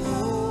are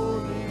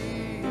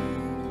holy.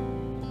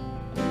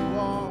 You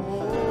are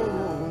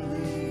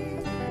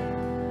holy.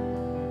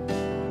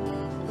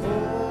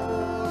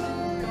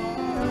 Holy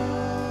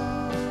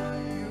are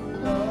you,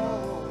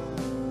 Lord.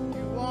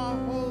 You are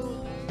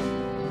holy.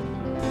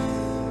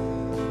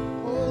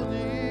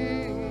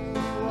 Holy,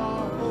 you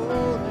are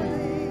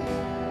holy.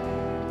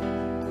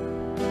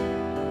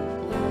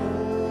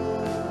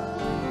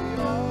 Holy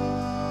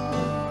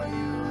are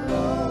you,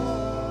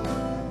 Lord.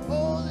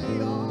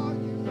 Holy are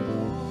you,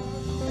 Lord.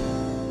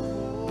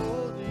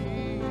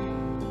 Holy,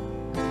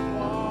 you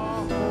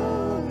are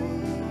holy.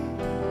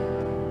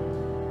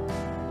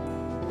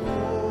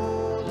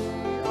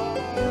 Holy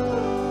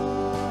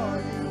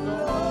are you,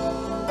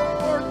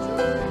 Lord.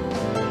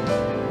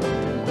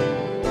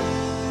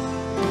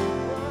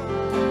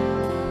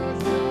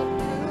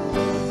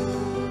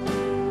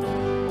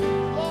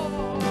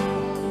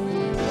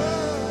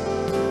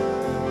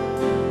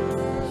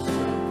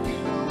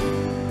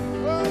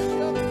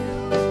 Worship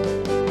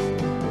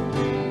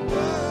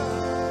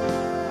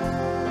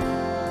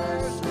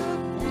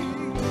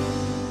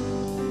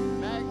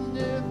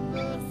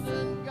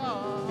Magnificent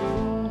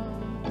God.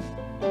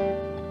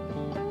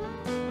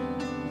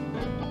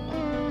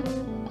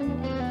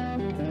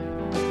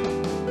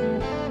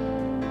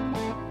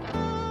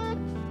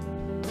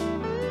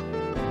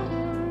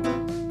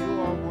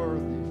 You are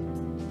worthy,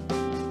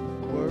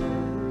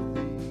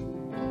 worthy.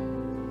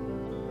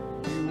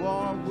 You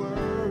are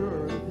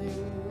worthy,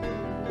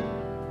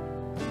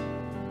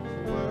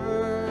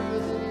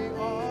 worthy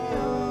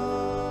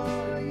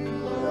are you,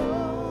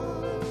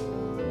 Lord.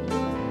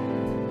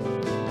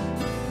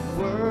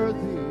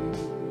 Worthy,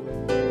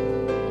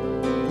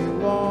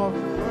 you are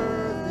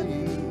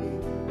worthy.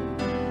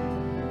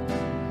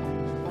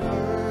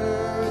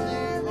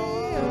 Worthy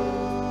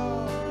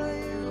are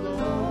you,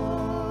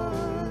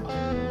 Lord.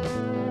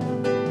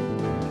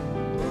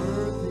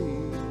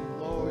 Worthy,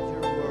 Lord,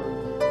 you're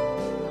worthy.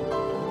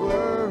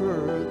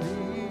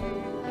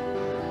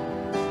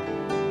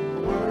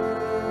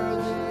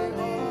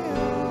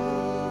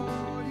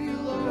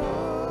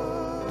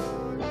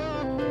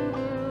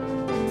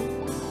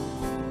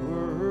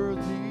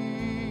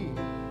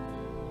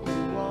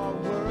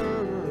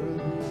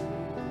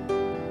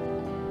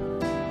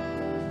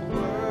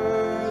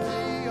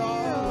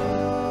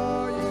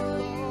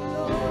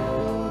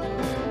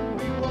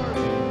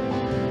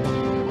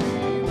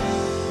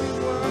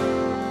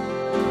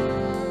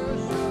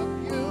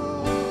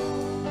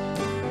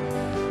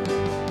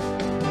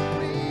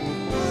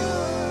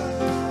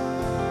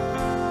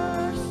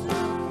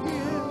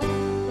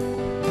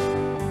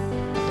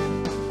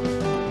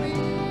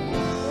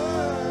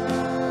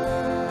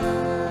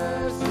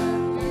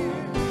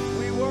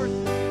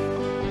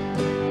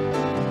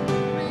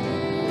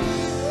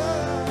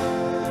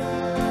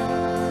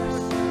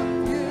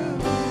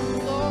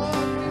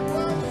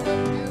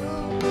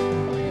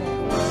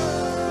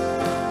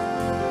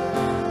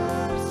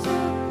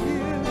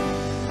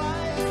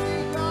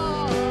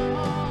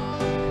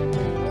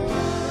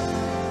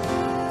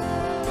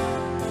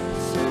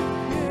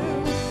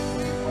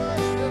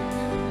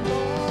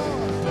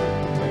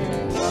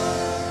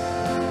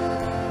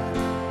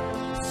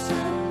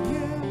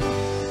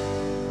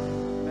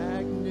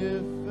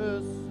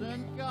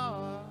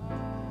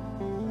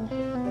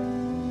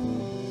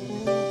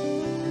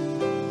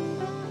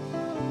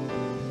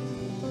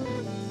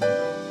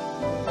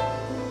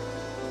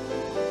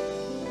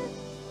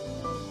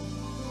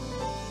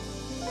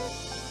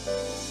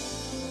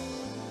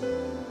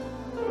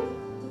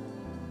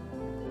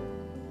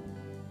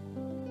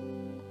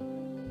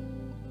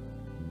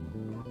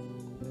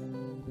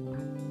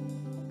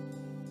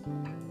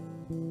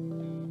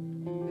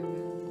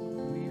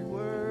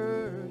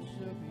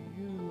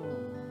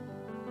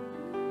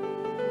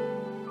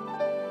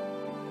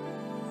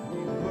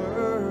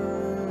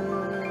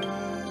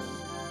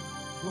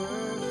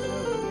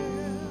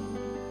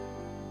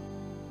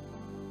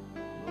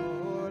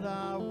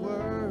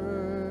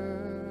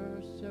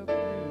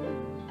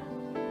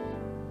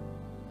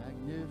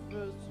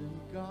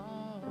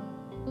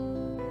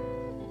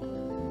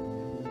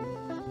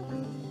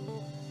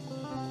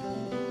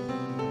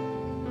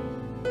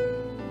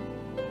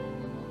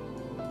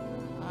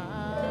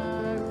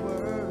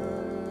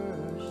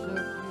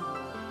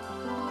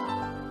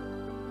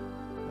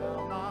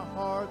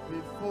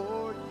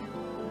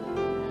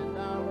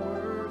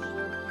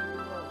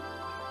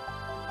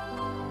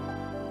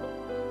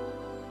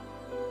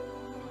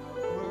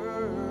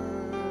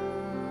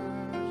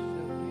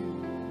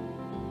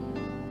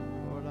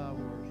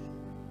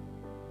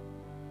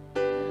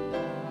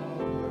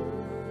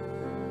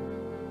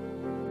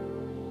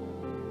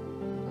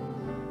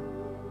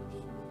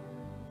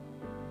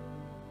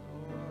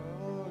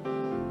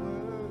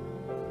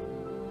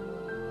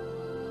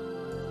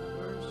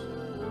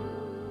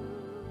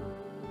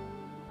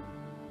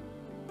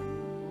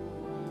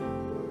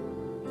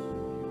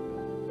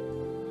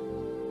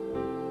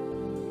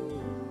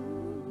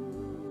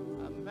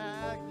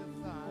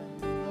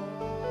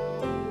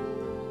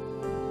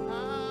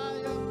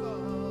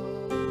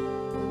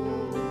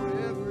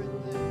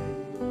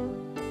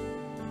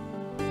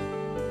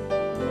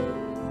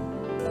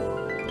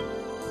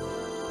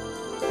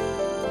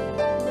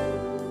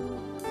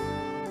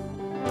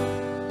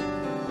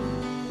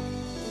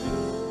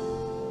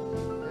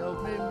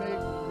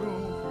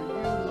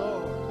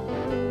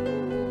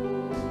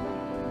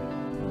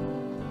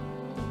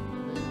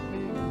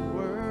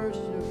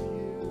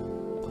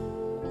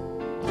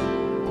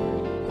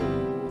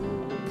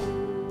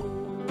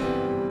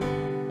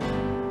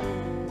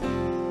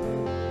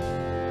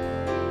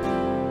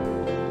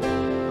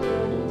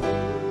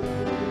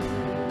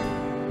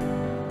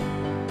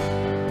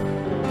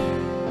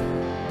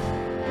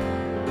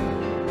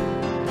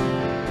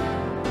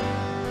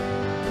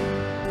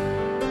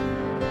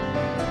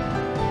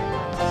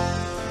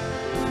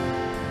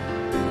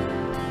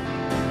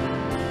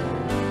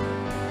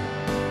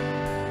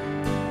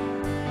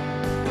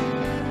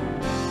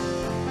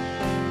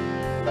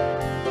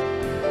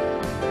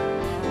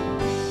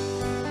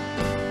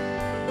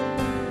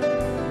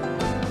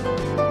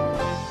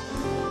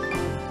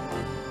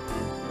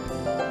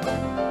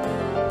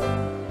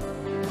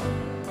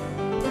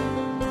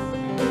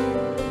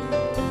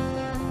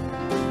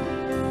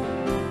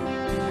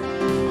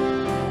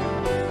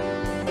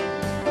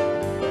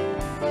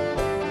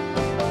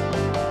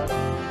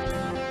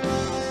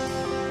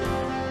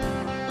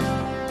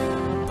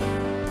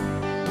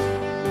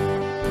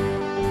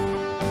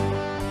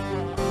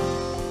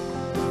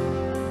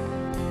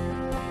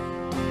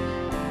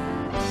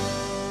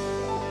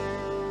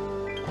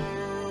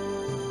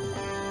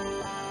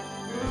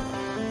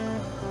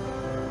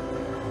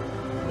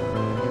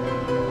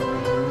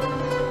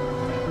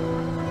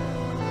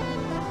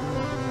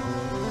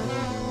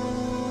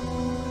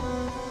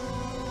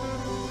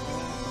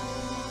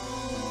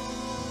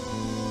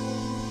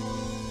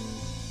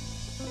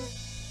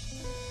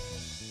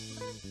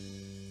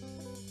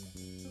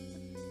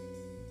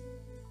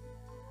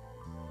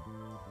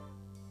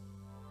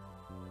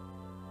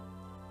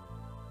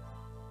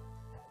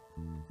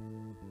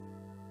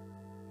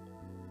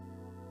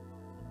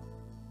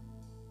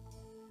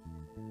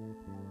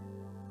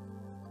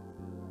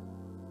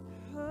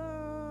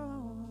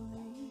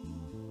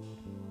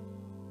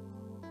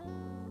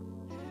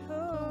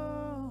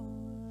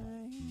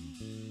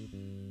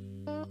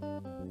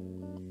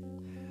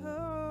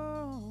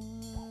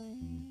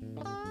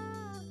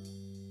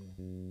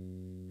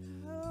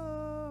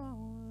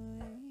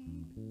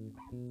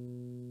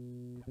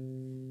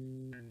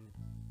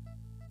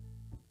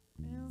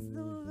 Is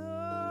the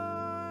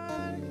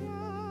Lord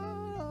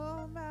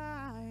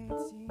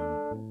Almighty,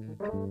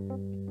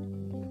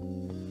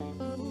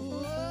 who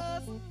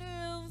was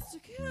and is to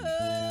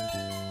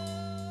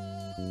come.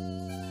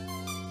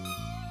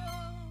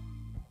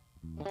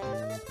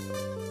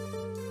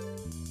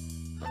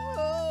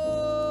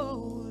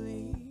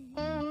 Holy,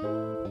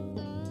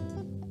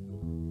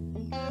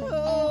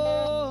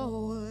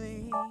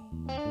 holy,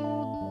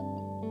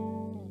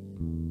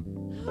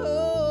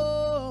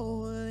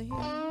 holy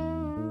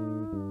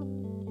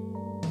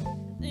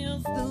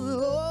is the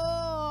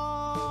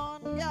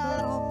Lord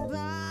God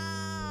Almighty.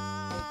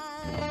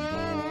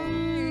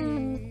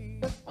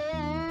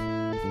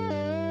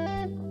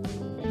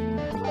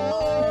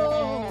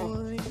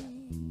 Holy,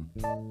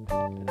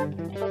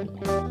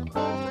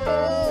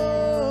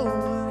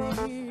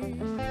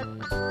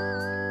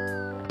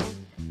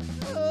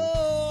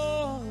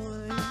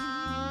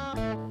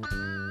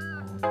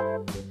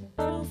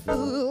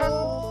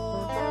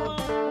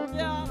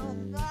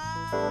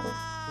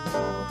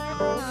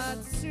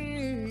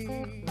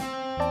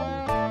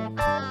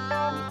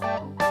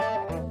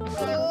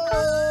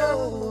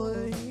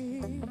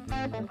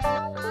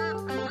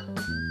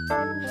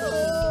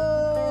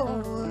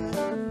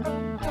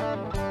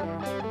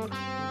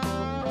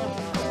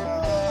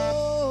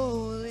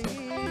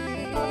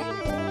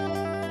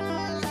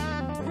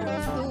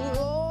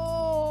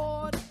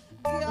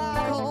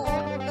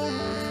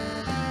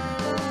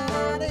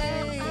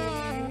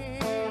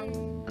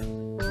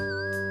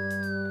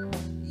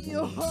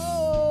 You're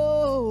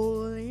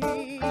holy,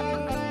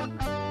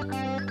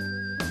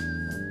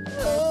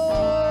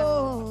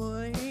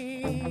 holy,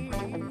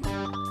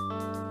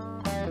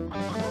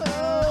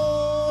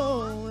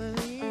 holy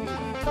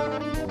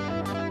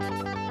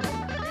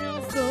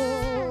is the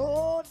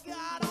Lord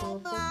God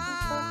Almighty.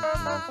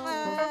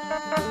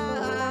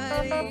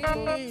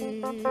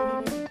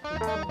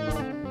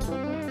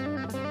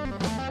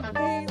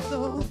 He's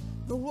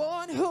the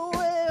one who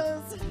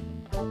is.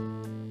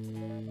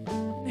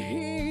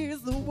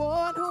 He's the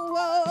one who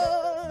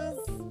was.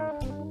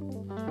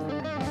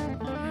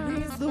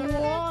 He's the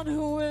one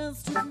who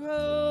is to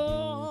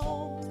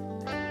come.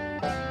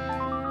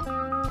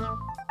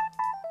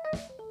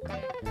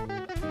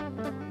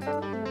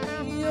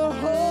 You're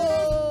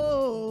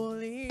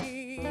holy,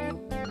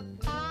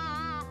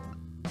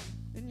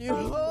 and you're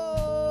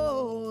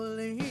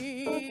holy.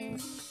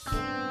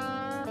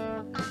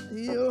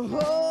 You're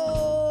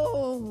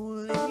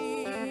holy.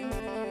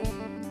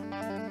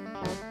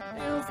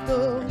 Is the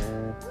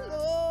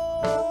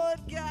Lord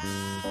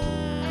God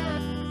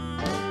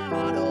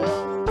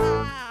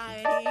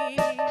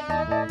Almighty.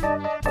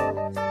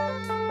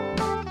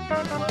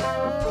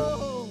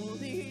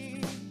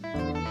 Holy,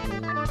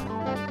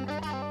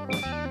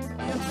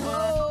 you're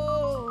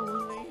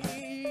holy,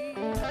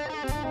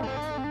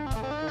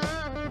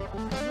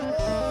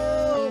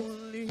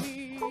 holy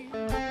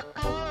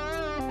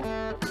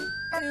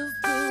is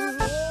the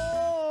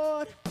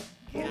Lord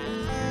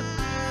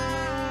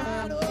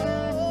God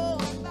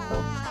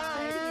Almighty.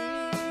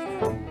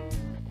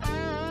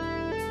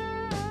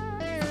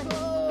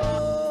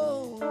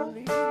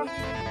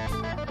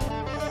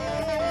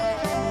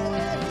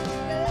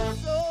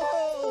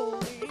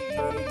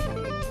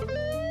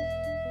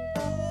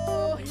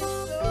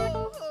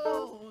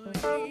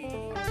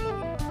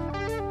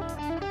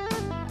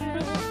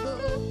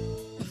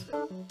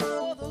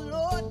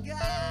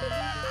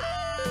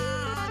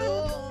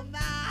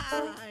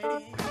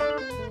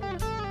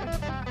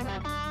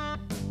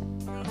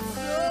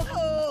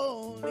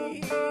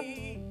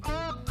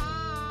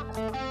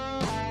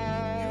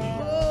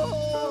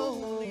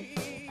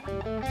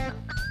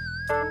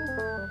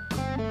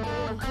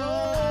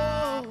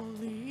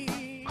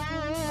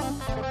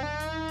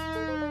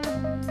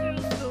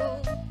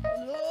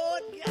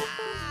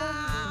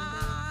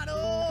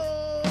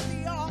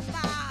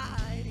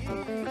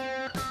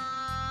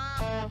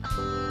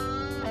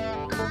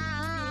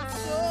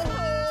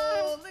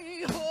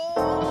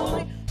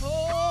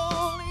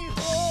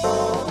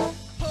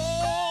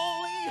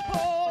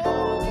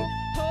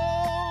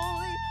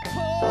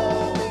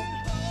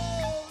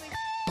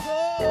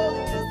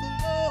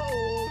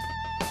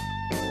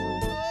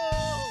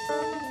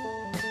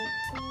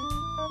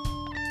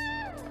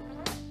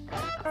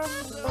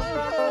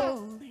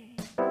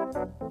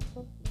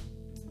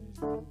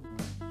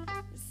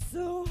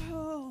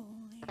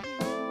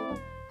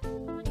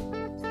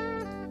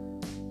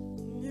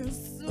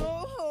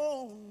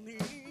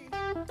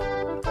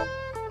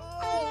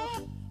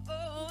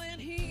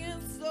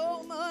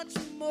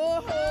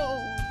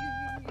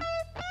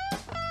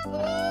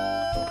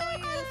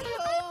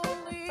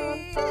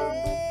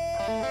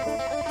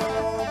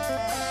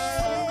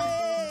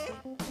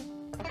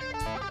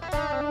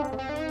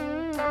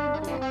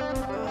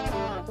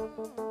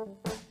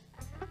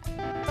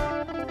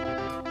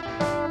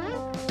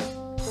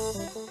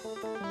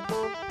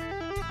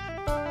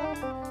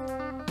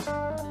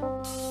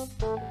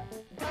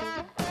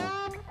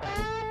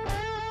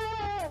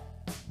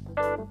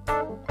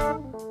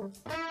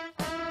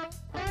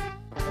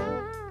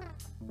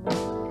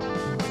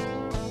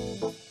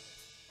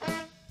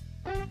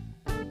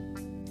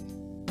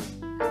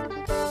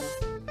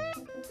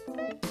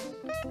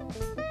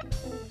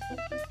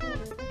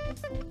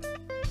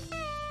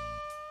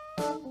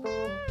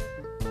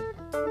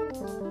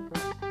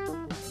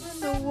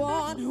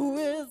 one who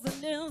is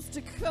and is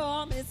to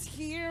come is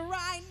here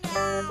right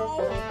now.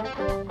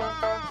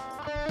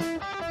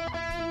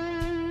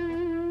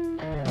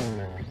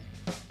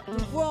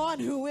 The one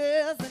who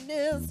is and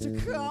is to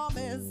come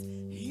is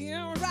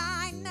here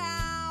right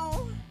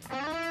now.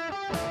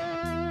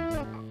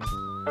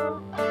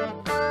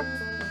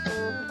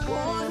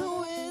 One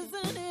who is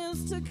and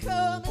is to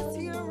come is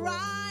here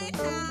right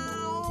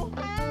now.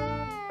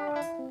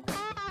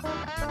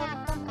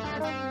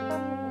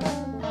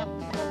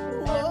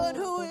 One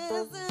who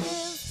is and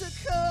is to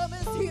come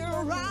is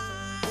here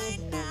right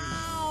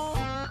now.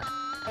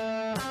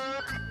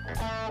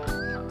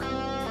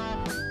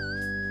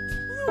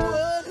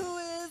 One who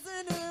is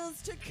and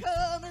is to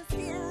come is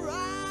here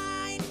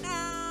right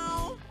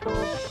now.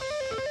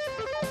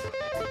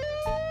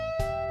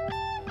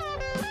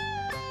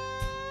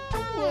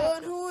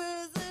 One who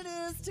is and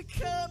is to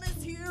come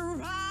is here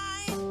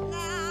right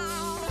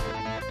now.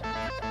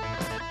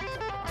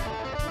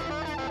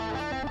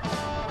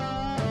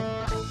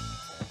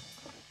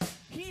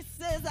 He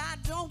says, I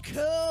don't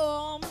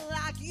come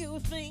like you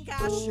think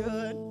I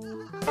should.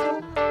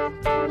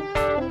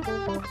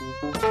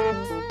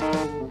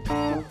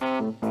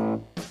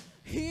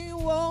 He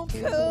won't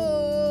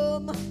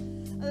come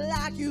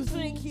like you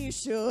think he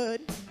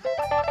should.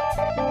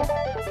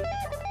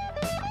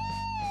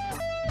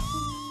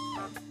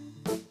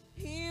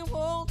 He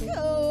won't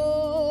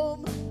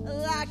come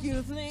like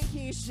you think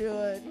he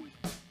should.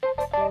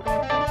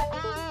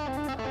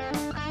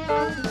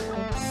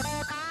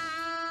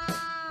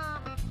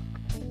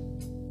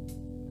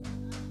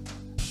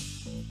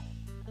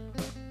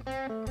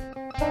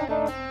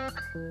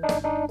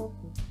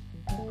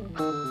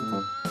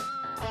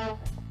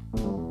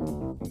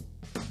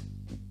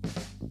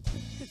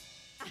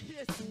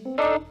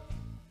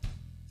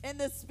 In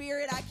the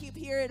spirit, I keep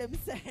hearing him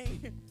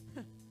saying,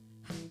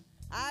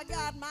 I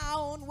got my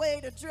own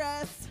way to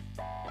dress,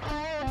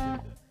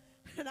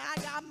 and I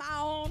got my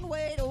own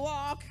way to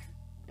walk,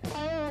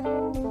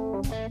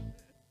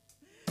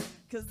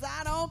 'cause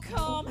I don't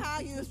come how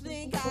you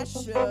think I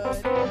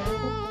should.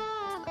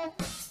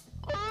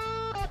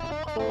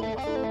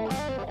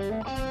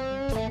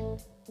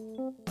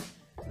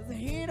 'Cause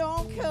he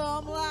don't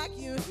come like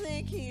you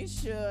think he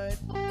should.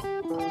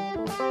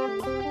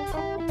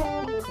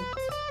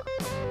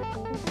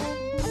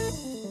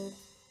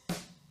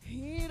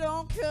 He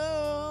don't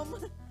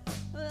come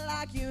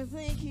like you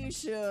think he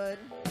should.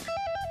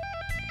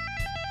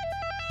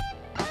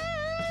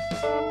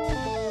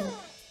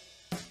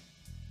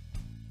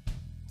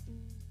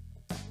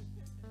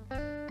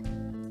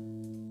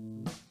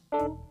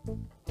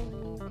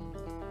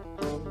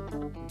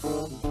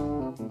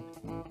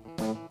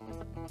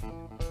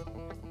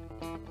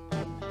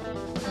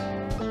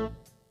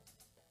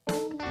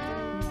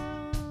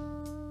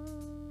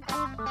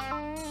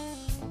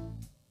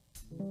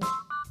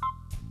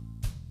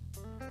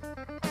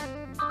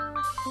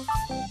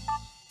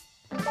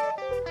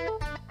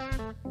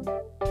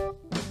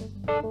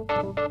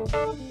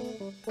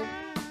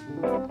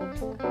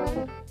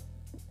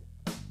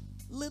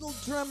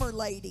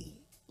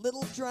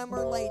 Little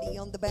drummer lady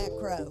on the back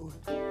row.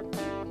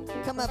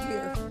 Come up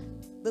here,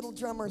 little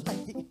drummer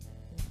lady.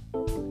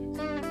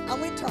 I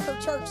went to her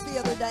church the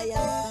other day,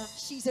 and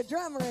she's a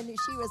drummer, and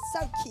she was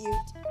so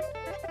cute.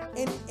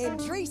 And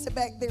Teresa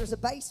back there's a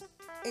bass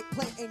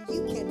playing, and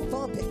you can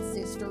bump it,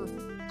 sister.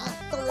 I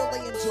thoroughly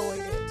enjoyed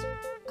it.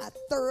 I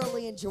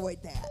thoroughly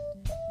enjoyed that.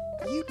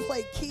 You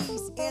play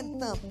keys and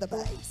thump the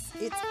bass.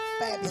 It's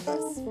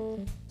fabulous.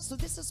 So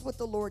this is what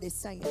the Lord is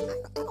saying.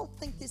 I don't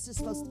think this is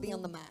supposed to be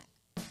on the mic.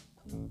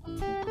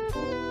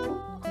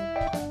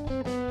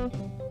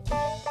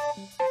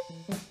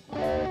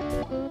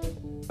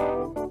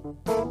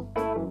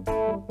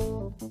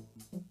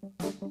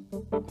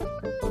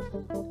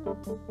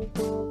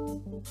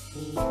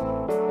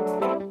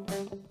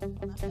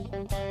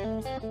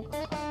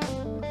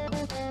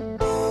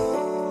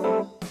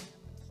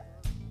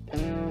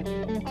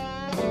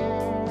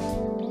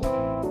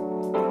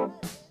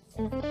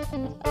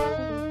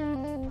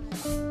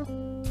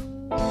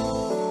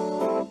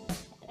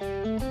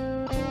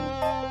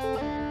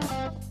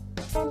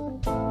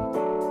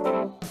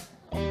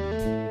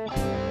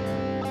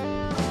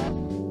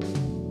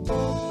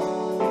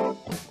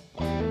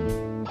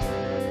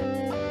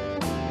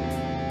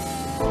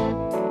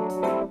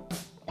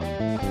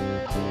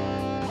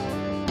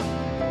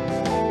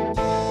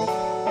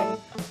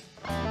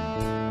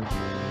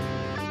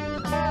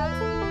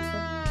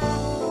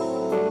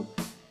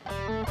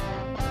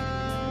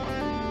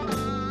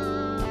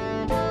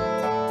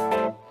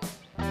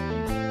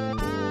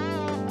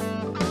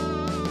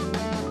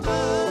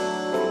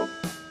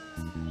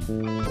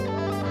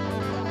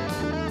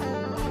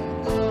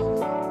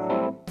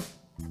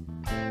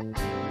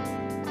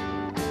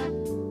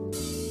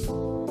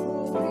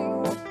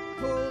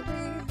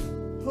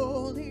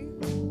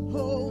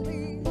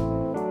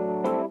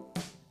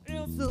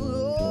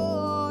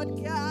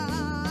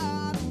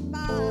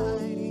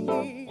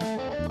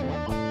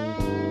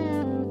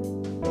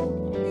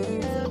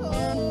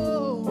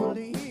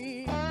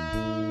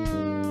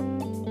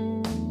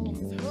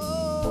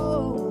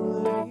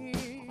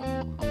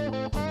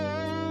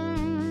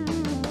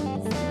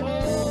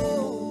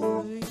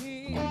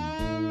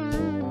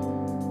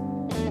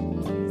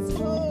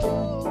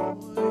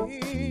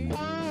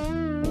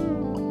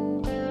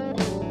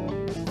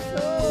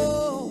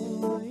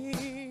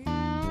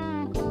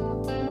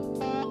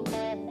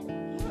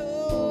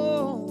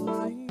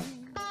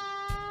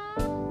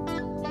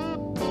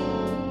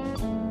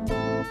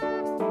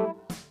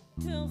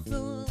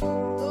 So,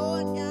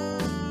 Lord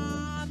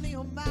God, me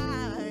on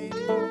mine.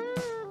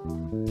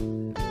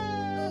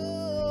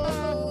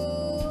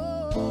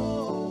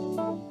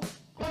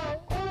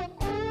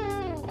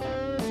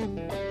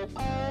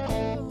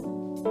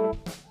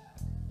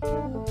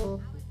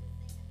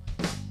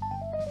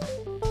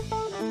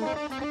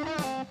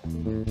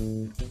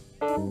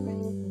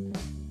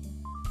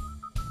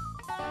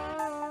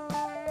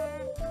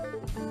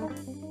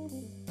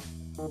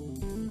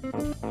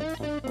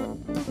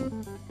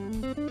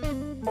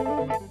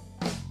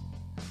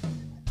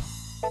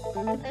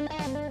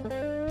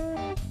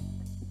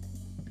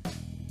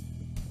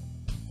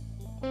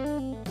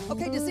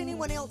 Okay, does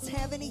anyone else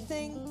have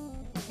anything?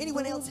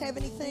 Anyone else have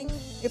anything?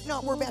 If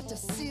not, we're about to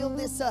seal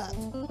this up.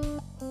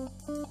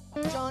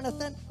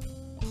 Jonathan?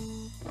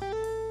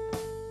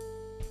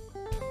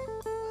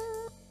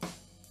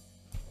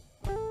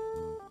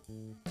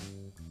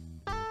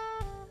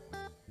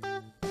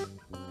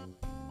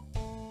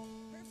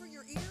 Prayer for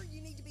your ear?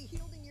 You need to be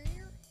healed in your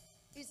ear?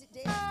 Is it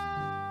dead?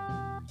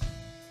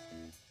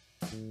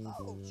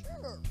 Oh,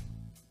 sure.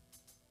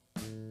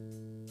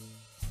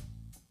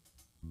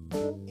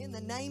 In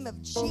the name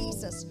of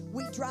Jesus,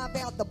 we drive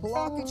out the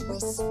blockage. We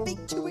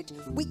speak to it.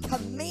 We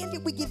command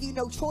it. We give you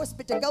no choice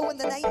but to go in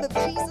the name of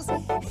Jesus.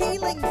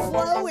 Healing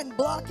flow and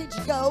blockage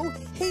go.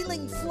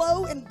 Healing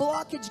flow and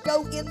blockage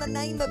go in the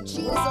name of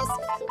Jesus.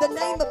 The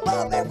name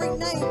above every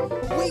name.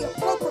 We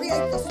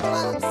appropriate the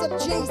stripes of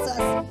Jesus.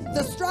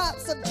 The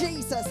stripes of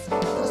Jesus.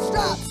 The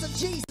stripes of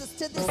Jesus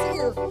to this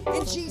ear.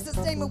 In Jesus'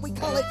 name, and we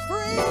call it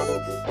free.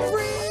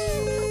 Free.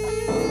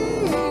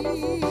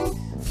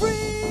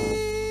 Free.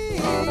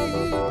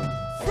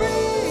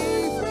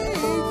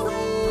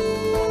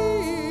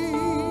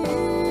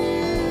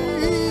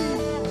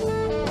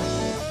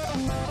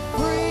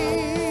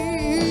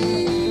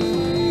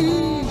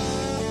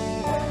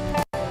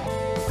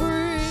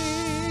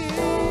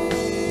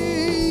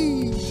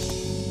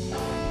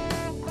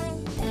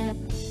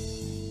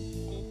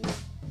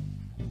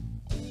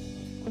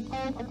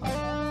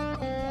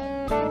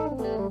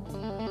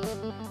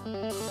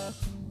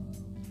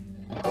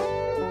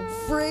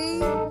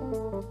 Free,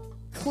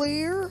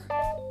 clear,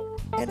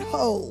 and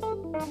whole.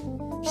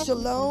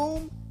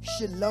 Shalom,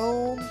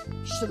 shalom,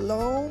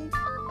 shalom.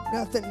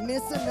 Nothing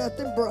missing,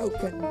 nothing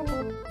broken.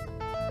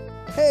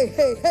 Hey,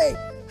 hey, hey,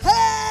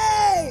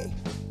 hey!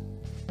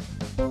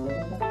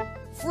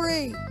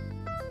 Free,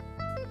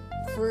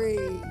 free.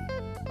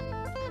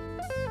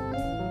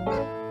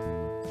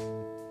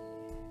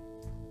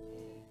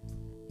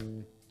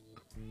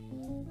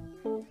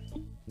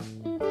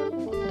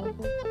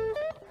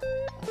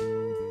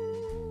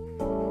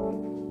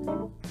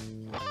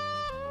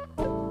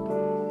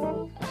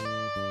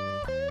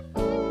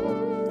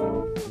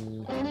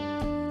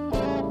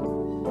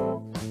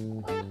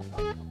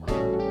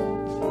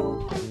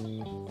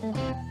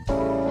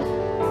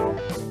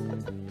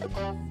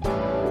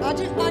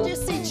 I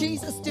just see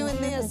Jesus doing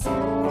this.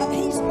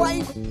 He's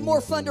way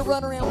more fun to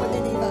run around with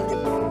anybody.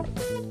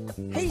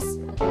 He's,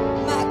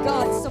 my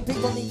God, some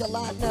people need to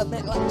lighten up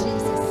like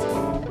Jesus.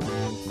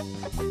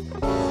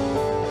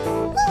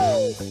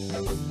 Woo!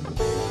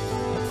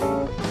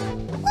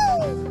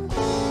 Woo!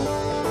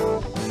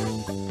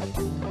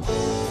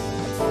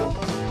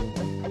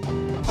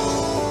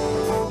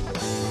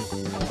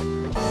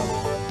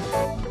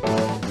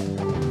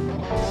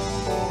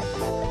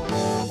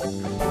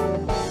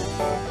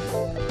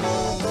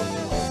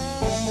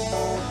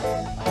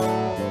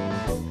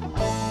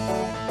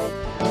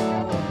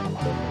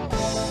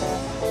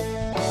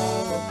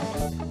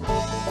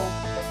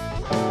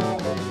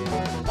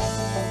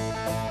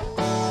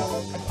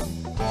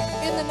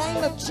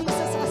 Jesus,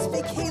 I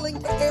speak healing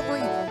to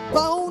every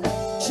bone,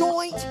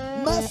 joint,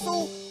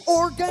 muscle,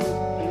 organ,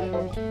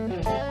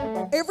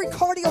 every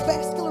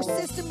cardiovascular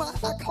system, I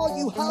call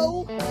you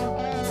whole.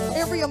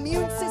 Every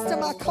immune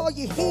system, I call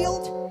you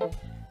healed.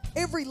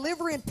 Every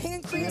liver and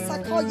pancreas,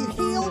 I call you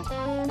healed.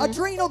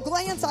 Adrenal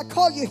glands, I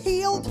call you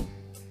healed.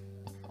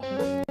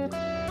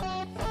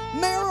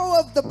 Marrow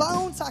of the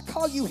bones, I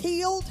call you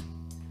healed.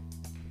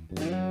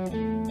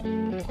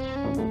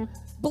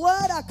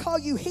 Blood, I call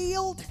you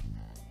healed.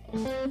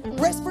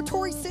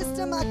 Respiratory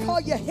system, I call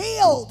you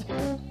healed.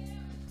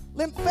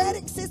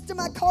 Lymphatic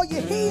system, I call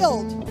you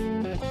healed.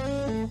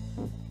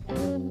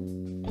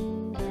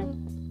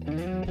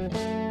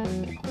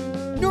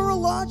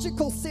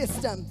 Neurological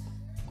system,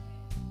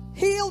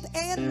 healed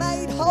and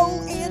made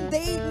whole in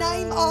the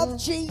name of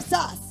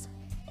Jesus.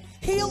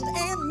 Healed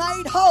and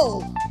made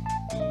whole.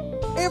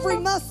 Every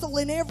muscle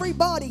in every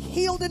body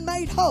healed and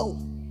made whole.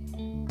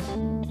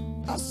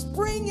 A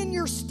spring in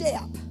your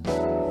step.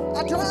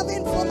 I drive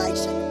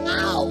inflammation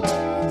out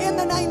in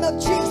the name of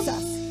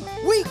Jesus.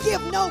 We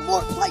give no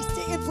more place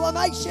to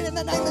inflammation in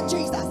the name of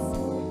Jesus.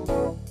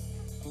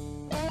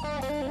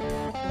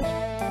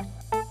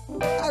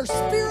 Our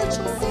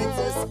spiritual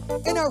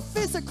senses and our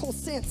physical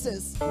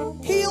senses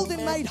healed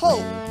and made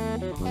whole.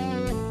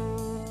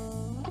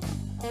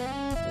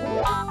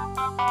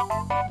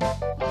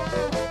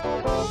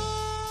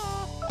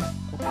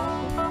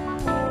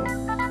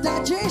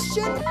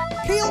 digestion,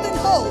 healed and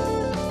whole.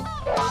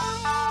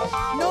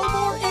 No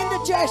more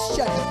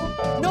indigestion.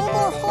 No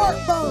more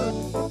heartburn.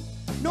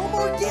 No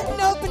more getting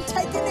up and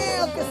taking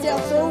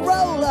Alka-Seltzer or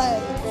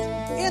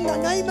Rolaids. In the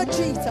name of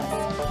Jesus.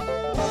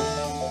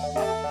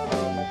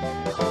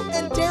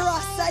 And dare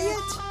I say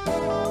it?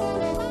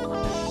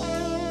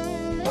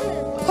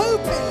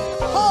 Pooping,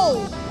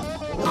 whole,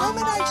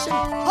 elimination,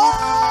 whole,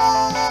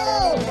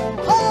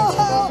 whole,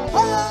 whole,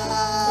 whole.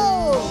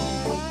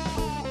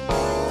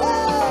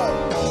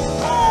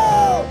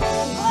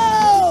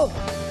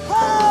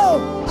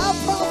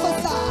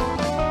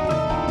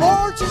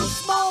 Large and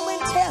small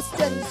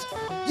intestines,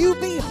 you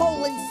be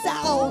whole and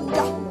sound.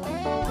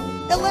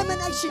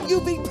 Elimination, you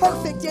be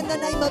perfect in the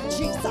name of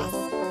Jesus.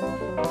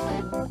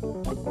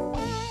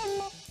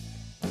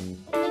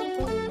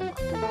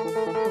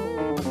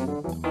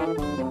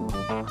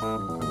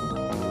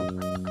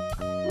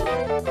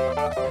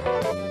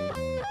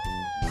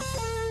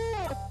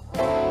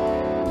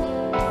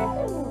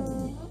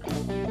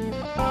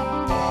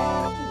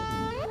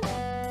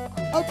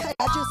 Okay,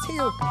 I just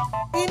hear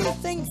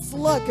anything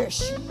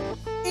sluggish,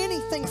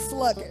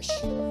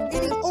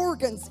 any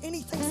organs,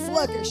 anything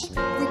sluggish.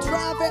 We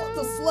drive out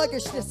the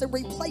sluggishness and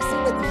replace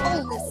it with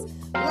wholeness,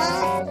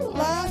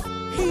 life,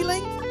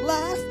 healing,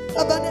 life,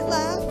 abundant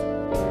life,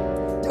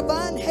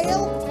 divine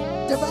health,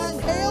 divine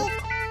health.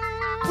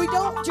 We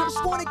don't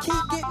just want to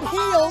keep getting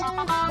healed.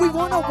 We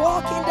want to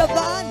walk in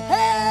divine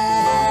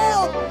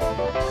health,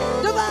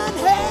 divine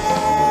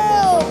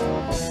health,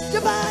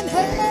 divine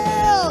health.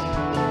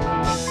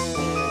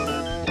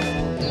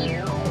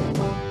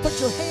 Put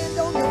your hand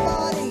on your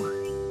body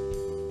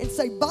and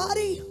say,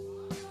 body,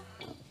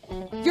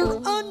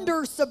 you're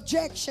under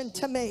subjection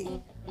to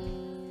me.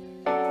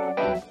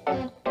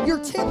 Your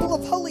temple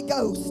of Holy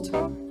Ghost.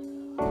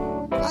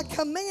 I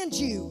command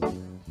you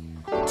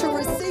to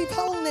receive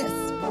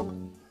wholeness.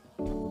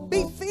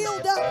 Be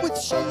filled up with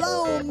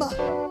shalom.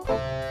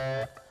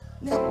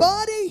 Now,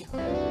 body,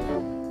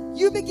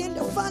 you begin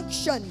to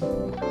function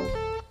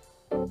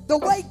the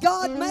way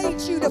God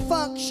made you to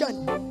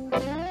function.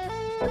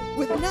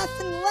 With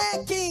nothing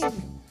lacking,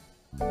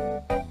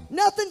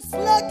 nothing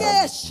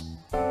sluggish,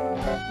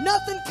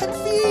 nothing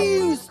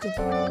confused.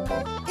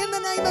 In the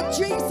name of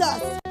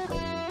Jesus.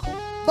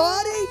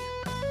 Body,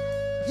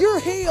 you're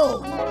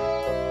healed.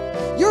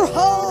 You're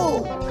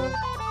whole.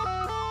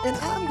 And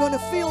I'm going to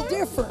feel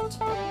different.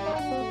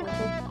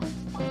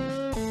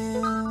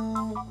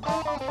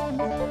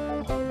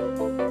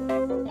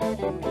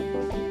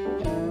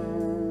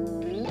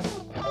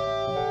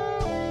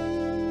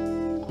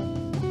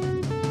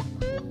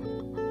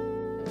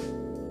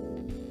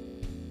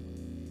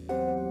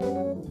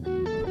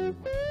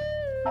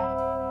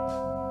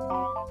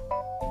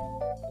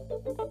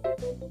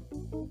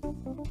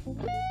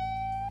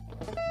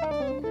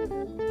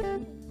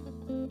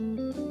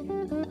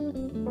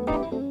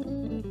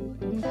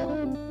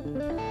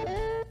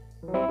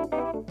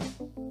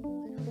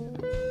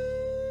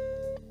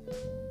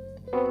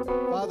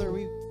 Father,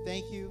 we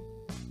thank you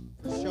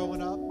for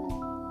showing up,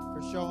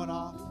 for showing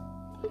off.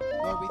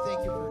 Lord, we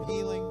thank you for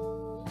healing.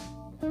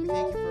 We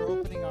thank you for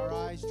opening our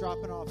eyes,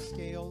 dropping off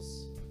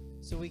scales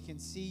so we can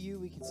see you,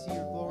 we can see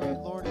your glory.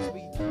 And Lord, as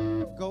we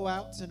go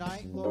out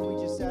tonight, Lord,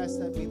 we just ask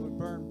that we would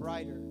burn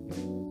brighter.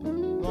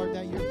 Lord,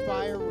 that your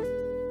fire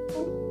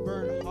would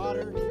burn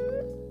hotter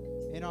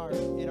in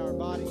our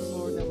bodies,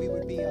 Lord, that we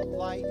would be a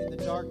light in the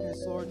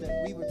darkness, Lord,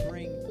 that we would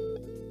bring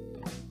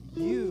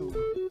you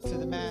to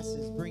the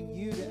masses, bring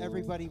you to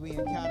everybody we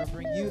encounter,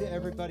 bring you to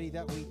everybody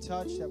that we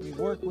touch, that we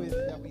work with,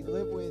 that we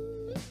live with.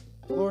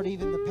 Lord,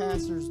 even the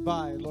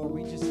passers-by, Lord,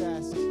 we just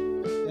ask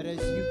that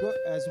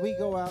as we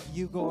go out,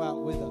 you go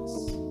out with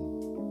us.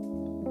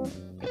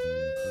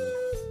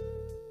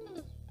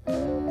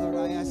 Lord,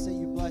 I ask that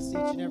you bless each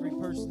and every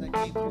person that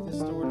came through this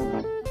door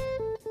tonight,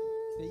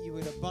 that you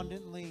would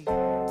abundantly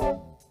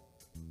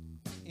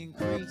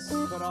increase,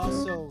 but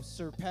also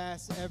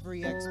surpass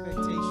every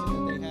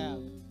expectation that they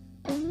have.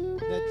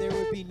 That there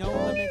would be no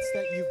limits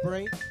that you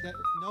break, that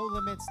no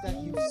limits that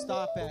you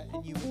stop at,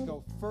 and you would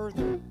go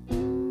further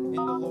in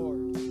the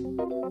Lord.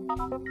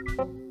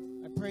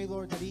 I pray,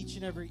 Lord, that each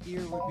and every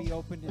ear would be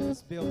opened in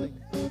this building,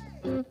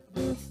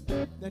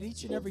 that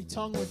each and every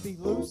tongue would be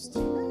loosed.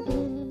 That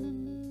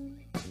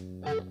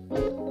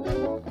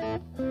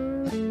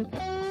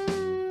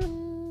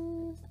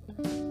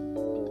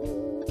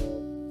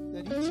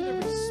each and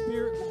every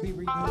spirit would be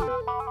renewed.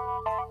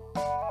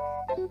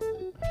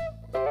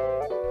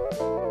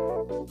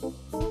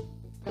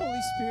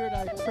 Holy Spirit,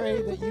 I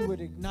pray that you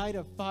would ignite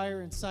a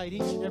fire inside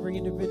each and every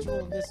individual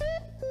in this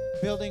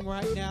building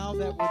right now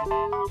that would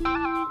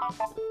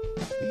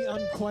be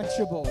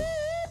unquenchable.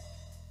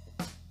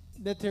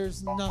 That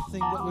there's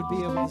nothing that would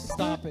be able to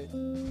stop it.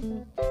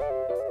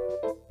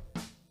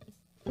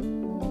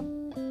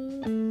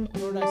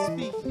 Lord, I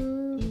speak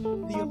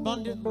the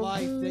abundant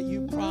life that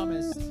you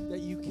promised,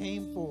 that you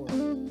came for,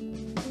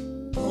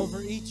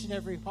 over each and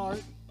every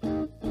heart,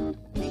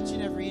 each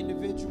and every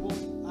individual.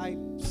 I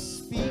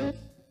speak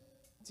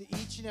to to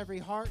each and every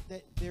heart,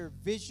 that their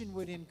vision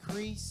would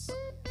increase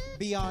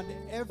beyond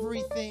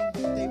everything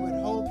that they would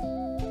hope,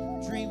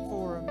 dream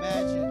for, or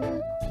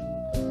imagine.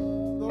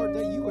 Lord,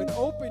 that you would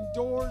open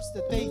doors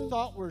that they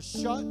thought were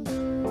shut,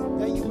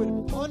 that you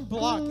would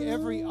unblock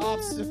every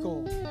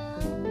obstacle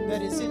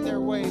that is in their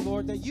way,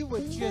 Lord, that you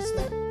would just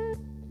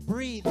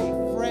breathe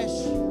a fresh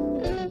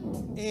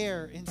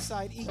air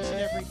inside each and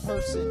every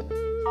person,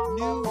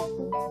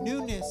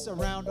 newness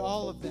around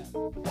all of them.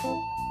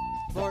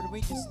 Lord,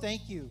 we just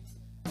thank you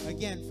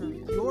again for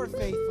your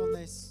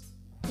faithfulness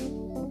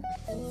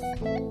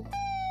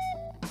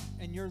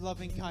and your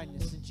loving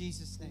kindness. In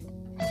Jesus' name.